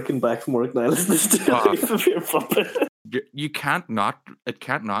to work and back from work now listening to Oh. it. You're pumping. it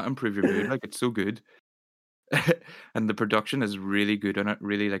can't not improve your mood. Like, it's so good. And the production is really good on it,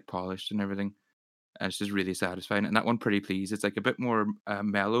 really like polished and everything. And it's just really satisfying. And that one, Pretty Please, it's like a bit more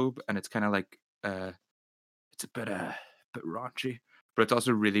mellow, and it's kind of like it's a bit raunchy, but it's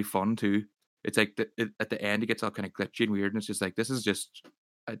also really fun too. It's like at the end it gets all kind of glitchy and weird, and it's just like, this is just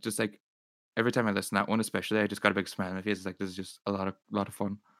like every time I listen to that one, especially, I just got a big smile on my face. It's like, this is just a lot of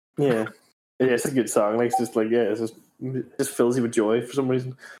fun. Yeah. Yeah, it's a good song. Like, it's just like, yeah, it just fills you with joy for some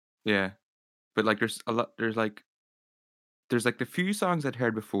reason. Yeah, but like there's like the few songs I'd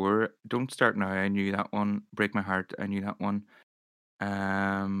heard before. Don't Start Now, I knew that one. Break My Heart, I knew that one.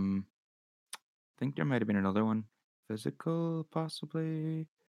 I think there might have been another one. Physical, possibly.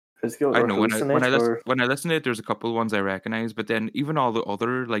 Physical I or know hallucinate when I listen to it, there's a couple of ones I recognize, but then even all the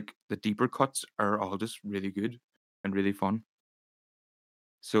other, like the deeper cuts, are all just really good and really fun.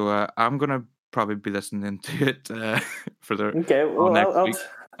 So I'm gonna probably be listening to it for the Okay, well, next week.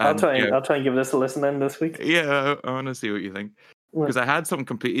 I'll try yeah, and give this a listen then this week. yeah, I want to see what you think, because I had something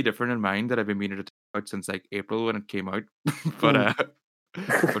completely different in mind that I've been meaning to talk about since like April when it came out. But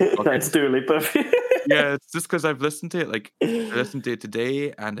Let's do a leap. Yeah, it's just because I've listened to it. Like I listened to it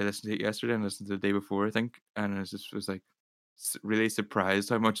today, and I listened to it yesterday, and I listened to it the day before, I think, and I just was like really surprised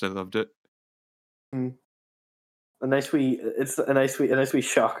how much I loved it. It's a nice wee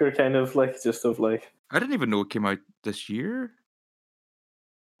shocker, kind of like just of like. I didn't even know it came out this year.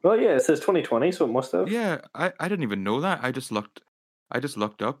 Well, yeah, it says 2020, so it must have. Yeah, I didn't even know that. I just looked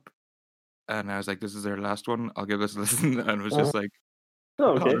up, and I was like, "This is their last one. I'll give this a listen," and it was just like, Oh,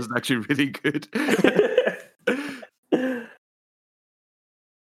 "Oh, okay. this is actually really good."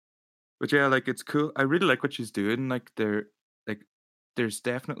 But yeah, like it's cool. I really like what she's doing. Like she's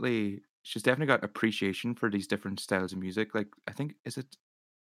definitely got appreciation for these different styles of music. Like I think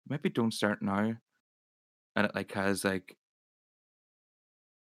maybe Don't Start Now, and it like has like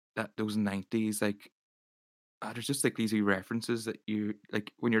those 90s like there's just like these wee references that you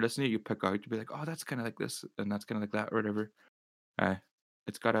like when you're listening you pick out to be like, oh, that's kind of like this and that's kind of like that or whatever.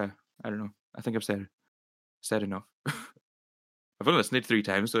 It's got I don't know. I think I've said enough. I've only listened to it 3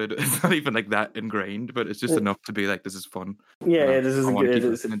 times, so it's not even like that ingrained, but it's just enough to be like, this is fun. Yeah, this is a good.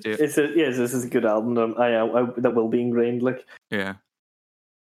 This is a good album. That will be ingrained. Like, yeah.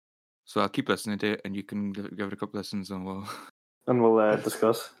 So I'll keep listening to it, and you can give it a couple listens, and we'll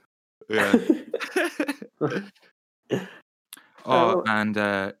discuss. Yeah. And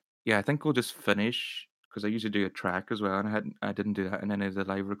yeah, I think we'll just finish because I usually do a track as well, and I didn't do that in any of the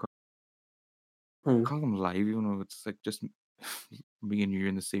live recordings. I call them live, even though it's like just me and you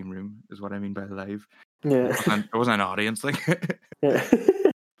in the same room is what I mean by live. Yeah, there wasn't an audience, like. Yeah.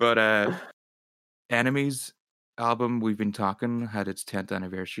 But Enemies album We've Been Talking had its 10th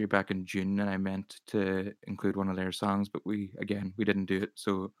anniversary back in June, and I meant to include one of their songs, but we didn't do it.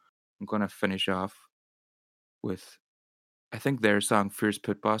 So I'm gonna finish off with I think their song Fierce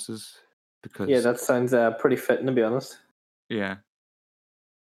Pit Bosses, because that sounds pretty fitting, to be honest. Yeah.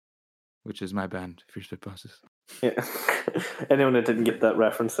 Which is my band, Fierce Pit Bosses. Yeah. Anyone that didn't get that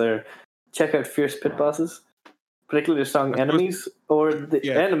reference there, check out Fierce Pit Bosses. Particularly the song Enemies, or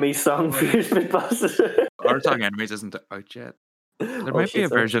the Enemy song Fierce Pit Bosses. Our song Enemies isn't out yet. There might be a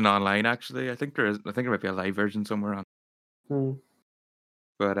version online, actually. I think there is. I think there might be a live version somewhere on.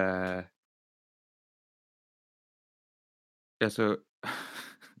 But yeah. So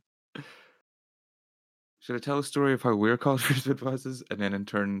should I tell a story of how we're called Fierce Pit Bosses, and then in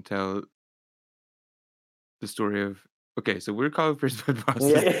turn tell the story of? Okay, so we're called Fierce Pit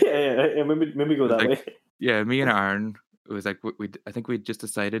Bosses. Yeah. Maybe go that way. Yeah, me and Aaron. It was like I think we just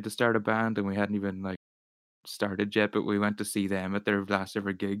decided to start a band, and we hadn't even like started yet, but we went to see them at their last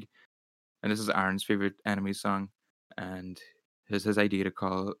ever gig, and this is Aaron's favorite Enemy song, and his idea to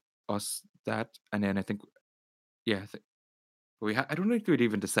call us that, and then I think I don't think we'd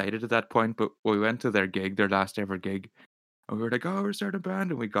even decided at that point, but we went to their gig, their last ever gig, and we were like, oh, we're starting a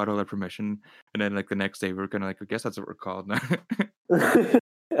band, and we got all their permission, and then like the next day we were kind of like, I guess that's what we're called now.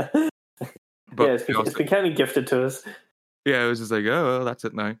 But it's been kind of gifted to us. Yeah, it was just like, oh, well, that's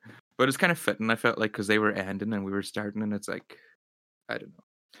it now. But it's kind of fitting, I felt like, because they were ending and we were starting, and it's like, I don't know.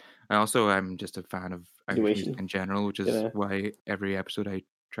 I'm just a fan of Irish music in general, which is why every episode I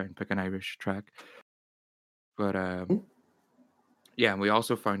try and pick an Irish track. But yeah, and we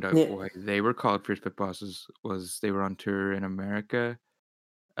also found out why they were called Fierce Pit Bosses was they were on tour in America,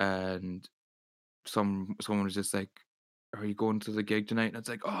 and someone was just like, are you going to the gig tonight? And it's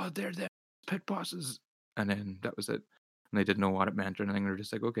like, oh, they're the Pit Bosses. And then that was it. And they didn't know what it meant or anything. They were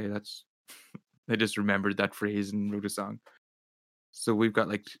just like, okay, that's... They just remembered that phrase and wrote a song. So we've got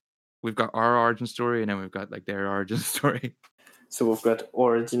our origin story, and then we've got like their origin story. So we've got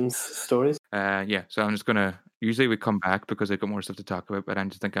origins stories. Yeah. So I'm just gonna. Usually we come back because I've got more stuff to talk about, but I'm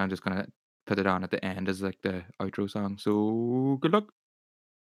just gonna put it on at the end as like the outro song. So good luck.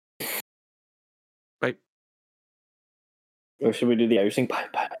 Bye. Or should we do the Irish thing? Bye.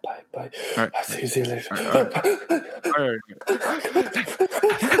 All right. I'll see you later. All right.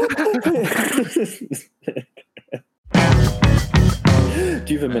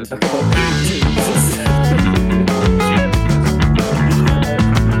 Do you have a minute to talk about Jesus?